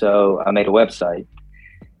 And so I made a website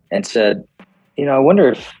and said, you know, I wonder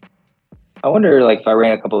if I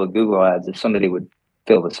ran a couple of Google ads, if somebody would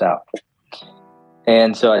fill this out.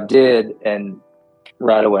 And so I did, and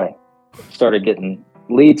right away started getting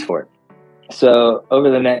leads for it. So over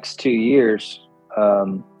the next 2 years,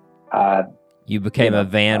 you became a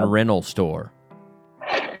van rental store.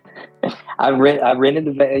 I rented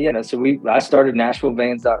the van, you know. So I started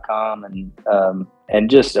NashvilleVans.com, and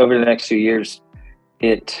just over the next 2 years,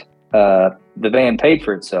 the van paid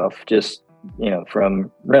for itself, just, you know,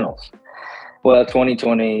 from rentals. Well,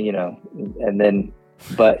 2020, you know,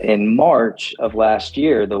 but in March of last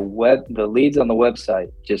year, the leads on the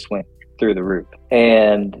website just went through the roof,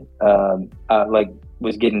 and I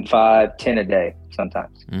was getting 5-10 a day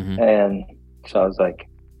sometimes. And so I was like,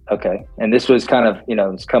 okay. And this was kind of, you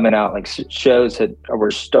know, it's coming out, like shows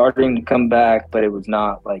were starting to come back, but it was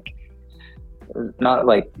not like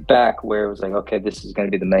back where it was like, okay, this is going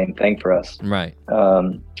to be the main thing for us. Right.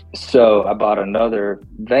 So I bought another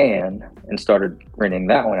van and started renting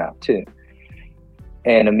that one out too.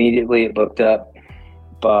 And immediately it booked up,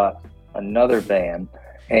 bought another van,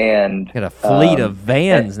 and got a fleet of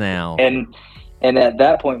vans now. And at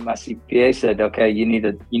that point, my CPA said, okay, you need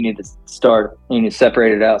to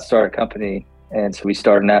separate it out, start a company. And so we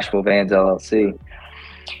started Nashville Vans LLC.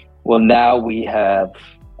 Well, now we have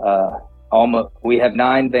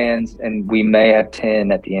 9 vans, and we may have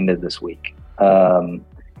 10 at the end of this week. And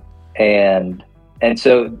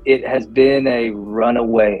so it has been a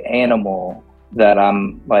runaway animal that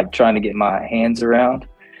I'm like trying to get my hands around.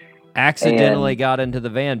 Accidentally got into the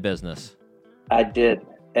van business. I did.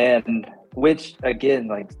 And which, again,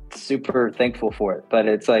 like, super thankful for it. But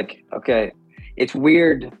it's like, okay, it's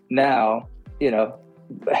weird now, you know,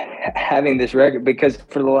 having this record, because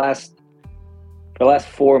for the last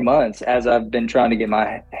 4 months, as I've been trying to get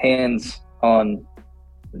my hands on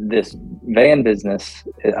this van business,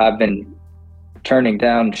 I've been turning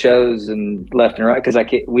down shows and left and right because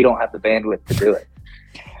we don't have the bandwidth to do it.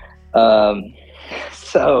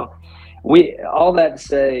 So all that to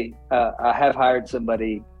say, I have hired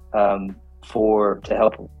somebody to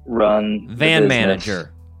help run van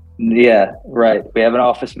manager. Yeah, right. We have an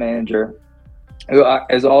office manager who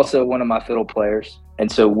is also one of my fiddle players,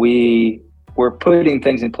 and so we're putting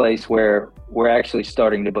things in place where we're actually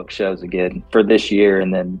starting to book shows again for this year,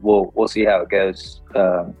 and then we'll see how it goes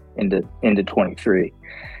into 23.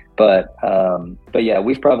 But yeah,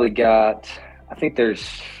 we've probably got, I think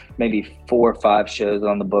there's maybe 4 or 5 shows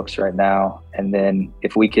on the books right now, and then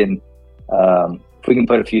if we can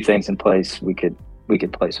put a few things in place, we could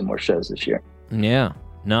play some more shows this year. Yeah,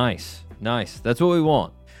 nice. That's what we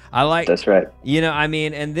want. I like. That's right. You know, I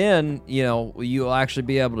mean, and then, you know, you'll actually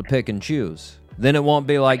be able to pick and choose. Then it won't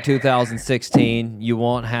be like 2016. You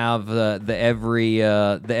won't have the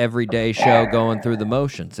everyday show going through the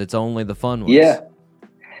motions. It's only the fun ones. Yeah.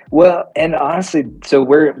 Well, and honestly, so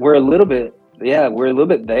we're a little bit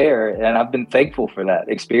there, and I've been thankful for that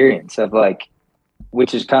experience of like,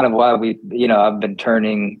 which is kind of why I've been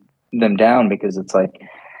turning them down, because it's like,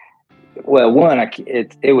 well, one, I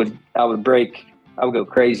would go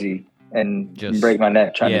crazy and break my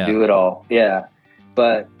neck trying to do it all. Yeah.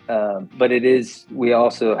 But it is, we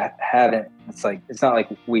also haven't, it's not like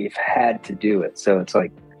we've had to do it. So it's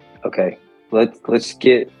like, okay, let's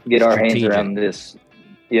get our hands Strategic. around this.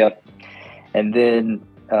 Yep. And then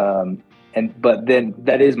but then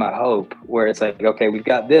that is my hope, where it's like, okay, we've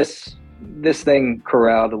got this thing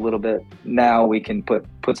corralled a little bit. Now we can put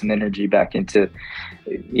some energy back into,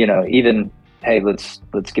 even, hey, let's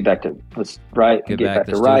get back to get back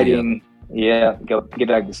to writing. Yeah, get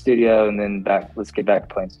back to the studio, and then let's get back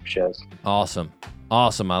to playing some shows. Awesome.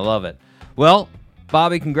 I love it. Well,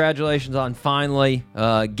 Bobby, congratulations on finally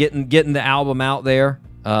getting the album out there.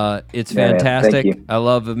 It's fantastic. Thank you. I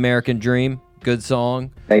love American Dream. Good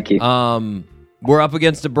song. Thank you. We're up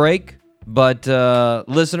against a break, but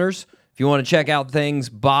listeners, if you want to check out things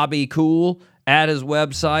Bobby Cool at his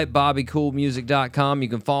website, bobbycoolmusic.com. You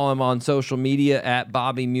can follow him on social media at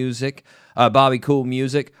Bobby Cool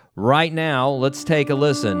Music. Right now, let's take a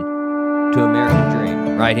listen to American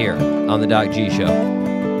Dream right here on the Doc G Show.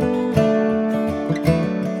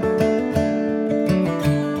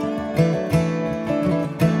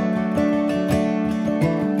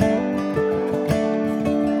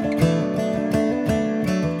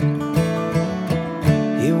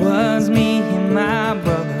 It was me and my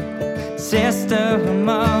brother, sister and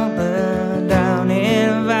mother, down in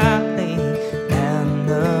the valley, down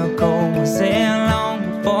the cold was there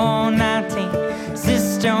long before 19.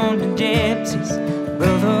 Sister on the gypsies,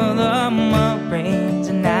 brother the Marines,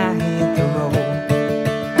 and I hit the road.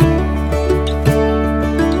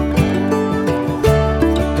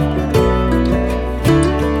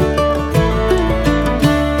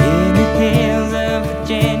 In the hills of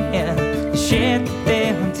Virginia, the shit that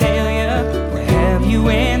they'll tell you will have you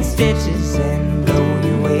in stitches and blow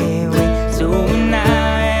you away. So when I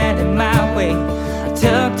had it my way, I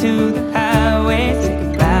took to the highway,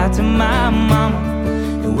 said goodbye to my mama,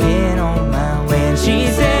 and went on my way. And she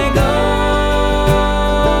said, go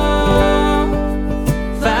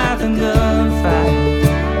fight the good fight,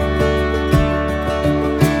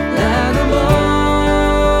 like a boat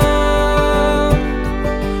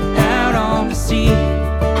out on the sea.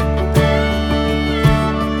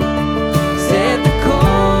 Set the course,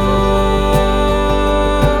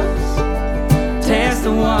 test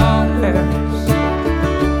the waters,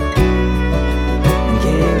 and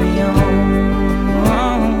carry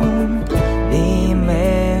on the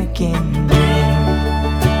American dream.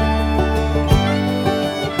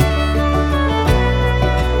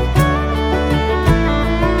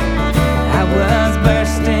 I was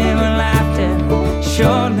bursting with laughter,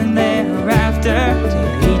 shortly thereafter, till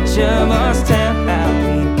each of us tell how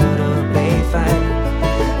we put up a fight.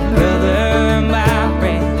 Brother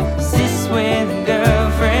Byron, sis with a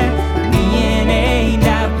girlfriend, me and A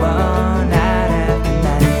died one night after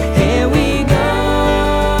night. Here we go,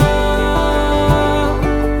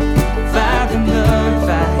 fight the good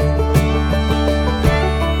fight,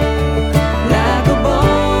 like a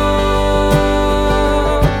boat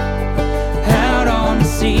out on the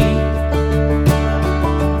sea.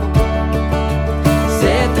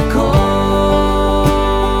 Set the course,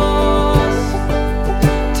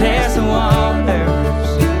 test the waters,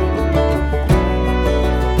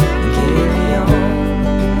 and carry on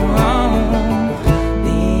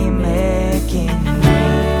the American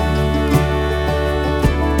dream.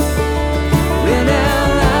 Well, now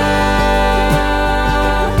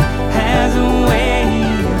life has a way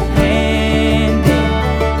of handing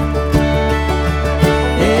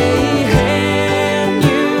a hand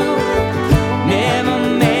you never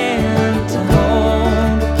meant to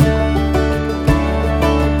hold,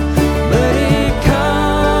 but it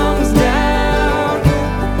comes down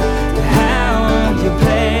to how you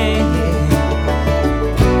play it,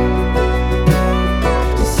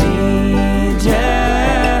 to see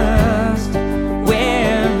just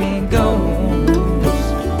where it goes.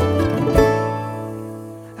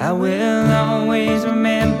 I will always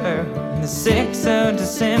remember the 6th of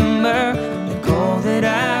December, the call that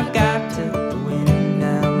I got to the wind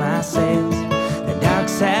out my sails. The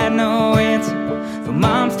docs had no answer for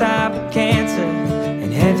mom's type of cancer,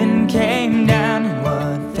 and heaven came down in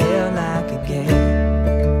what felt like a gale.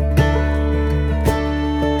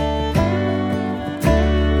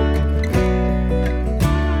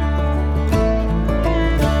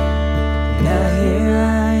 Now here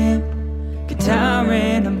I am, guitar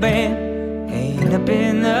in a band, ain't up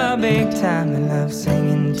in the big time, and love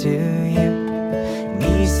singing to you.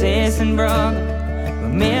 Me, sis, and brother,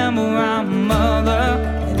 remember I'm mother,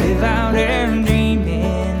 and live out her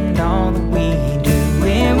dreaming all that we do.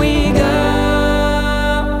 When we go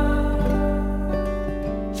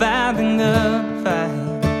fight the good fight,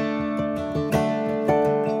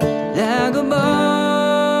 like a boat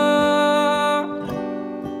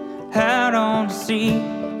out on the sea.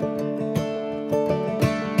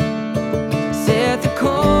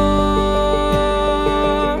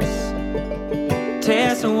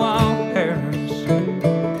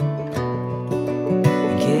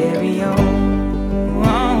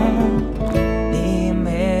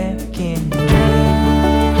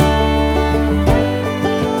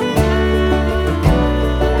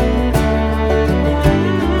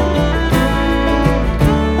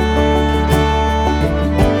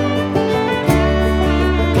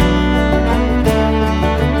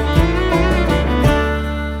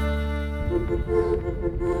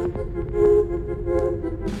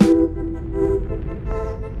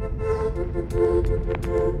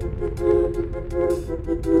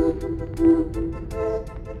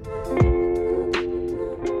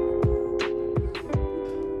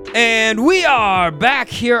 And we are back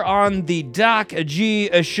here on the Doc G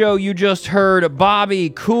show. You just heard Bobby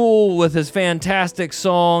Cool with his fantastic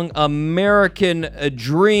song, American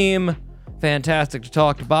Dream. Fantastic to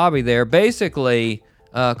talk to Bobby there. Basically,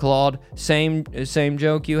 Claude, same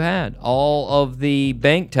joke you had. All of the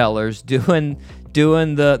bank tellers doing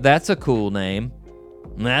the, that's a cool name.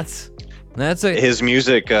 That's a... His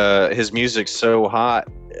music's so hot,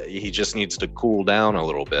 he just needs to cool down a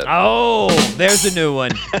little bit. Oh, there's a new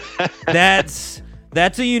one. That's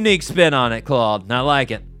a unique spin on it, Claude. I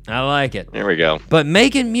like it. There we go. But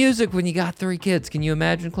making music when you got 3 kids, can you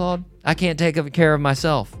imagine, Claude? I can't take care of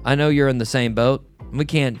myself. I know you're in the same boat. We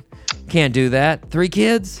can't do that. 3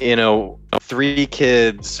 kids? 3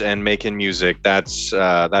 kids and making music, that's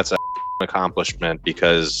a accomplishment,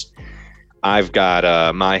 because I've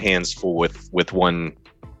got my hands full with one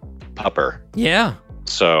pupper. Yeah.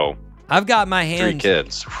 So I've got my 3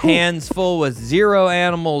 kids. hands full with 0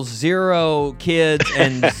 animals, 0 kids,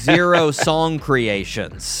 and 0 song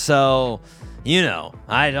creations. So,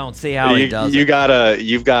 I don't see how he does it.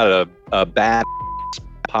 You've got a bad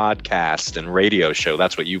podcast and radio show.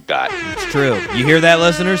 That's what you've got. It's true. You hear that,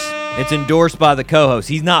 listeners? It's endorsed by the co-host.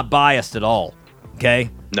 He's not biased at all. Okay?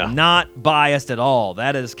 No. Not biased at all.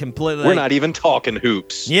 That is completely... We're not even talking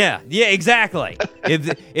hoops. Yeah, exactly.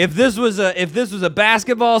 if this was a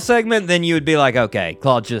basketball segment, then you would be like, okay,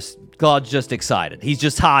 Claude's just excited. He's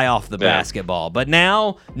just high off the basketball. But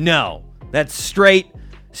now, no. That's straight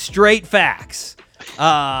facts.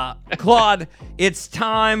 Claude, it's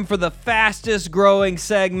time for the fastest growing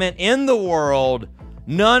segment in the world.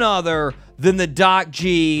 None other than the Doc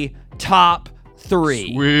G Top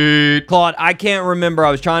 3. Sweet. Claude, I can't remember. I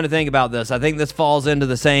was trying to think about this. I think this falls into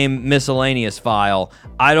the same miscellaneous file.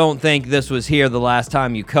 I don't think this was here the last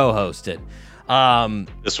time you co-hosted.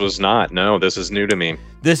 This was not. No, this is new to me.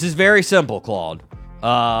 This is very simple, Claude.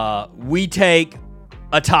 We take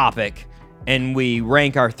a topic and we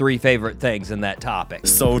rank our 3 favorite things in that topic.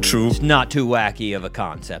 So true. It's not too wacky of a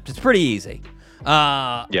concept. It's pretty easy.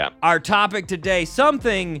 Yeah. Our topic today,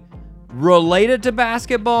 something related to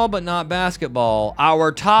basketball, but not basketball.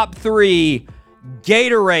 Our top 3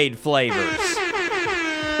 Gatorade flavors.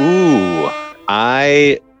 Ooh,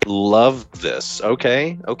 I love this.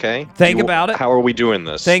 Okay. Think about it. How are we doing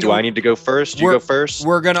this? Do I need to go first? You go first?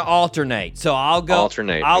 We're gonna alternate. So I'll go.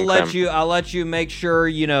 Alternate. I'll let you make sure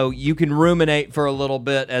you can ruminate for a little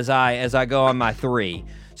bit as I go on my 3.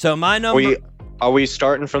 So my number. Are we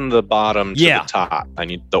starting from the bottom to the top? I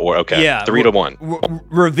need the order. Okay. Yeah. 3 to 1.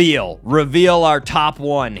 Reveal our top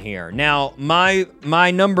 1 here. Now, my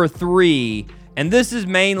number 3, and this is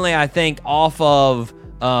mainly, I think, off of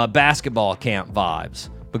basketball camp vibes,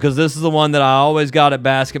 because this is the one that I always got at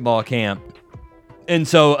basketball camp. And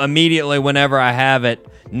so immediately whenever I have it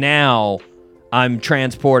now, I'm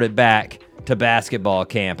transported back to basketball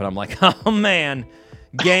camp. And I'm like, oh, man.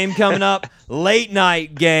 Game coming up, late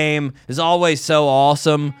night game is always so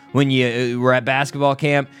awesome when we're at basketball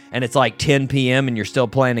camp and it's like 10 p.m. and you're still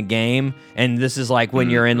playing a game. And this is like when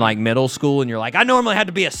you're in like middle school and you're like, I normally had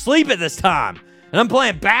to be asleep at this time and I'm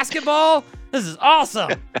playing basketball. This is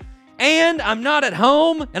awesome. And I'm not at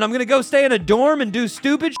home and I'm going to go stay in a dorm and do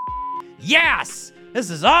stupid Yes, this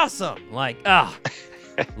is awesome.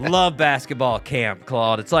 Love basketball camp,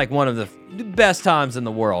 Claude. It's like one of the best times in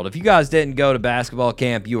the world. If you guys didn't go to basketball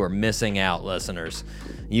camp, you are missing out, listeners.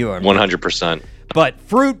 You are 100%. But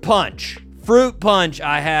fruit punch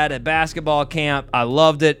I had at basketball camp. I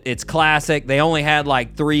loved it. It's classic. They only had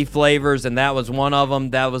like 3 flavors, and that was one of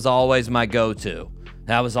them. That was always my go-to.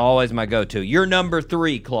 Your number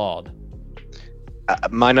 3, Claude.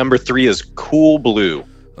 My number 3 is Cool Blue.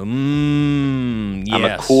 Yes. I'm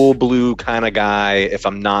a Cool Blue kind of guy if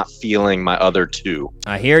I'm not feeling my other 2.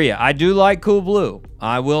 I hear you. I do like Cool Blue.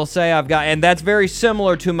 I will say and that's very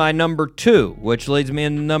similar to my number 2, which leads me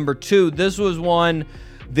into number 2. This was one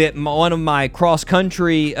that one of my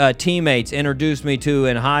cross-country teammates introduced me to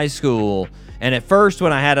in high school. And at first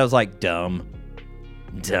when I had it, I was like, dumb.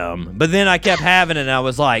 But then I kept having it and I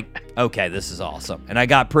was like, okay, this is awesome. And I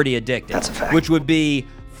got pretty addicted. That's a fact. Which would be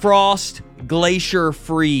Frost Glacier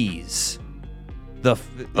Freeze.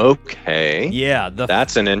 Okay. Yeah.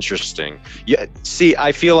 That's an interesting. Yeah. See,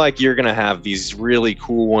 I feel like you're going to have these really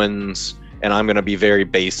cool ones and I'm going to be very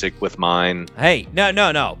basic with mine. Hey,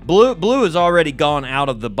 no. Blue has already gone out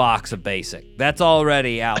of the box of basic. That's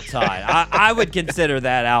already outside. I would consider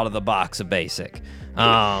that out of the box of basic.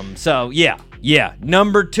 So yeah.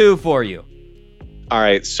 Number 2 for you. All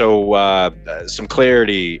right, so some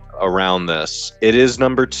clarity around this. It is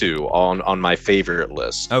number 2 on my favorite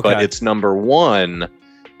list, but it's number 1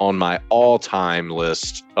 on my all-time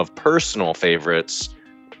list of personal favorites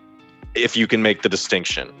if you can make the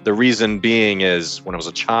distinction. The reason being is when I was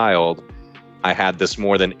a child, I had this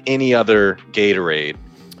more than any other Gatorade,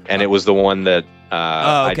 and it was the one that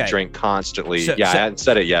I drink constantly. I hadn't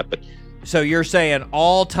said it yet, but so you're saying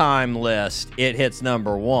all-time list, it hits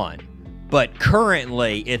number 1, but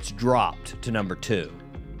currently it's dropped to number 2.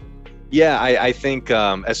 Yeah, I think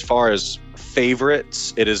as far as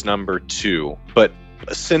favorites, it is number 2, but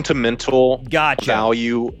sentimental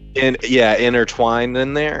value intertwined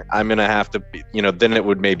in there, I'm gonna have to then it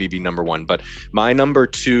would maybe be number 1, but my number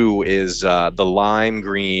 2 is the lime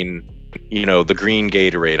green, the green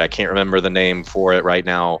Gatorade. I can't remember the name for it right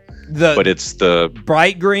now, but it's the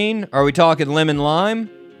bright green. Are we talking lemon lime?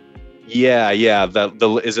 Yeah,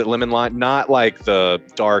 the is it lemon lime? Not like the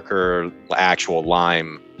darker actual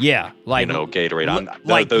lime. Yeah, like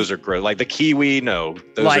Gatorade. Those are gross. Like the kiwi, no,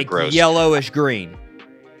 those are gross. Yellowish green.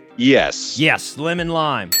 Yes, lemon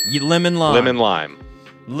lime. Lemon lime.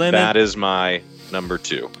 That is my number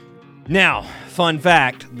 2. Now, fun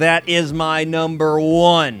fact, that is my number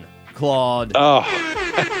 1, Claude. Oh.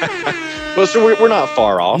 Well, so we're not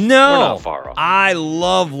far off. No. We're not far off. I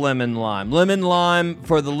love lemon lime. Lemon lime,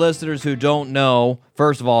 for the listeners who don't know,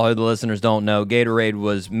 first of all, who the listeners don't know, Gatorade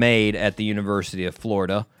was made at the University of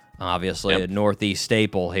Florida, obviously a Northeast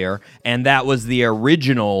staple here, and that was the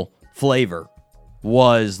original flavor,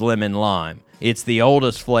 was lemon lime. It's the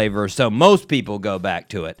oldest flavor, so most people go back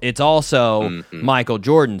to it. It's also Michael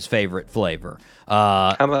Jordan's favorite flavor.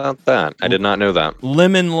 How about that? I did not know that.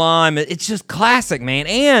 Lemon lime, it's just classic, man.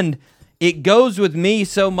 And it goes with me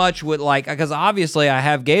so much with because obviously I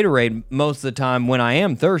have Gatorade most of the time when I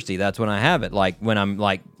am thirsty. That's when I have it. Like when I'm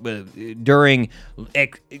during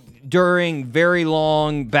very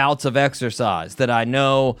long bouts of exercise that I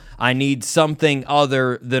know I need something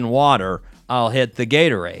other than water, I'll hit the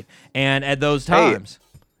Gatorade. And at those times,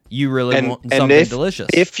 you really want something delicious.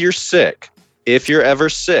 If you're sick, if you're ever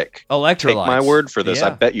sick, electrolytes. Take my word for this. Yeah. I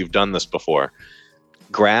bet you've done this before.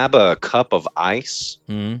 Grab a cup of ice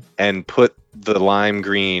and put the lime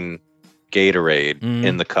green Gatorade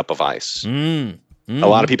in the cup of ice. A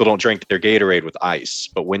lot of people don't drink their Gatorade with ice,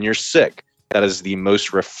 but when you're sick, that is the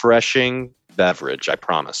most refreshing beverage, I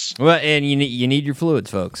promise. Well, and you need your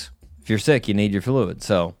fluids, folks. If you're sick, you need your fluids.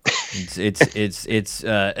 So it's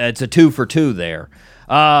a 2 for 2 there.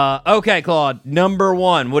 Okay, Claude, number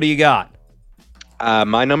 1. What do you got?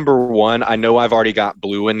 My number 1, I know I've already got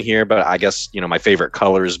blue in here, but I guess, my favorite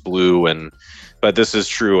color is blue. But this is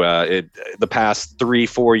true. The past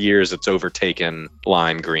 3-4 years, it's overtaken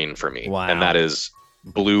lime green for me. Wow. And that is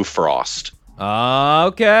Blue Frost.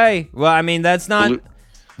 Okay. Well, I mean, that's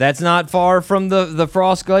not far from the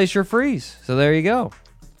Frost Glacier Freeze. So there you go.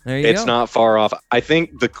 It's not far off. I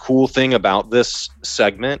think the cool thing about this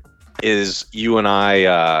segment is you and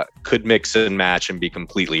I could mix and match and be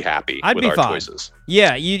completely happy with our choices.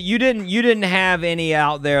 Yeah, you didn't have any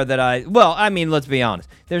out there that let's be honest.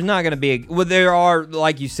 There's not going to be there are,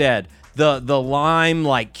 like you said, the lime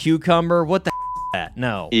like cucumber. What the that?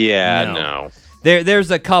 No. Yeah, no. There's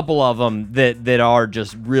a couple of them that are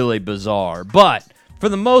just really bizarre, but for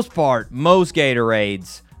the most part, most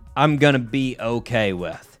Gatorades I'm going to be okay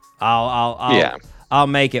with. I'll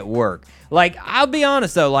make it work. Like, I'll be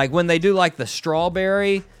honest though, like when they do like the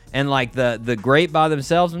strawberry and like the grape by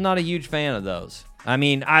themselves, I'm not a huge fan of those. I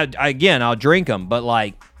mean, I'll drink them, but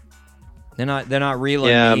like they're not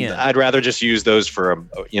reeling me in. I'd rather just use those for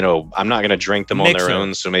I'm not going to drink them on their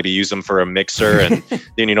own, so maybe use them for a mixer, and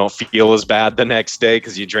then you don't feel as bad the next day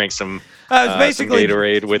because you drank some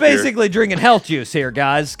Gatorade with basically drinking health juice here,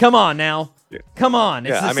 guys. Come on now. Come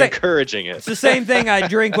on. I'm encouraging it. It's the same thing I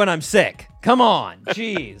drink when I'm sick. Come on.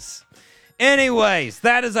 Jeez. Anyways,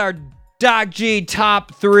 that is our Doc G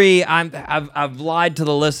top 3. I've lied to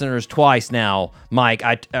the listeners twice now, Mike.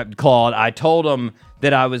 Claude. I told them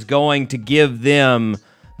that I was going to give them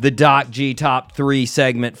the Doc G top 3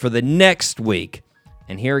 segment for the next week.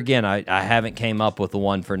 And here again, I haven't came up with the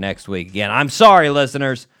one for next week. Again, I'm sorry,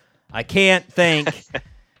 listeners. I can't think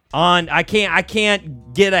I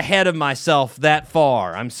can't get ahead of myself that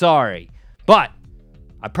far. I'm sorry. But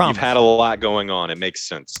I promise. You've had a lot going on. It makes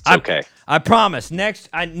sense. It's okay. I promise.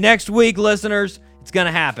 Next week, listeners, it's going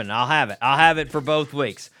to happen. I'll have it. I'll have it for both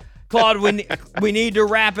weeks. Claude, we need to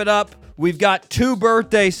wrap it up. We've got 2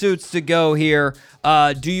 birthday suits to go here.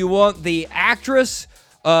 Do you want the actress?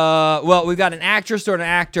 We've got an actress or an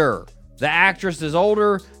actor. The actress is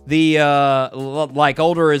older. The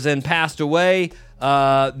older as in passed away.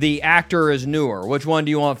 The actor is newer. Which one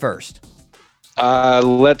do you want first?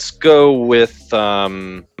 Let's go with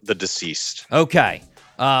the deceased. Okay.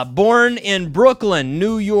 Born in Brooklyn,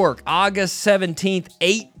 New York, August 17th,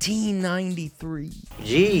 1893.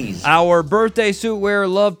 Jeez. Our birthday suit wearer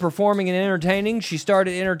loved performing and entertaining. She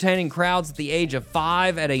started entertaining crowds at the age of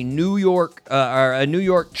 5 at a New York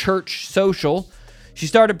church social. She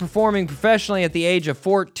started performing professionally at the age of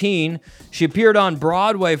 14. She appeared on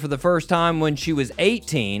Broadway for the first time when she was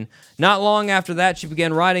 18. Not long after that, she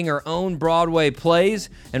began writing her own Broadway plays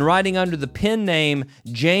and writing under the pen name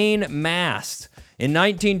Jane Mast. In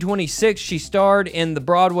 1926, she starred in the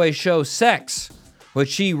Broadway show Sex, which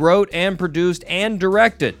she wrote and produced and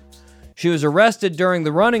directed. She was arrested during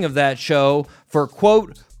the running of that show for,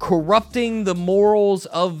 quote, corrupting the morals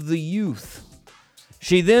of the youth.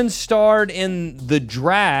 She then starred in The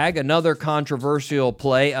Drag, another controversial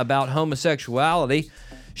play about homosexuality.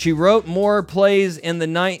 She wrote more plays in the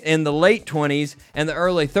late 20s and the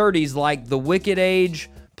early 30s like The Wicked Age,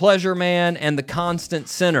 Pleasure Man, and The Constant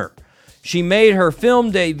Sinner. She made her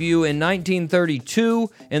film debut in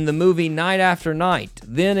 1932 in the movie Night After Night.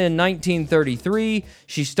 Then in 1933,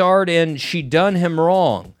 she starred in She Done Him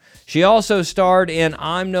Wrong. She also starred in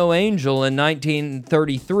I'm No Angel in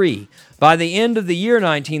 1933. By the end of the year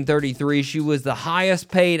 1933, she was the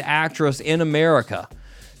highest paid actress in America.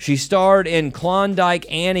 She starred in Klondike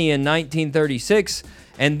Annie in 1936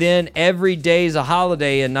 and then Every Day's a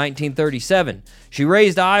Holiday in 1937. She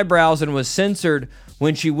raised eyebrows and was censored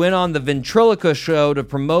when she went on the ventriloquist show to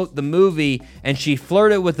promote the movie, and she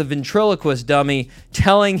flirted with the ventriloquist dummy,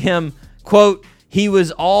 telling him, quote, he was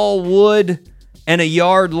all wood and a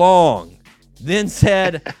yard long. Then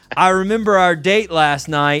said, I remember our date last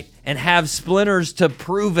night and have splinters to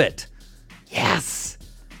prove it. Yes.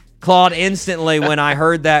 Claude, instantly when I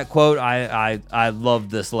heard that quote, I loved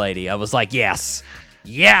this lady. I was like, yes,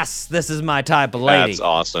 this is my type of lady. That's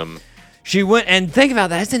awesome. She went, and think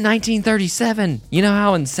about that, it's in 1937. You know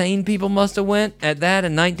how insane people must have went at that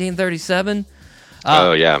in 1937?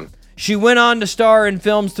 Oh, yeah. She went on to star in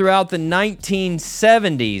films throughout the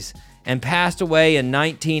 1970s and passed away in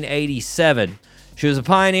 1987. She was a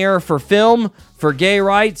pioneer for film, for gay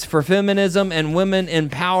rights, for feminism, and women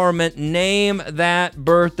empowerment. Name that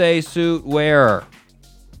birthday suit wearer.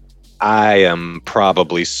 I am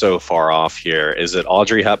probably so far off here. Is it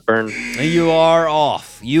Audrey Hepburn? You are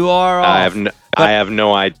off. I have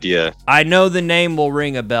no idea. I know the name will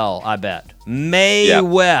ring a bell, I bet. Mae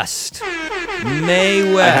West.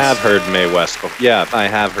 Mae West. I have heard Mae West. Yeah, I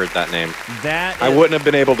have heard that name. I wouldn't have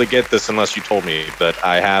been able to get this unless you told me, but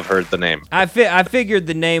I have heard the name. I figured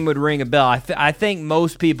the name would ring a bell. I think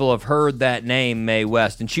most people have heard that name, Mae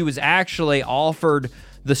West, and she was actually offered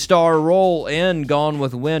the star role in Gone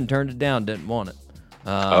with the Wind, turned it down, didn't want it.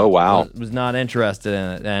 Oh, wow. Was not interested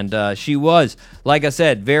in it. And she was, like I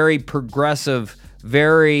said, very progressive,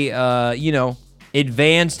 very,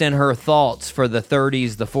 advanced in her thoughts for the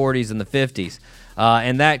 30s, the 40s, and the 50s.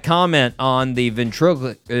 And that comment on the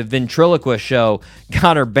ventriloquist show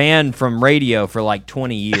got her banned from radio for like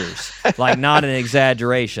 20 years. Like, not an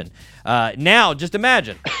exaggeration. Now, just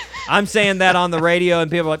imagine. I'm saying that on the radio,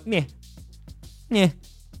 and people are like, meh.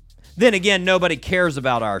 Then again, nobody cares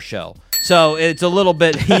about our show. So it's a little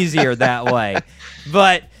bit easier that way.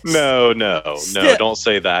 But no, don't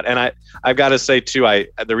say that. And I've got to say too,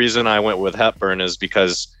 the reason I went with Hepburn is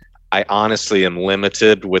because I honestly am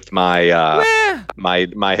limited with my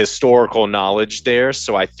my historical knowledge there.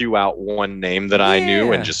 So I threw out one name that I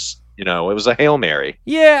knew and just, it was a Hail Mary.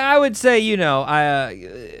 Yeah, I would say,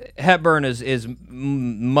 Hepburn is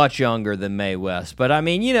much younger than Mae West. But I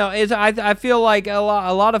mean, I feel like a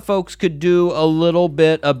lot of folks could do a little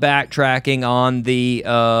bit of backtracking on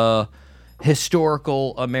the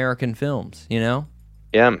historical American films, Yeah.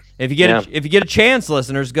 If you get a chance,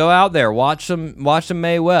 listeners, go out there, watch some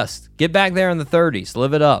Mae West. Get back there in the 30s,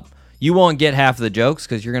 live it up. You won't get half of the jokes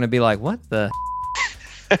because you're going to be like, what the?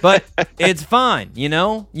 But it's fine,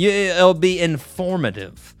 it'll be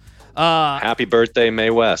informative. Happy birthday, Mae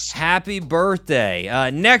West. Happy birthday.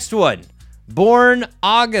 Next one. Born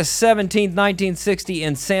August 17th, 1960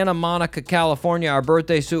 in Santa Monica, California, our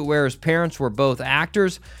birthday suit wearer's parents were both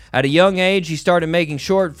actors. At a young age, he started making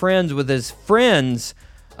short friends with his friends,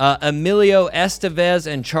 Emilio Estevez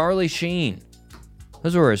and Charlie Sheen.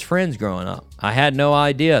 Those were his friends growing up. I had no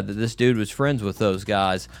idea that this dude was friends with those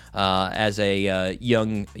guys as a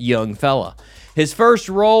young fella. His first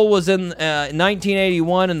role was in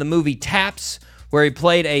 1981 in the movie Taps, where he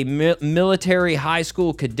played a military high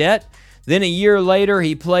school cadet. Then a year later,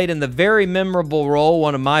 he played in the very memorable role,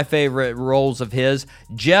 one of my favorite roles of his,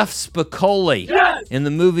 Jeff Spicoli, in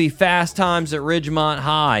the movie Fast Times at Ridgemont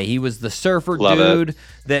High. He was the surfer dude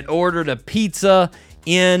that ordered a pizza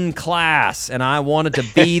in class, and I wanted to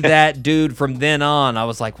be that dude from then on. I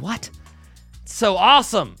was like, what? It's so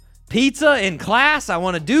awesome. Pizza in class? I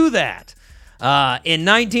want to do that. In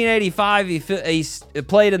 1985, he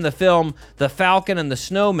played in the film The Falcon and the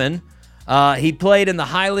Snowman. He played in the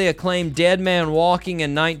highly acclaimed Dead Man Walking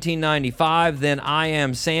in 1995, then I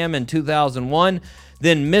Am Sam in 2001,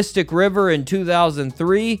 then Mystic River in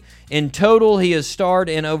 2003. In total, he has starred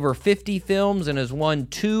in over 50 films and has won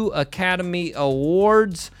 2 Academy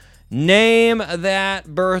Awards. Name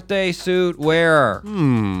that birthday suit wearer.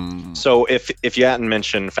 So if you hadn't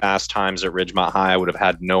mentioned Fast Times at Ridgemont High, I would have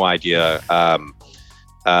had no idea.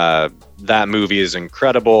 That movie is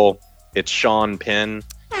incredible. It's Sean Penn.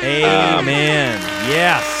 Amen.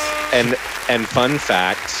 Yes. And fun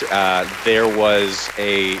fact, there was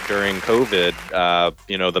during COVID,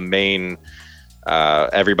 the main,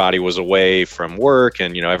 everybody was away from work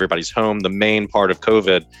and, everybody's home. The main part of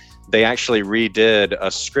COVID, they actually redid a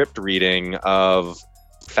script reading of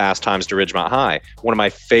Fast Times to Ridgemont High. One of my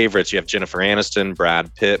favorites. You have Jennifer Aniston,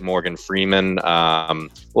 Brad Pitt, Morgan Freeman, a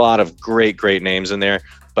lot of great names in there.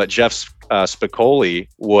 But Jeff Spicoli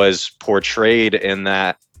was portrayed in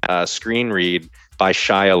that screen read by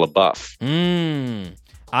Shia LaBeouf.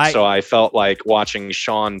 So I felt like watching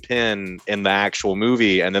Sean Penn in the actual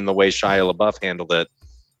movie, and then the way Shia LaBeouf handled it,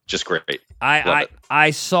 just great.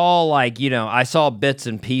 I saw I saw bits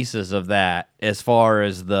and pieces of that as far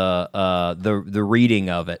as the reading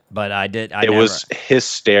of it, but it was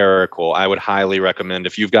hysterical. I would highly recommend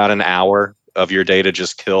if you've got an hour of your day to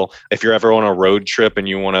just kill. If you're ever on a road trip and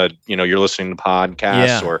you want to, you're listening to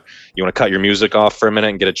podcasts or you want to cut your music off for a minute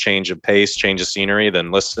and get a change of pace, change of scenery,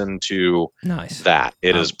 then listen to that.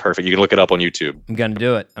 It is perfect. You can look it up on YouTube. I'm going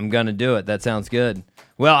to do it. That sounds good.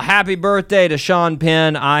 Well, happy birthday to Sean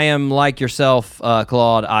Penn. I am like yourself,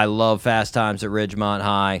 Claude. I love Fast Times at Ridgemont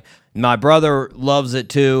High. My brother loves it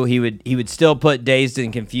too. He would still put Dazed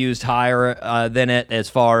and Confused higher than it as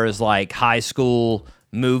far as like high school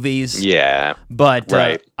movies. Yeah. But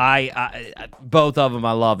I both of them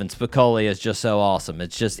I love, and Spicoli is just so awesome.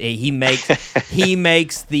 It's just he makes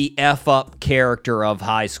the F up character of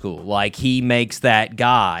high school. Like he makes that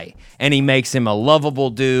guy, and he makes him a lovable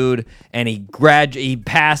dude, and he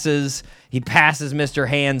passes Mr.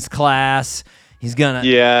 Hand's class. He's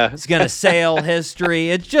gonna sail history.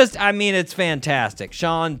 It's just, it's fantastic.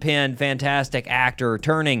 Sean Penn, fantastic actor,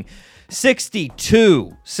 turning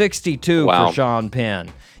 62 Wow. for Sean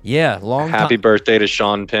Penn. Yeah, long time. Happy birthday to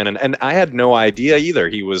Sean Penn. And I had no idea either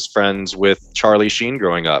he was friends with Charlie Sheen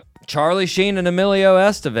growing up. Charlie Sheen and Emilio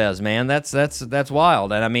Estevez, man. That's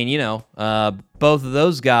wild. And both of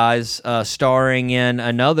those guys starring in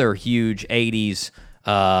another huge 80s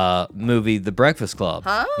movie, The Breakfast Club.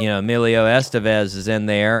 Huh? Emilio Estevez is in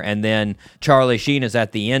there, and then Charlie Sheen is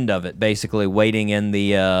at the end of it, basically waiting in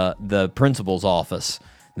the principal's office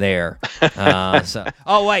there.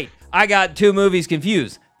 Oh wait, I got 2 movies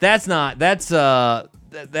confused. That's Ferris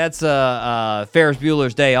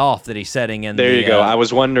Bueller's Day Off that he's setting in. There you go. I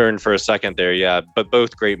was wondering for a second there. Yeah, but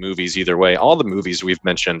both great movies either way. All the movies we've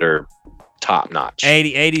mentioned are top notch.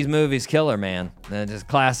 80s movies killer, man. Just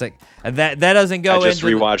classic. That doesn't go. I just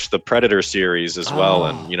rewatched the Predator series as well,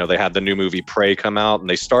 and they had the new movie Prey come out, and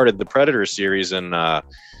they started the Predator series in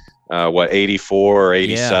 84 or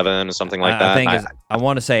 87, something like that. I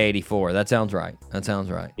want to say 84. That sounds right.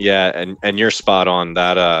 Yeah, and you're spot on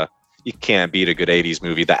that. You can't beat a good 80s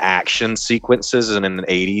movie. The action sequences in an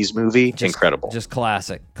 80s movie, incredible. Just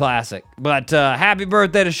classic. But happy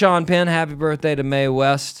birthday to Sean Penn. Happy birthday to Mae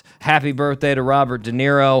West. Happy birthday to Robert De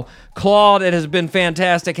Niro. Claude, it has been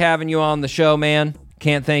fantastic having you on the show, man.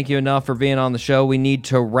 Can't thank you enough for being on the show. We need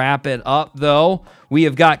to wrap it up, though. We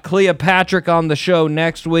have got Cleopatra on the show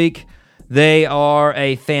next week. They are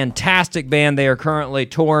a fantastic band. They are currently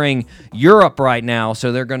touring Europe right now,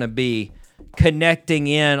 so they're going to be connecting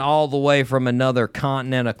in all the way from another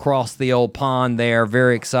continent across the old pond there.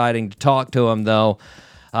 Very exciting to talk to them, though.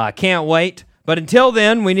 Can't wait. But until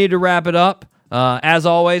then, we need to wrap it up. As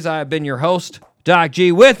always, I have been your host, Doc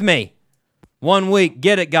G. With me, 1 week.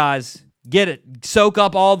 Get it, guys. Get it. Soak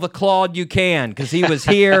up all the Claude you can, because he was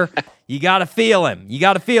here. You got to feel him.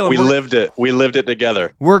 We lived it. We lived it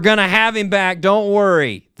together. We're going to have him back. Don't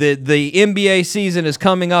worry. The NBA season is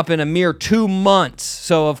coming up in a mere 2 months.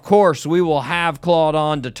 So, of course, we will have Claude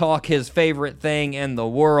on to talk his favorite thing in the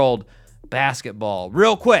world, basketball.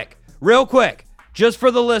 Real quick, just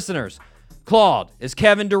for the listeners. Claude, is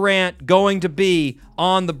Kevin Durant going to be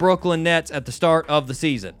on the Brooklyn Nets at the start of the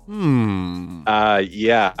season?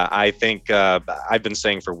 Yeah, I think I've been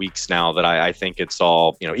saying for weeks now that I think it's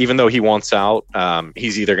all, even though he wants out,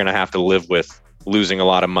 he's either going to have to live with losing a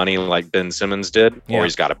lot of money like Ben Simmons did, or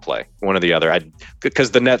he's got to play. One or the other.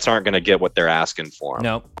 Because the Nets aren't going to get what they're asking for him.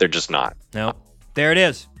 Nope. They're just not. Nope. There it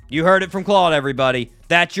is. You heard it from Claude, everybody.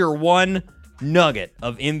 That's your one nugget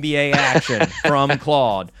of NBA action from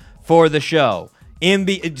Claude for the show.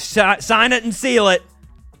 Sign it and seal it.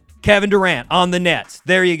 Kevin Durant on the Nets.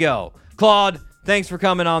 There you go. Claude, thanks for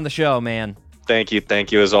coming on the show, man. Thank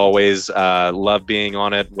you as always. Love being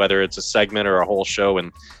on it, whether it's a segment or a whole show,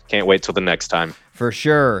 and can't wait till the next time. For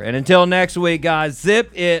sure. And until next week, guys,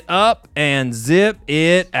 zip it up and zip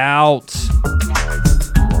it out.